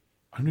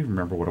 I don't even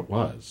remember what it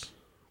was.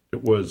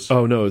 It was...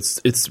 Oh, no,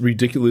 it's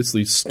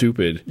ridiculously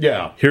stupid.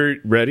 Yeah. Here,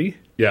 ready?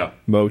 Yeah.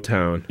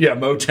 Motown. Yeah,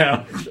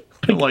 Motown.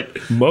 Like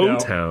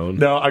Motown?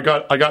 No, I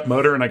got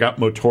Motor and I got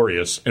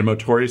Motorious. And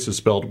Motorious is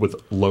spelled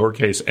with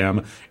lowercase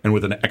m and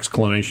with an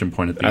exclamation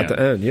point at the end. At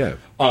the end, yeah.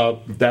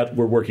 That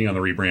we're working on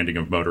the rebranding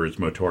of Motor as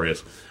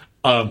Motorious.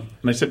 And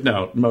I said,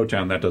 no,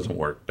 Motown, that doesn't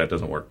work. That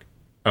doesn't work.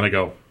 And I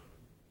go...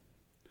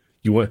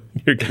 You're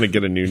going to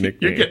get a new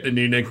nickname. You're getting a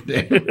new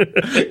nickname.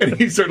 And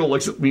he sort of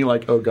looks at me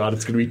like, oh, God,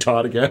 it's going to be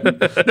Todd again.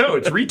 No,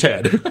 it's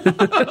Reted.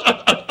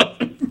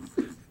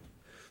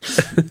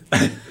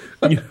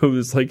 It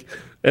was like,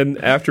 and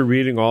after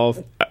being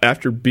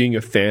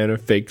a fan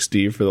of Fake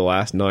Steve for the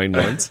last 9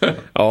 months,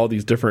 all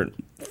these different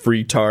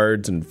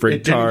freetards and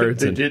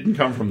fritards. It didn't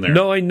come from there.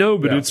 No, I know,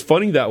 but it's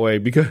funny that way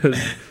because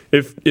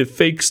if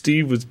Fake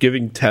Steve was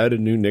giving Ted a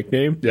new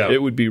nickname,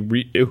 it would be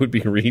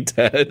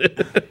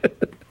Reted.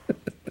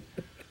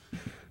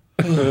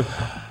 Are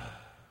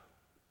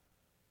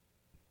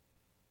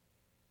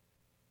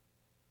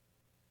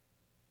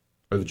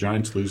the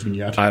Giants losing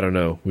yet? I don't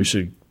know. We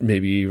should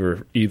maybe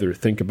either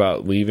think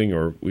about leaving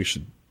or we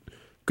should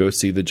go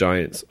see the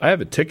Giants. I have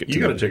a ticket.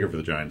 You got a ticket for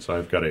the Giants.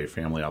 I've got a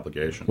family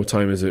obligation. What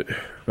time is it?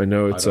 I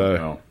know it's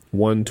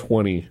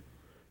 1:20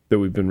 that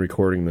we've been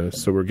recording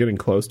this, so we're getting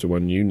close to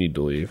when you need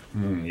to leave.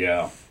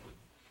 Yeah.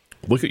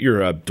 Look at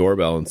your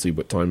doorbell and see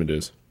what time it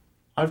is.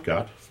 I've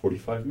got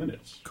 45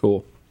 minutes.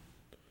 Cool.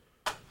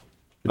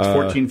 It's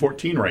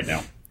 14:14 right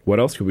now. What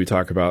else could we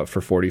talk about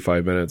for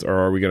 45 minutes, or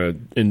are we going to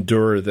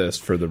endure this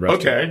for the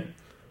rest? Okay.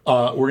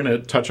 We're going to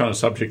touch on a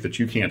subject that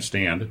you can't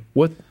stand.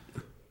 What?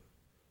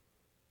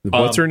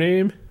 What's her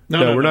name?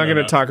 No, we're not going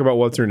to talk about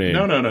what's her name.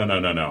 No.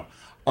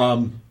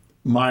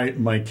 My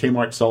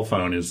Kmart cell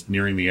phone is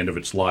nearing the end of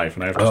its life,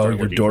 and I have to start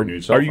looking for a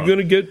new cell phone. Are you going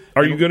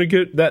to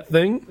get that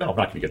thing? No, I'm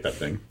not going to get that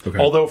thing. Okay.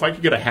 Although if I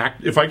could get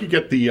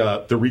the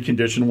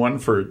reconditioned one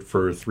for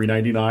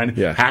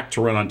 $3.99, hacked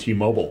to run on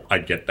T-Mobile,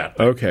 I'd get that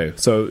thing. Okay,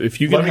 so if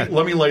you can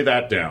let me lay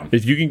that down.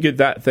 If you can get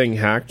that thing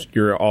hacked,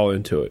 you're all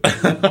into it.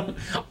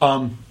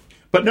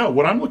 But no,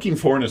 what I'm looking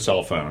for in a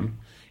cell phone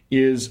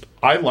is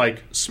I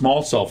like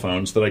small cell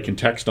phones that I can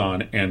text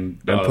on and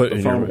the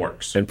phone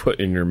works. And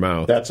put in your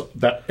mouth.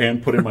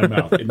 And put in my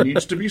mouth. It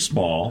needs to be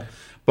small.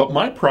 But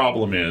my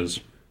problem is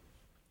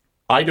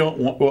I don't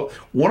want... Well,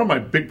 one of my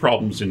big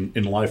problems in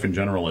life in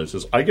general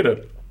is I get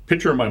a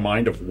picture in my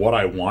mind of what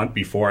I want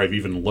before I've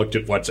even looked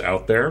at what's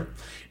out there.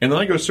 And then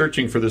I go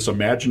searching for this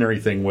imaginary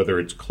thing, whether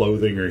it's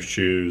clothing or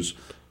shoes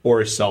or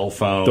a cell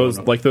phone.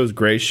 Those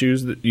gray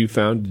shoes that you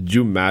found, did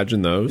you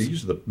imagine those?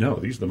 These are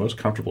the most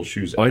comfortable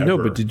shoes I ever. know,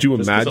 but did you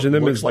imagine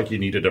them looks like you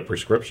needed a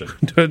prescription.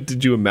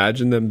 Did you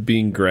imagine them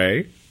being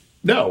gray?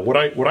 No, what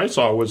I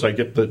saw was I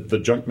get the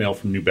junk mail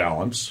from New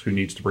Balance, who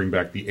needs to bring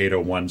back the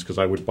 801s, because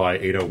I would buy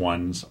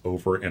 801s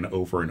over and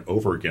over and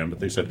over again. But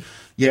they said,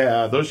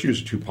 yeah, those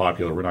shoes are too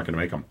popular. We're not going to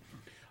make them.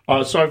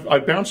 So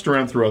I've bounced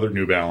around through other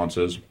New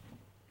Balances,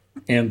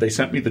 and they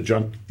sent me the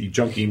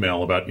junk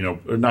email about,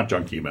 or not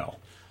junk email,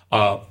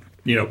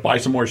 buy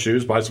some more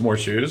shoes, buy some more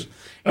shoes.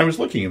 And I was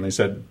looking, and they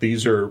said,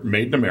 these are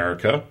made in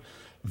America.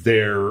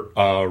 They're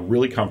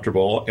really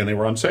comfortable, and they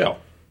were on sale.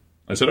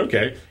 I said,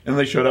 okay. And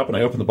they showed up, and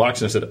I opened the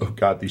box, and I said, oh,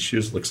 God, these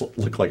shoes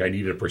look like I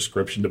needed a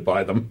prescription to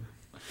buy them.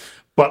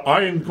 But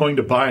I am going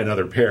to buy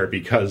another pair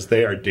because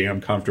they are damn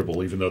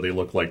comfortable, even though they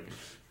look like,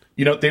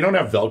 they don't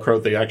have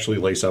Velcro. They actually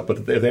lace up. But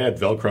if they had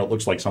Velcro, it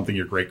looks like something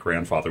your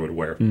great-grandfather would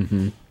wear.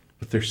 Mm-hmm.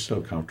 But they're so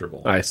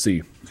comfortable. I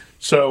see.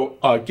 So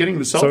getting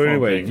the cell phone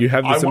anyway, thing, you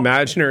have this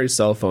imaginary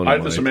cell phone. I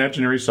have this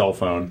imaginary cell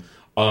phone.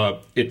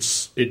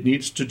 It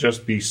needs to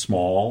just be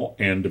small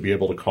and to be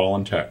able to call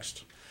and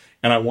text.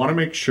 And I want to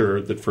make sure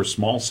that for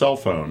small cell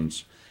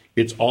phones,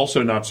 it's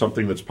also not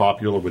something that's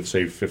popular with,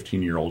 say,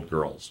 15-year-old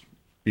girls.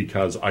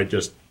 Because I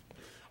don't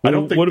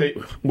think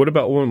What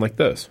about one like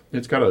this?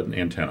 It's got an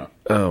antenna.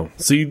 Oh,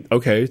 see,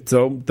 okay,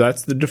 so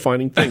that's the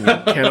defining thing.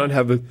 It cannot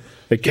have a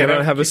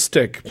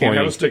stick. Can't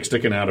have a stick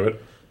sticking out of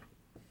it.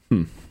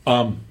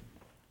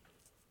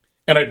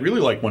 And I'd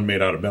really like one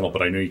made out of metal,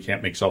 but I know you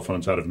can't make cell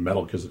phones out of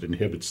metal because it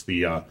inhibits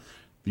the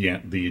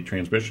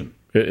transmission.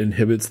 It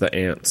inhibits the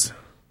ants.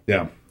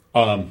 Yeah.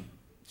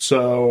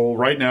 So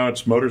right now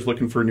it's Motor's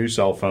looking for a new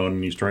cell phone,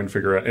 and he's trying to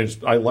figure out. And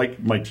I like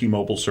my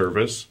T-Mobile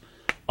service.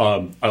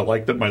 I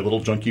like that my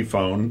little junky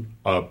phone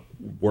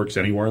works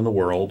anywhere in the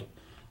world.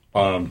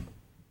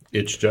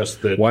 It's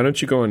just that. Why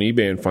don't you go on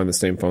eBay and find the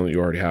same phone that you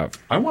already have?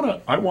 I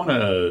want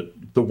to.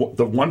 The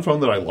one phone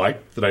that I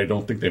like that I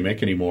don't think they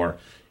make anymore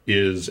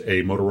is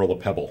a Motorola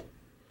Pebble.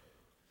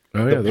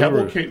 Oh yeah,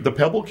 the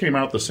Pebble came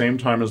out the same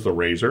time as the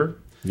Razr.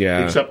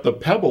 Yeah. Except the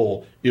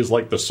Pebble is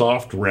like the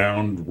soft,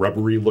 round,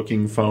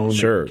 rubbery-looking phone.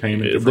 Sure. That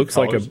came in it looks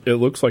colors.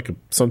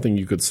 Something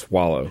you could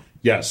swallow.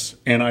 Yes,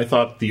 and I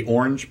thought the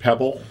orange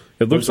Pebble.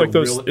 It looks like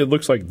those. It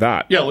looks like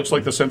that. Yeah, it looks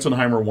like the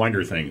Sensenheimer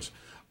Winder things.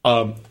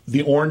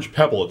 The orange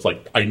Pebble. It's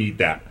like I need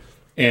that,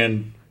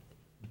 and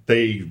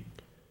they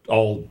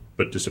all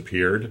but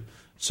disappeared.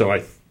 So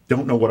I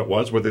don't know what it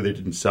was, whether they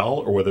didn't sell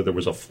or whether there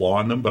was a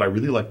flaw in them. But I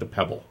really like the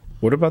Pebble.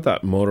 What about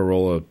that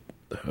Motorola?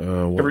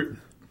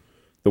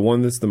 The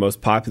one that's the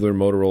most popular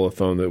Motorola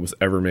phone that was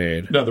ever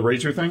made. No, the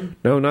Razr thing?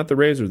 No, not the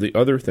Razr. The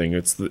other thing.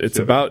 It's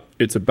about.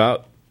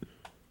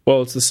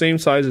 Well, it's the same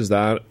size as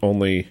that.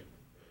 Only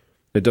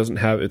it doesn't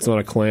have. It's not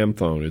a clam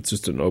phone. It's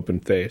just an open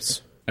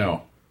face.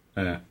 Oh,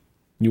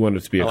 you want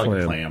it to be a like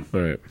clam. A clam.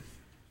 All right.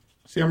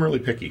 See, I'm really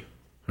picky.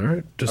 All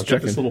right, just I've checking.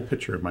 got this little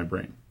picture in my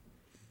brain.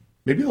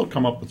 Maybe they'll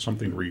come up with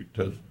something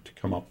to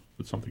come up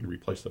with something to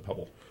replace the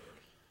Pebble.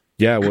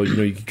 Yeah, well,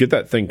 you could get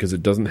that thing because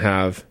it doesn't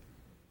have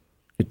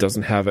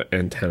an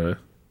antenna.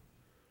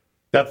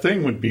 That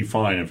thing would be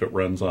fine if it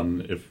runs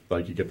on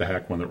you get the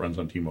hack one that runs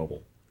on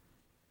T-Mobile.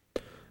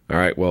 All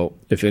right. Well,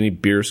 if any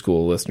beer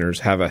school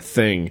listeners have that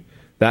thing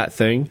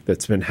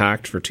that's been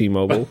hacked for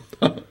T-Mobile,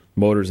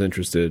 Motor's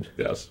interested.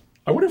 Yes.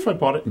 I wonder if I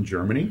bought it in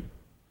Germany,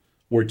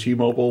 where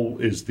T-Mobile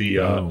is the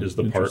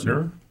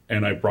partner,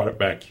 and I brought it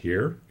back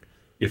here,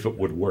 if it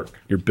would work.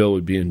 Your bill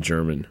would be in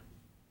German.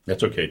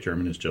 That's okay.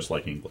 German is just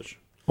like English.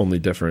 Only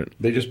different.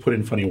 They just put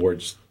in funny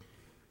words.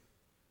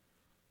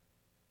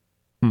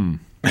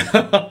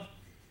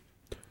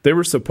 They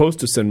were supposed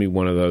to send me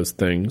one of those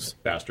things.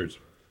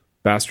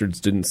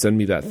 Bastards didn't send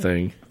me that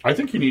thing. I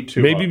think you need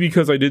to. Maybe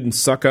because I didn't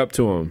suck up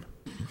to them.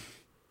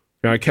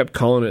 And I kept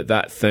calling it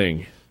that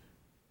thing.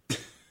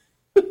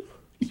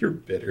 You're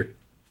bitter.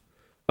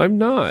 I'm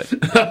not.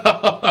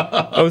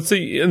 I would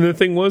say, and the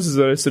thing was is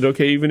that I said,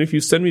 okay, even if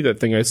you send me that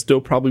thing, I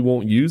still probably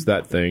won't use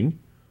that thing.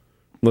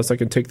 Unless I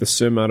can take the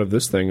SIM out of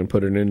this thing and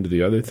put it into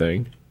the other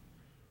thing.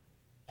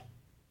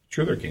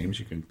 Sure, there are games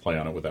you can play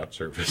on it without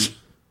service.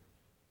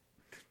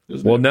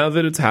 Well, now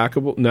that it's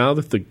hackable, now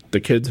that the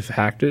kids have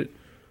hacked it,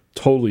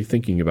 totally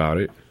thinking about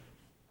it.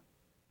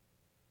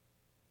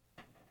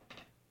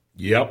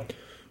 Yep.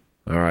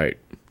 All right.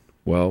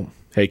 Well,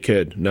 hey,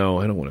 kid. No,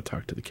 I don't want to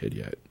talk to the kid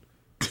yet.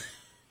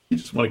 You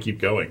just want to keep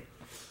going.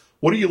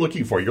 What are you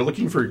looking for? You're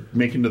looking for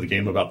making to the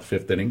game about the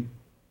fifth inning?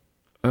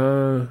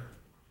 Well,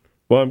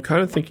 I'm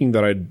kind of thinking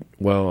that I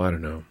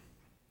don't know.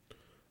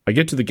 I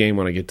get to the game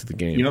when I get to the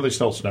game. You know they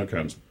sell snow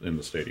cones in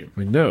the stadium.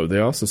 I know. They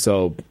also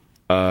sell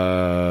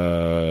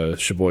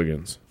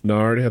Sheboygans. No,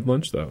 I already had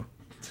lunch, though.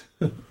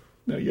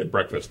 No, you had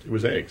breakfast. It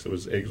was eggs. It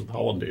was eggs with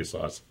hollandaise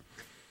sauce.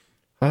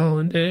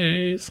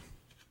 Hollandaise.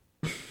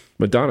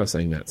 Madonna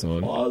sang that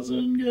song.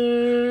 Wasn't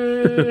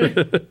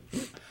gay.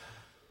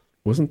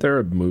 Wasn't there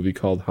a movie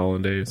called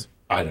Hollandaise?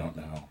 I don't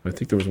know. I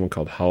think there was one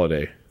called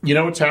Holiday. You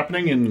know what's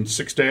happening in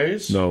 6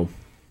 days? No.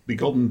 The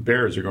Golden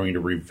Bears are going to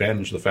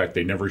revenge the fact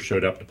they never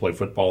showed up to play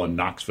football in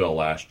Knoxville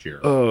last year.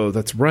 Oh,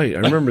 that's right. I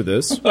remember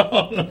this.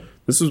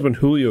 This was when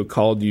Julio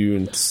called you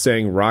and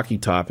sang Rocky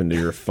Top into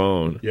your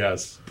phone.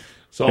 Yes.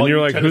 So and you're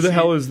like, who the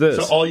hell is this?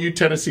 So all you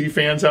Tennessee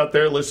fans out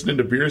there listening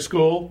to Beer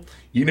School,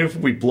 you know if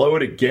we blow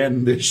it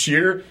again this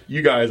year,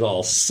 you guys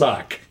all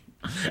suck.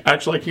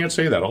 Actually, I can't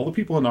say that. All the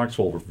people in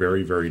Knoxville were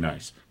very, very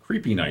nice.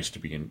 Creepy nice to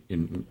be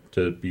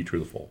to be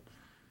truthful.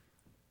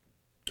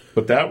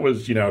 But that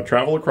was,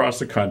 travel across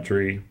the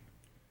country,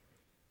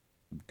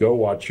 go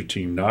watch your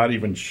team, not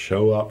even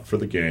show up for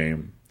the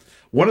game.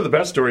 One of the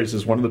best stories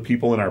is one of the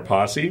people in our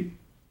posse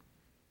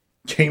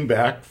came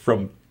back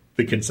from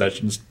the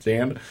concession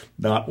stand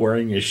not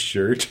wearing his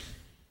shirt.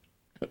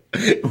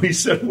 We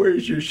said,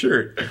 "Where's your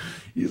shirt?"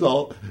 He's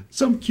all,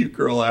 "Some cute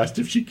girl asked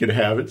if she could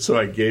have it, so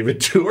I gave it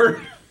to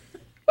her."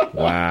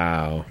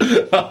 Wow.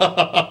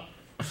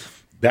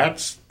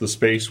 That's the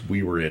space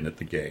we were in at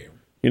the game.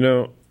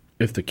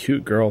 If the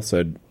cute girl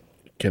said,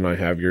 "Can I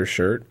have your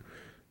shirt?"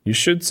 You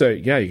should say,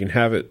 "Yeah, you can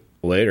have it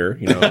later,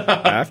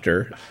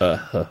 after."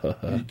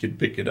 You can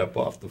pick it up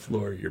off the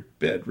floor of your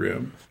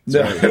bedroom.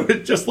 No, it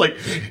was just like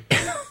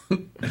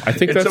I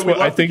think that's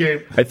what I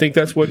think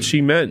that's what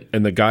she meant,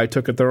 and the guy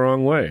took it the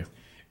wrong way.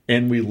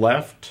 And we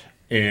left,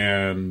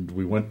 and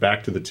we went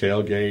back to the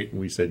tailgate, and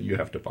we said, "You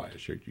have to buy a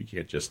shirt. You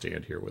can't just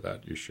stand here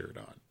without your shirt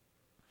on."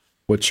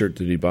 What shirt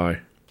did he buy?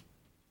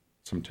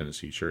 Some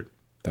Tennessee shirt.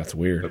 That's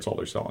weird. That's all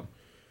they're selling.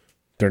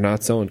 They're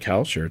not selling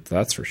Cal shirts,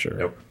 that's for sure.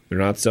 Nope. They're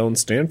not selling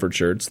Stanford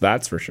shirts,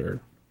 that's for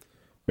sure.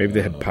 Maybe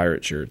they had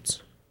pirate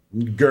shirts.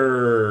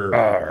 Grrr.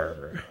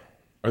 Arr.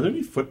 Are there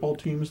any football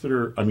teams that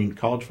are,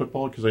 college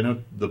football? Because I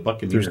know the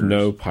Buccaneers. There's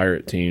no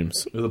pirate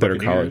teams that are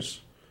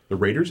college. The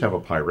Raiders have a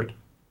pirate.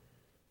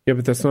 Yeah,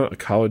 but that's not a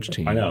college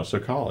team. I know, so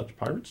college.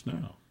 Pirates,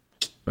 no.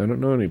 I don't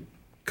know any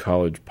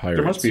college pirates.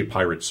 There must be a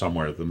pirate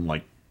somewhere than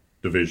like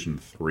Division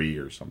III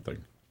or something.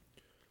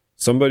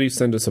 Somebody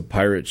send us a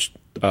pirate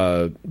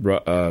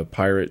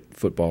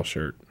football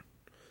shirt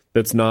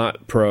that's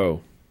not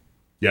pro.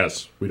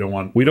 Yes, we don't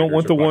want. We don't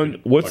want the one.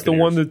 What's the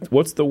one that?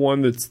 What's the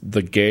one that's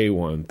the gay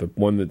one? The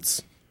one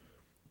that's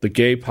the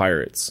gay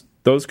pirates.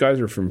 Those guys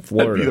are from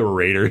Florida. That'd be the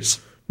Raiders.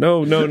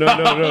 No.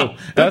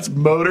 That's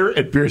motor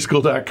at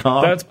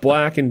beerschool.com. That's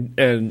black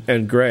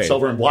and gray.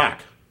 Silver and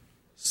black.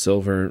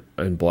 Silver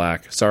and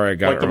black. Sorry, I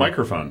got like it the wrong.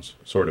 microphones,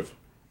 sort of.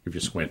 If you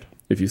squint.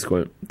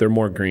 They're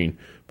more green.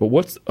 But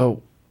what's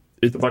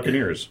the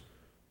Buccaneers.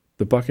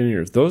 The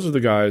Buccaneers. Those are the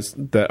guys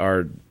that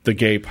are the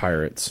gay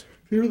pirates.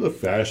 They're the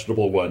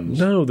fashionable ones.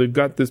 No, they've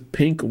got this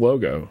pink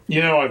logo.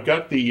 I've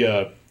got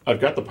the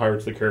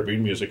Pirates of the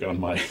Caribbean music on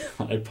my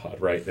iPod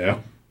right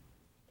now.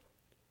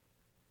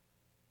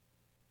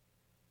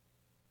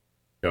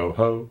 Yo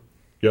ho,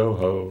 yo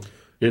ho,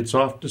 it's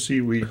off to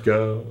sea we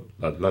go.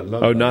 La, la, la,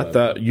 oh, not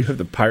that. You have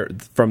the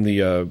pirate from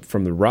the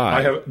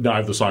ride. I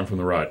have the song from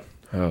the ride.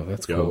 Oh,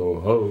 that's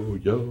cool.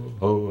 Yo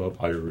ho, a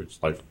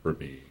pirate's life for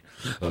me.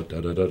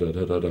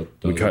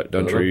 We cut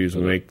down trees,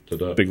 we make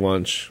big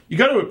lunch. You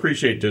got to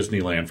appreciate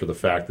Disneyland for the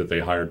fact that they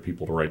hired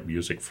people to write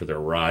music for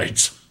their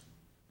rides.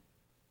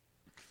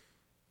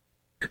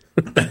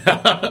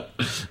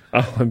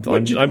 I'm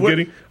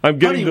getting.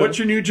 Honey, what's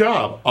your new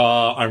job?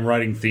 I'm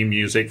writing theme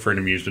music for an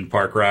amusement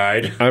park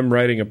ride. I'm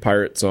writing a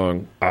pirate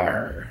song.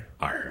 Arr,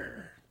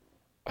 arr,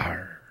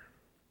 arr.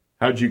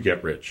 How'd you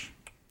get rich?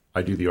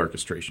 I do the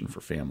orchestration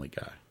for Family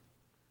Guy.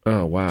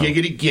 Oh wow!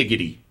 Giggity,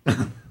 giggity.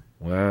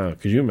 Wow!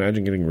 Could you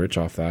imagine getting rich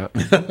off that?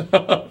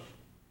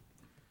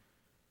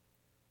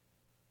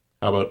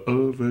 How about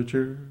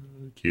Overture?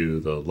 Cue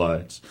the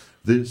lights.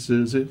 This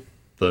is it.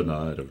 The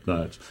night of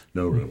nights,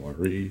 no more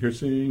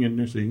rehearsing and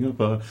nursing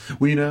apart.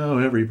 We know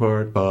every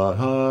part by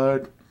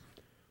heart.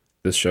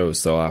 This show is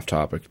so off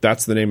topic.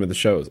 That's the name of the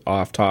show, is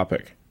Off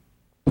Topic.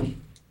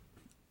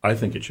 I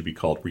think it should be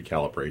called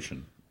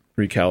Recalibration.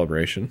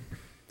 Recalibration.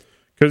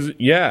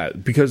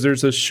 Because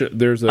there's a shun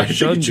beer. I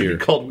think it should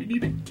be called We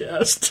Need a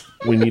Guest.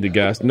 We need a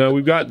guest. No,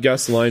 we've got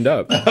guests lined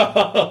up.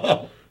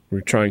 We're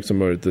trying some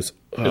more of this.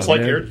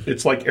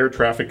 It's like air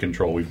traffic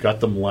control. We've got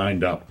them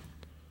lined up.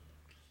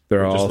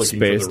 They're all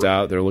spaced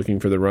out. They're looking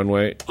for the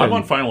runway. I'm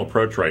on Final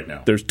Approach right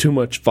now. There's too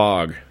much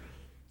fog.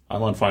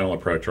 I'm on Final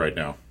Approach right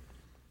now.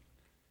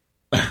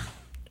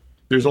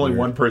 There's only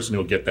one person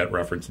who'll get that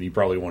reference, and he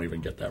probably won't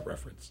even get that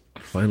reference.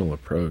 Final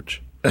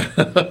Approach.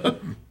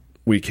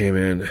 We came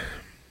in.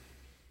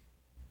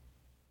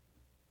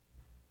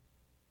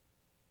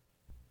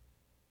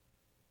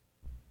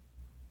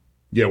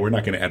 Yeah, we're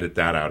not going to edit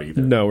that out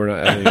either. No, we're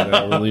not editing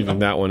that. We're leaving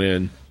that one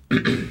in.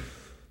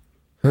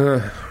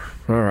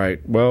 All right.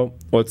 Well,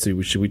 let's see.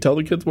 Should we tell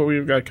the kids what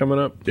we've got coming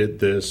up? Did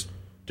this,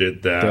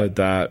 did that. Did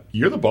that.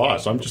 You're the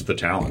boss. I'm just the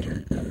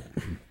talent.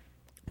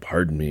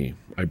 Pardon me.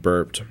 I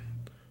burped.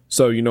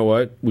 So, you know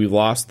what? We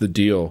lost the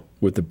deal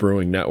with the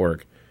Brewing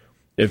Network.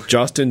 If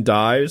Justin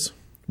dies,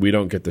 we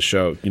don't get the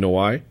show. You know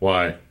why?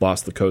 Why?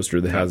 Lost the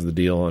coaster that has the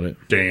deal on it.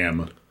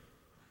 Damn.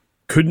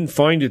 Couldn't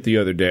find it the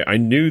other day. I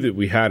knew that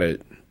we had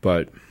it,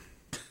 but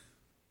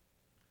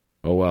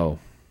Oh, well.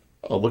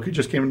 Oh, look who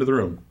just came into the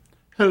room.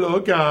 Hello,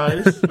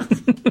 guys.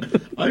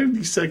 I'm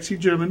the sexy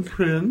German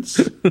prince.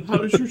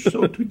 How's your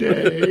show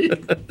today?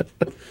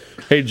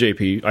 Hey,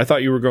 JP, I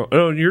thought you were going...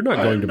 Oh, you're not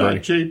going to Burning... I'm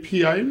not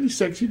JP. I'm the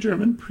sexy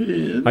German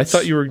prince. I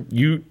thought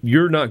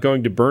you're not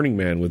going to Burning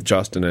Man with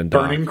Justin and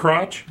Doc. Burning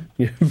Crotch?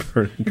 Yeah,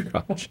 Burning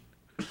Crotch.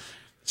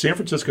 San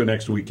Francisco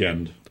next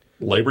weekend,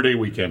 Labor Day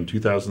weekend,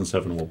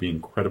 2007, will be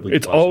incredibly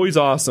It's pleasant. always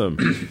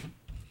awesome.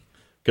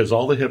 Because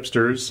all the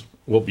hipsters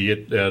will be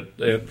at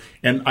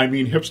and I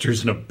mean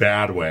hipsters in a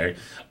bad way,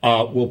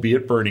 will be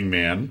at Burning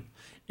Man,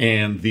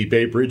 and the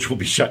Bay Bridge will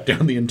be shut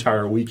down the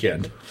entire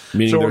weekend.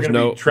 Meaning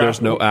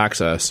there's no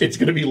access. It's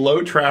going to be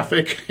low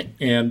traffic,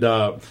 and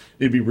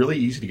it'd be really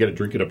easy to get a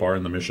drink at a bar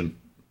in the Mission.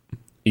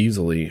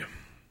 Easily.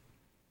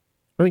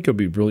 I think it would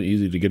be really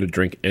easy to get a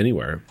drink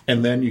anywhere.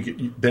 And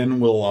then then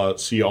we'll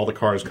see all the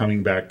cars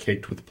coming back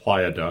caked with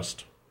playa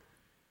dust.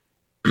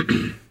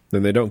 Then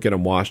they don't get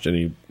them washed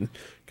any...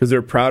 Because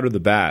they're proud of the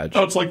badge.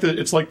 Oh, it's like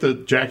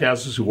the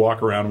jackasses who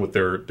walk around with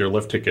their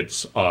lift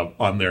tickets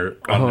on their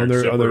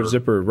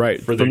zipper,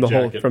 right? From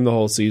the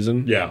whole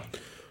season. Yeah,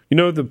 you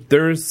know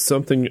there is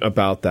something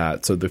about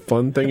that. So the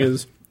fun thing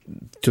is,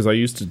 because I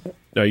used to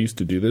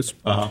do this.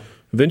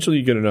 Eventually,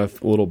 you get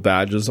enough little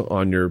badges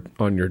on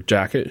your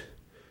jacket,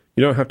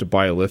 you don't have to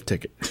buy a lift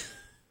ticket.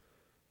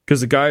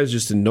 Because the guy is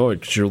just annoyed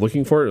because you're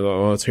looking for it.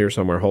 Oh, it's here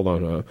somewhere. Hold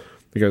on.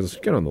 The guy's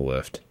get on the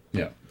lift.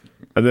 Yeah.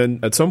 And then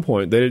at some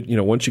point,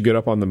 once you get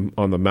up on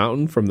the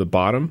mountain from the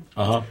bottom,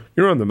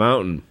 you're on the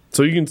mountain,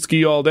 so you can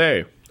ski all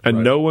day,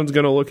 and no one's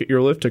going to look at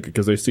your lift ticket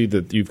because they see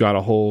that you've got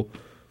You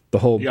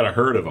got a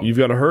herd of them. You've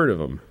got a herd of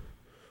them.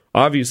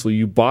 Obviously,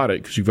 you bought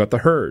it because you've got the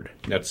herd.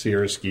 That's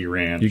Sierra Ski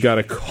Ranch. You got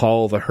to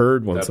call the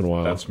herd once in a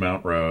while. That's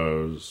Mount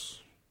Rose.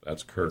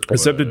 That's Kirkwood.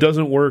 Except it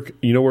doesn't work.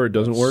 You know where it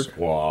doesn't work?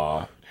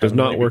 Squaw. Does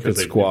not work at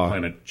Squaw.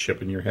 Plant a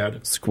chip in your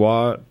head.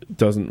 Squaw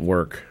doesn't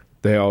work.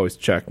 They always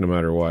check no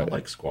matter what. I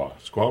like Squaw.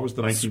 Squaw was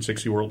the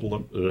 1960 World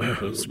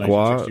Olympics.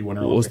 Squaw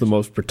was the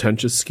most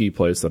pretentious ski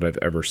place that I've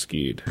ever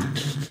skied.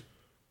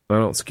 I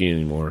don't ski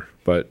anymore,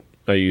 but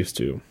I used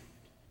to.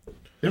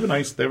 They have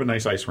a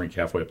nice ice rink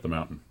halfway up the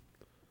mountain.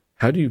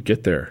 How do you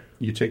get there?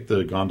 You take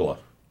the gondola.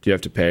 Do you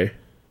have to pay?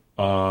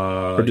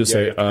 Or just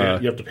you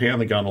have to pay on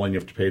the gondola and you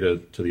have to pay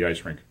to the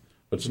ice rink.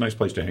 But it's a nice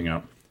place to hang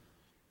out.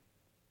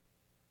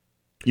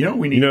 You know,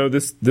 we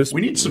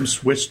need some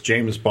Swiss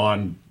James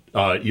Bond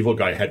evil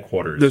guy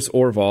headquarters. This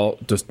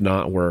Orval does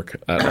not work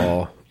at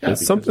all.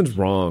 Something's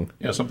wrong.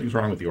 Yeah, something's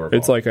wrong with the Orval.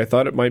 It's like I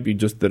thought it might be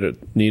just that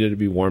it needed to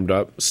be warmed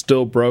up.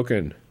 Still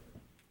broken.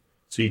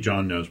 See,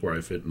 John knows where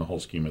I fit in the whole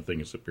scheme of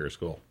things at Beer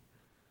School.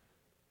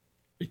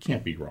 It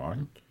can't be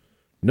wrong.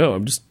 No,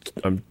 I'm just.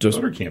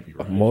 Motor can't be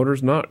wrong.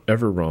 Motor's not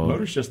ever wrong.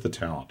 Motor's just the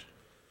talent.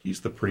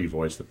 He's the pretty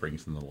voice that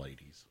brings in the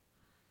ladies.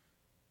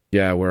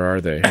 Yeah, where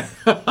are they?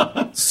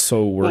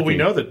 So working. Well, we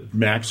know that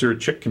Macs are a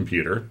chick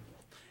computer,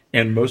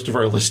 and most of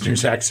our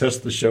listeners access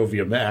the show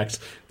via Macs.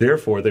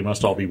 Therefore, they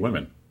must all be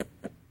women.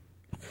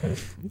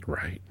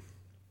 Right.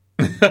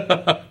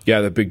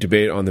 Yeah, the big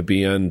debate on the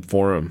BN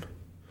forum.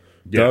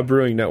 Yeah.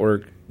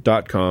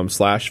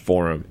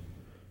 thebrewingnetwork.com/forum.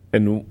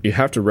 And you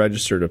have to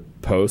register to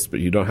post, but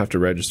you don't have to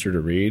register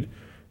to read.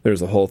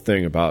 There's a whole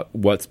thing about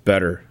what's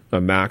better, a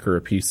Mac or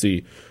a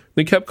PC.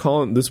 They kept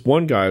calling, this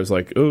one guy was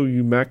like, oh,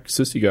 you Mac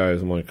sissy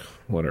guys. I'm like,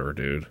 whatever,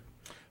 dude.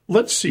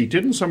 Let's see.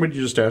 Didn't somebody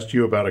just ask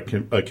you about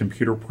a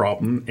computer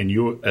problem, and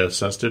you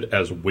assessed it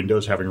as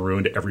Windows having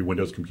ruined every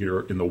Windows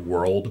computer in the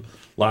world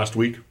last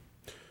week?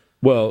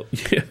 Well,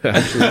 yeah,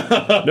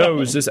 actually, no, it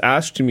was just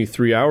asked to me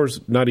 3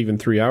 hours, not even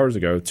 3 hours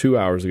ago, 2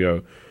 hours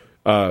ago.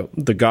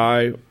 The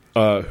guy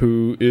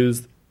who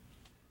is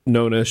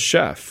known as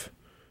Chef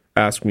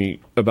asked me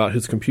about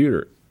his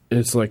computer. And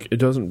it's like, it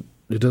doesn't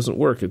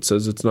work. It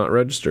says it's not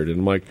registered. And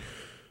I'm like,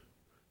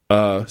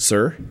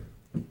 sir,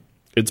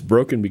 it's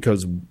broken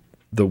because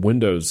the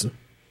Windows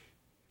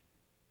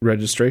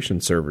registration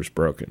server's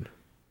broken.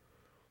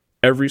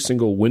 Every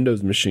single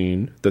Windows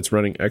machine that's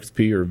running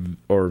XP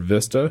or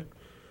Vista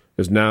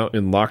is now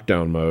in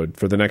lockdown mode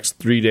for the next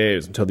 3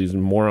 days until these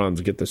morons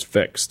get this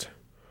fixed.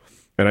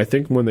 And I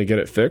think when they get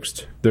it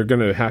fixed, they're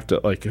going to have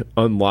to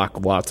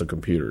unlock lots of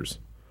computers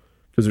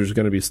because there's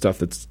going to be stuff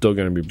that's still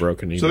going to be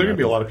broken. So there are going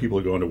to be a lot of people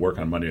who go into work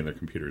on Monday and their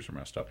computers are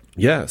messed up.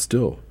 Yeah,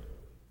 still.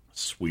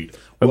 Sweet.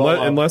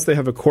 Unless they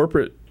have a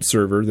corporate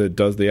server that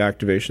does the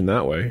activation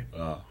that way.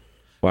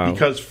 Wow.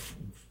 Because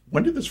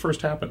when did this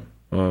first happen?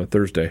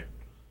 Thursday.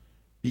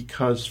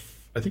 Because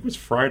I think it was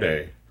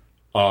Friday.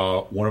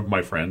 One of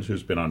my friends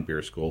who's been on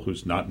Beer School,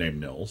 who's not named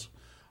Nils,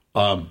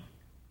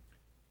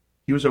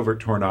 he was over at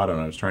Tornado,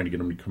 and I was trying to get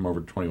him to come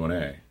over to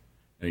 21A. And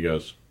he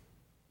goes,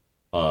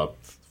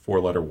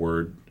 4-letter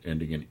word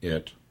ending in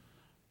it.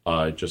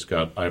 I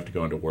have to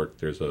go into work.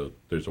 There's a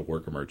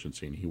work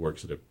emergency, and he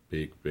works at a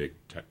big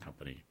tech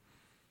company.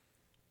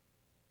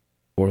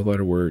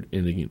 4-letter word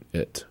ending in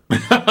it.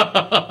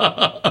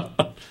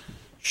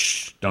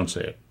 Shh, don't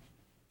say it.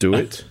 Do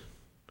it.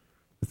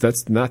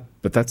 That's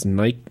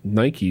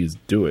Nike's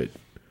do it.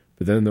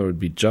 But then there would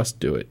be just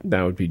do it.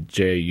 That would be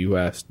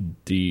JUSDOIT.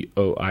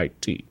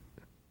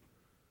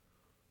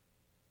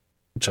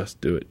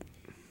 Just do it.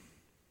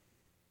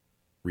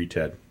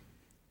 Reted.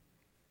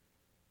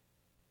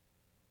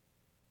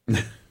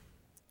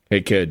 Hey,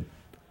 kid.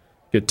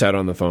 Get Ted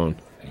on the phone.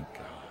 Thank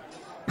God.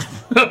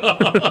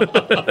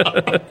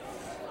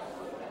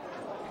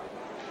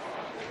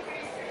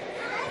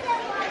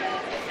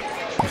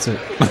 That's it.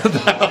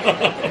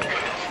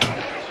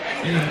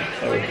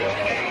 Oh,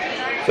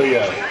 God. So,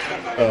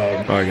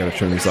 yeah. I gotta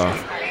turn this off.